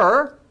there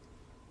were,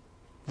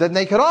 then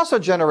they could also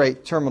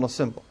generate terminal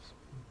symbols.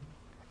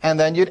 And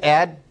then you'd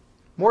add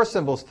more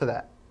symbols to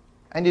that.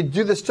 And you'd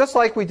do this just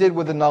like we did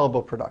with the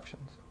nullable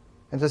productions.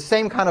 It's the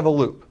same kind of a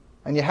loop.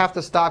 And you have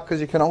to stop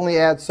because you can only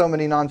add so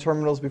many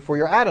non-terminals before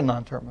you add a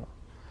non-terminal.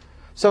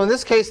 So in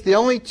this case, the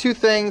only 2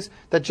 things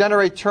that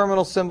generate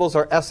terminal symbols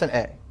are S and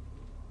A.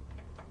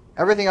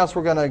 Everything else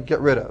we're going to get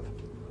rid of.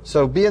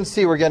 So B and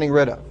C we're getting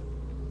rid of.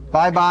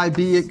 Bye-bye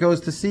B, it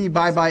goes to C.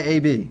 Bye-bye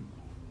AB.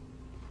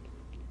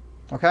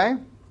 Okay?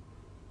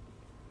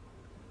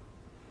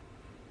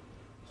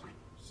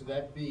 So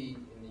that B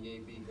in the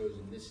AB goes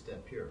in this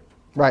step here.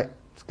 Right.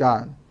 It's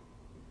gone.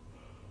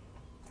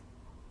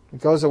 It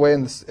goes away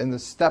in the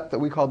step that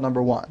we called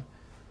number 1.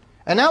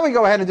 And now we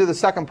go ahead and do the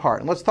second part.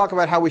 And let's talk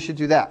about how we should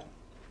do that.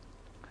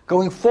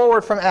 Going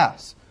forward from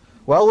S.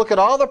 Well, look at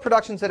all the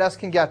productions that S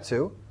can get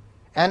to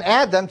and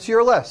add them to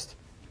your list.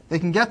 They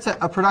can get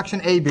to a production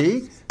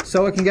AB,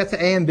 so it can get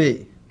to A and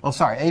B. Oh,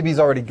 sorry, AB's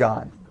already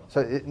gone.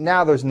 So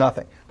now there's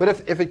nothing. But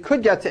if it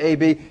could get to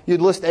AB,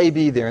 you'd list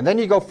AB there. And then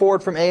you go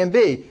forward from A and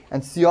B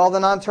and see all the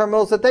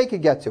non-terminals that they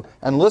could get to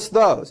and list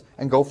those.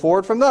 And go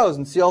forward from those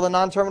and see all the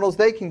non-terminals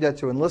they can get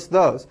to and list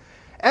those.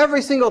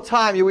 Every single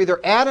time you either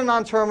add a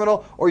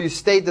non-terminal or you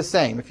stayed the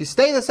same. If you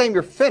stay the same,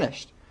 you're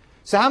finished.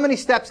 So how many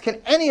steps can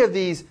any of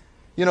these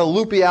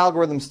loopy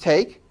algorithms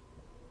take?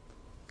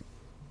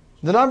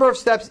 The number of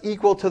steps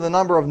equal to the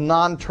number of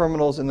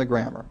non-terminals in the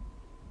grammar.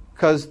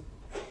 Because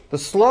The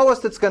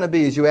slowest it's going to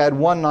be is you add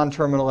one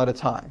non-terminal at a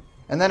time.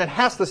 And then it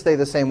has to stay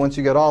the same once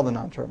you get all the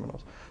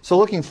non-terminals. So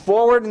looking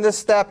forward in this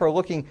step or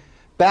looking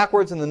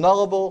backwards in the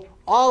nullable,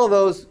 all of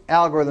those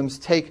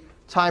algorithms take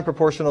time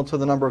proportional to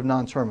the number of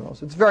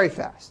non-terminals. It's very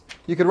fast.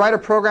 You could write a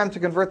program to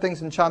convert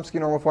things in Chomsky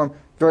normal form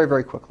very,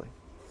 very quickly.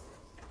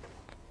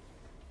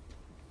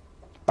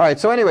 All right,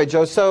 so anyway,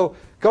 Joe, so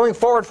going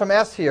forward from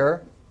S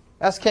here,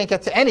 S can't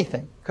get to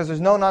anything because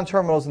there's no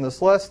non-terminals in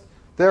this list.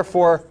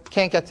 Therefore,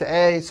 can't get to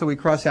A, so we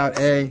cross out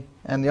A,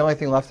 and the only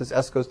thing left is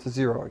S goes to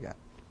 0 again.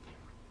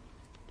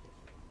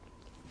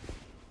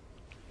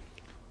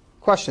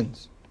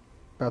 Questions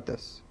about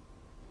this?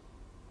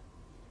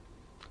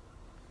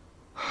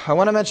 I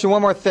want to mention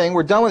one more thing.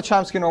 We're done with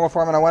Chomsky normal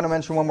form, and I want to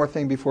mention one more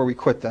thing before we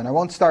quit then. I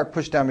won't start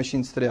push-down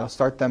machines today. I'll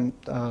start them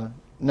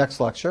next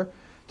lecture.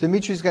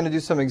 Dimitri's going to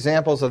do some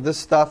examples of this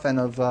stuff and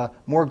of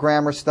more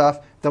grammar stuff.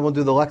 Then we'll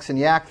do the Lex and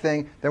Yak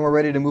thing. Then we're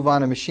ready to move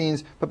on to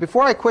machines. But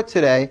before I quit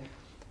today,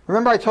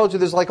 remember I told you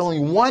there's like only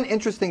one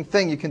interesting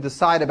thing you can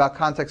decide about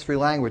context-free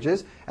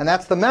languages, and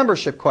that's the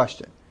membership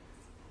question.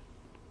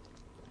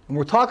 And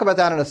we'll talk about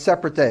that on a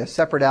separate day, a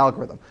separate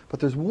algorithm. But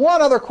there's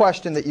one other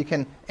question that you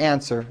can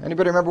answer.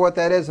 Anybody remember what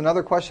that is?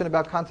 Another question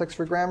about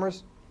context-free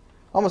grammars?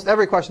 Almost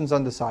every question is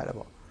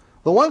undecidable.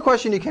 The one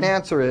question you can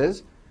answer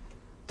is,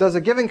 does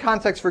a given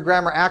context-free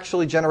grammar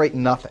actually generate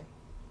nothing?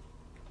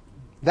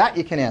 That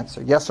you can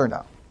answer, yes or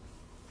no.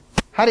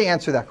 How do you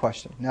answer that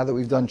question now that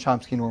we've done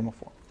Chomsky normal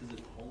form? Does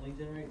it only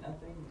generate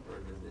nothing, or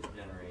does it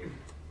generate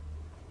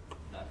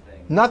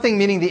nothing? Nothing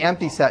meaning the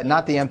empty set,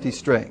 not the empty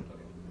string.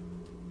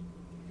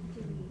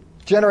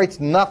 Generates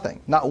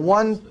nothing, not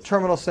one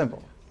terminal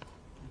symbol.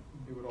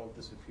 It would all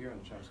disappear in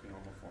the Chomsky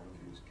normal form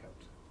if you just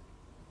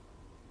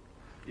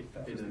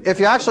kept. If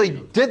you actually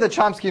did the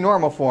Chomsky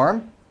normal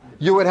form,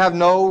 you would have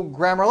no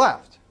grammar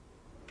left.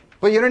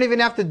 But you don't even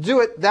have to do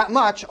it that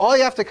much. All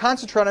you have to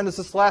concentrate on is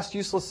this last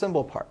useless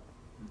symbol part.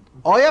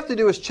 All you have to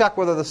do is check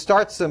whether the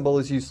start symbol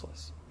is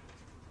useless.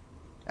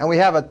 And we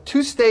have a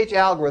two-stage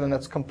algorithm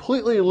that's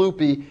completely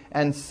loopy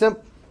and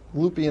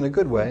loopy in a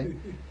good way,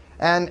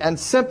 and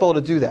simple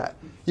to do that.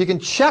 You can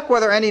check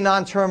whether any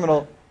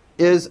non-terminal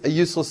is a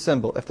useless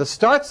symbol. If the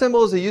start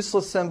symbol is a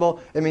useless symbol,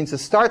 it means the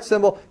start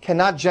symbol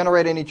cannot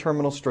generate any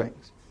terminal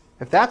strings.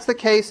 If that's the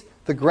case,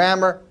 the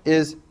grammar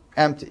is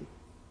empty.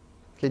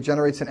 Okay,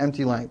 generates an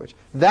empty language.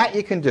 That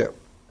you can do.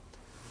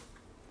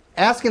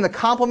 Asking the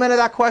complement of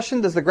that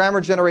question, does the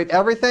grammar generate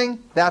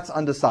everything? That's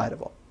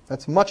undecidable.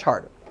 That's much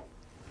harder.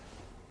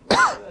 The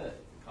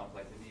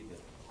complexity, the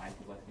time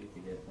complexity to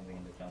get something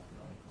into Chomsky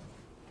normal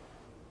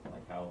form?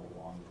 Like how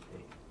long does it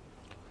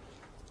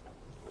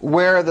take?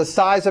 Where the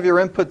size of your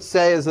input,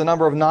 say, is the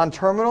number of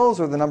non-terminals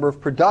or the number of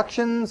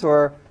productions,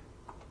 or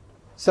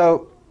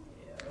so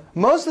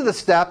most of the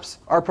steps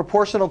are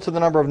proportional to the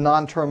number of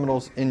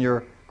non-terminals in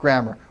your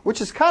grammar, which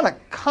is kind of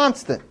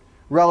constant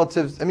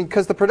relative. I mean,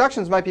 because the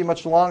productions might be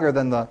much longer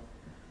than the.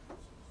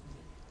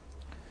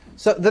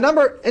 So the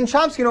number in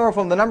Chomsky normal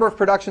form, the number of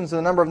productions and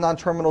the number of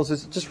non-terminals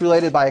is just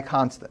related by a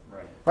constant,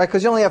 right?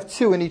 Because you only have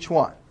 2 in each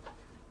one.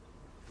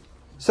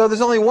 So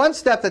there's only one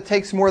step that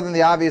takes more than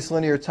the obvious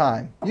linear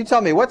time. You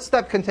tell me, what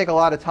step can take a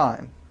lot of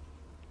time?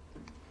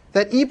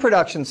 That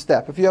e-production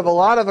step. If you have a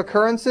lot of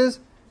occurrences,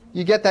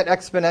 you get that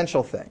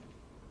exponential thing.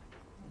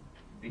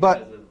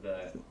 Because of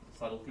the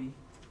subtlety?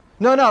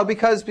 No,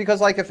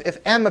 because like if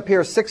M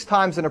appears 6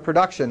 times in a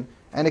production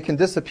and it can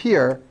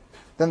disappear,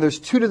 then there's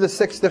 2 to the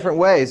 6 different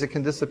ways it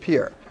can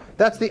disappear.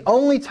 That's the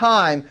only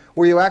time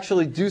where you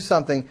actually do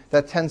something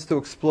that tends to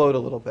explode a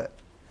little bit.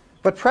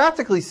 But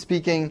practically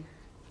speaking,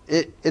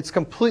 it's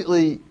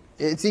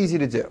easy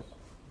to do.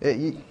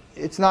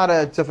 It's not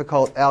a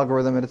difficult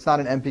algorithm, and it's not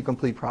an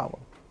NP-complete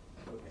problem.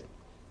 Okay,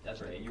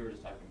 that's right. And you were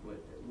just talking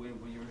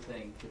when you were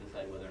saying to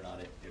decide whether or not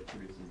it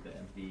produces the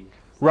empty.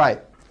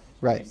 Right.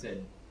 You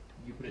said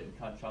you put it in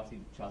Chomsky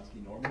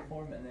normal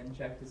form and then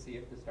check to see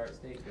if the start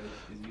state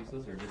is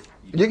useless, or just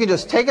you can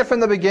just take it from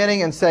the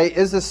beginning and say,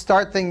 is this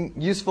start thing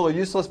useful or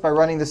useless by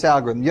running this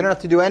algorithm? You don't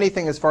have to do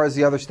anything as far as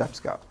the other steps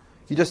go.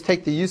 You just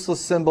take the useless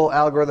symbol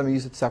algorithm and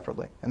use it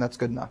separately, and that's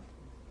good enough.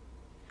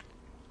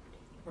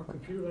 Are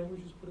computer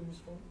languages put in this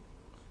form?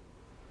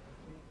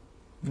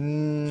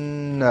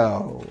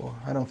 No,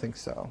 I don't think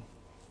so.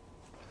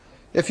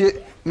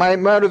 My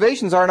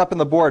motivations aren't up on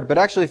the board, but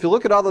actually if you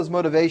look at all those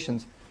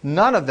motivations,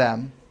 none of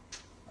them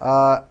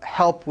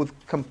help with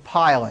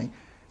compiling.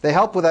 They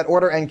help with that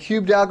order n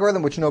cubed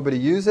algorithm, which nobody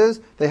uses.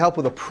 They help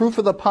with a proof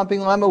of the pumping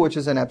lemma, which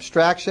is an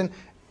abstraction,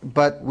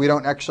 but we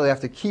don't actually have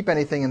to keep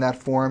anything in that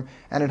form.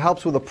 And it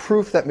helps with a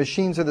proof that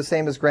machines are the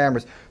same as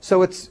grammars.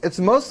 So it's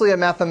mostly a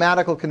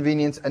mathematical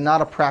convenience and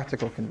not a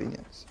practical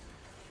convenience.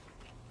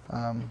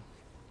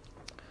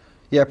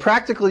 Yeah,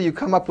 practically you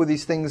come up with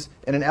these things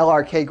in an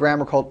LRK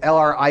grammar called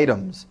LR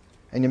items.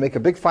 And you make a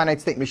big finite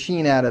state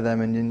machine out of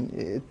them,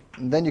 and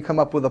then you come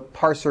up with a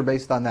parser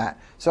based on that.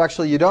 So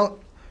actually you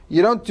don't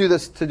do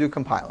this to do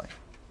compiling.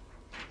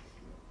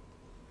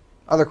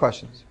 Other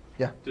questions?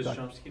 Yeah. Does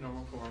Chomsky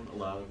normal form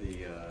allow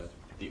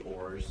the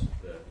ORs,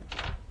 the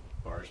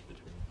bars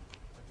between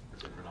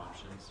different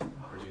options? unions,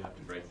 or do you have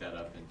to break that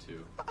up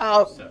into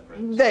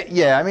separate?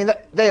 Yeah, I mean,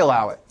 they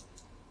allow it.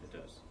 It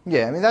does.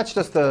 Yeah, I mean, that's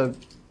just a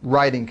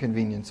writing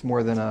convenience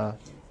more than a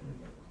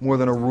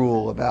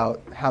rule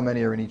about how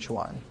many are in each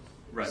one.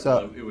 Right,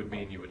 So, well, it would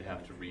mean you would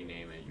have to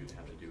rename it. You'd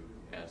have to do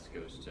S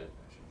goes to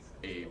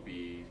A,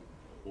 B,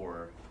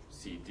 or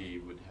C, D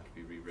would have to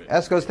be rewritten.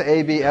 S goes to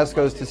A, B, S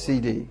goes to C,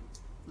 D.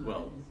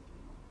 Well,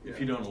 if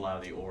you don't allow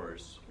the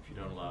ors, if you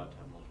don't allow it to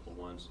have multiple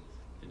ones,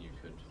 then you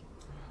could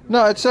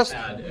No, it's just,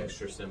 add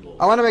extra symbols.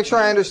 I want to make sure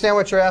I understand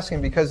what you're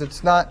asking because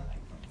it's not,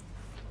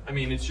 I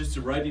mean, it's just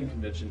a writing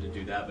convention to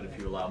do that, but if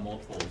you allow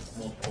multiple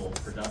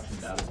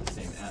productions out of the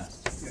same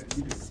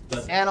S,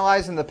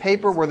 analyzed in the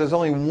paper where there's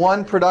only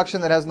one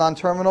production that has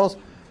non-terminals,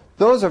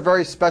 those are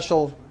very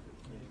special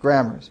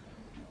grammars.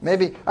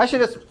 Maybe, I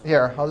should just,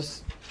 here, I'll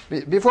just,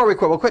 before we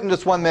quit, we'll quit in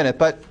just 1 minute,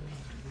 but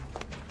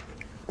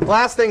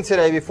last thing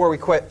today before we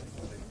quit.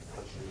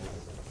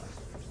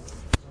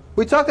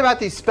 We talked about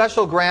these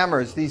special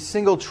grammars, these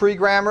single tree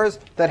grammars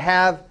that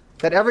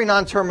every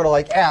non-terminal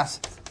like S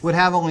would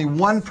have only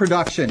one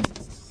production.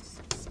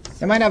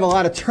 It might have a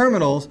lot of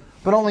terminals,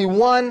 but only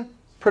one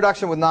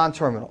production with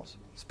non-terminals.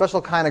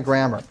 Special kind of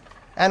grammar.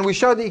 And we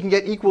showed that you can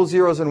get equal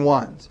zeros and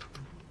ones.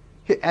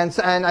 And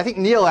I think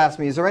Neil asked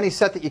me, is there any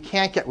set that you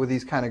can't get with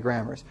these kind of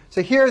grammars?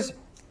 So here's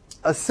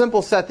a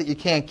simple set that you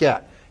can't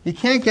get. You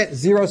can't get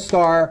 0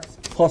 star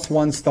plus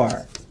 1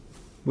 star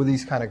with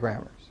these kind of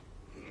grammars.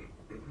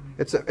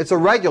 It's a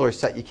regular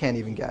set, you can't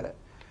even get it.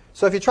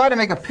 So if you try to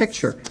make a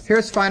picture,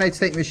 here's finite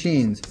state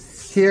machines,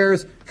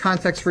 here's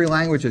context-free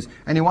languages,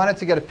 and you wanted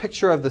to get a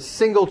picture of the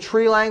single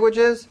tree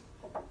languages,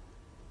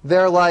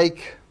 they're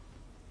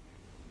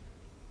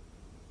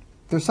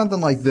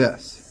something like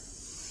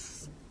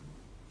this.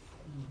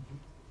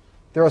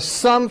 There are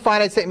some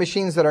finite state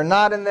machines that are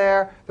not in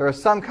there. There are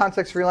some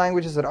context-free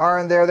languages that are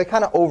in there. They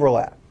kind of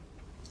overlap.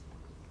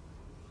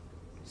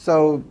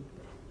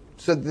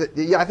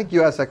 Yeah, I think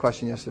you asked that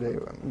question yesterday.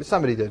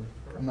 Somebody did.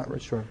 I'm not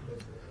really sure.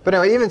 But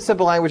anyway, even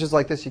simple languages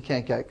like this you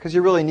can't get because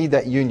you really need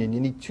that union.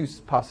 You need two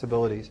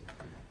possibilities.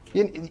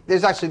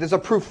 There's a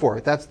proof for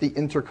it. That's the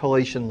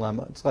intercalation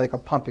lemma. It's like a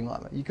pumping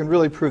lemma. You can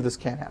really prove this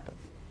can't happen.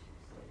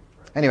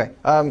 Anyway,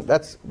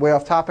 that's way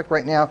off topic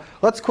right now.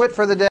 Let's quit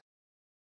for the day.